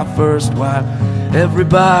about my first wife.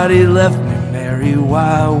 Everybody left me, Mary,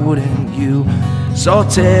 why wouldn't you? Saw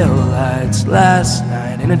taillights last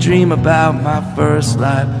night in a dream about my first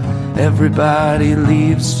life. Everybody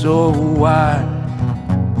leaves, so why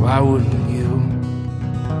wouldn't you?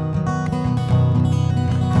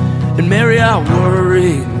 And Mary, I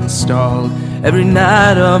worried and stalled every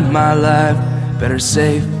night of my life. Better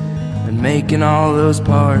safe than making all those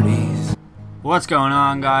parties. What's going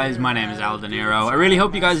on, guys? My name is Al De Niro. I really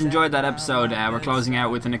hope you guys enjoyed that episode. We're closing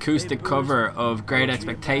out with an acoustic cover of Great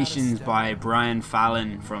Expectations by Brian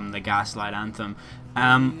Fallon from the Gaslight Anthem.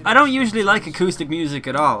 I don't usually like acoustic music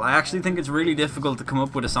at all. I actually think it's really difficult to come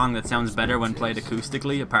up with a song that sounds better when played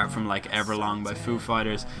acoustically, apart from like Everlong by Foo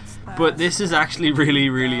Fighters. But this is actually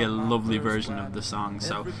really a lovely version of the song.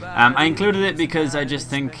 So I included it because I just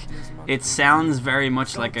think it sounds very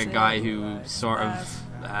much like a guy who sort of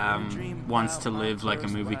wants to live like a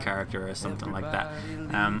movie character or something like that.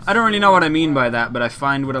 I don't really know what I mean by that, but I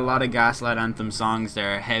find with a lot of Gaslight Anthem songs,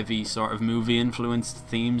 they're heavy sort of movie influenced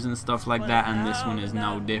themes and stuff like that, and this one is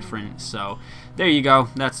no different. So there you go,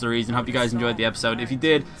 that's the reason. Hope you guys enjoyed the episode. If you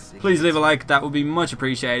did, please leave a like, that would be much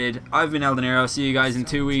appreciated. I've been El Dinero, see you guys in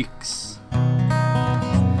 2 weeks. And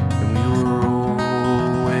we were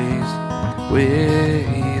always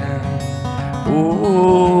waiting,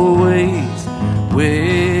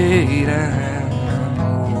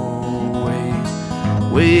 always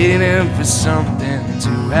waiting for something to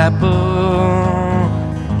happen.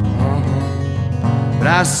 But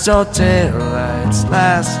I saw taillights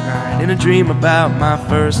last night in a dream about my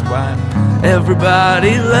first wife.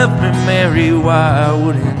 Everybody left me, Mary, why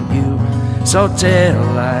wouldn't you? Saw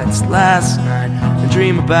taillights last night in a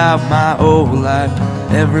dream about my old life.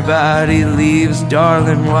 Everybody leaves,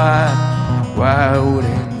 darling, why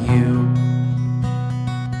wouldn't you?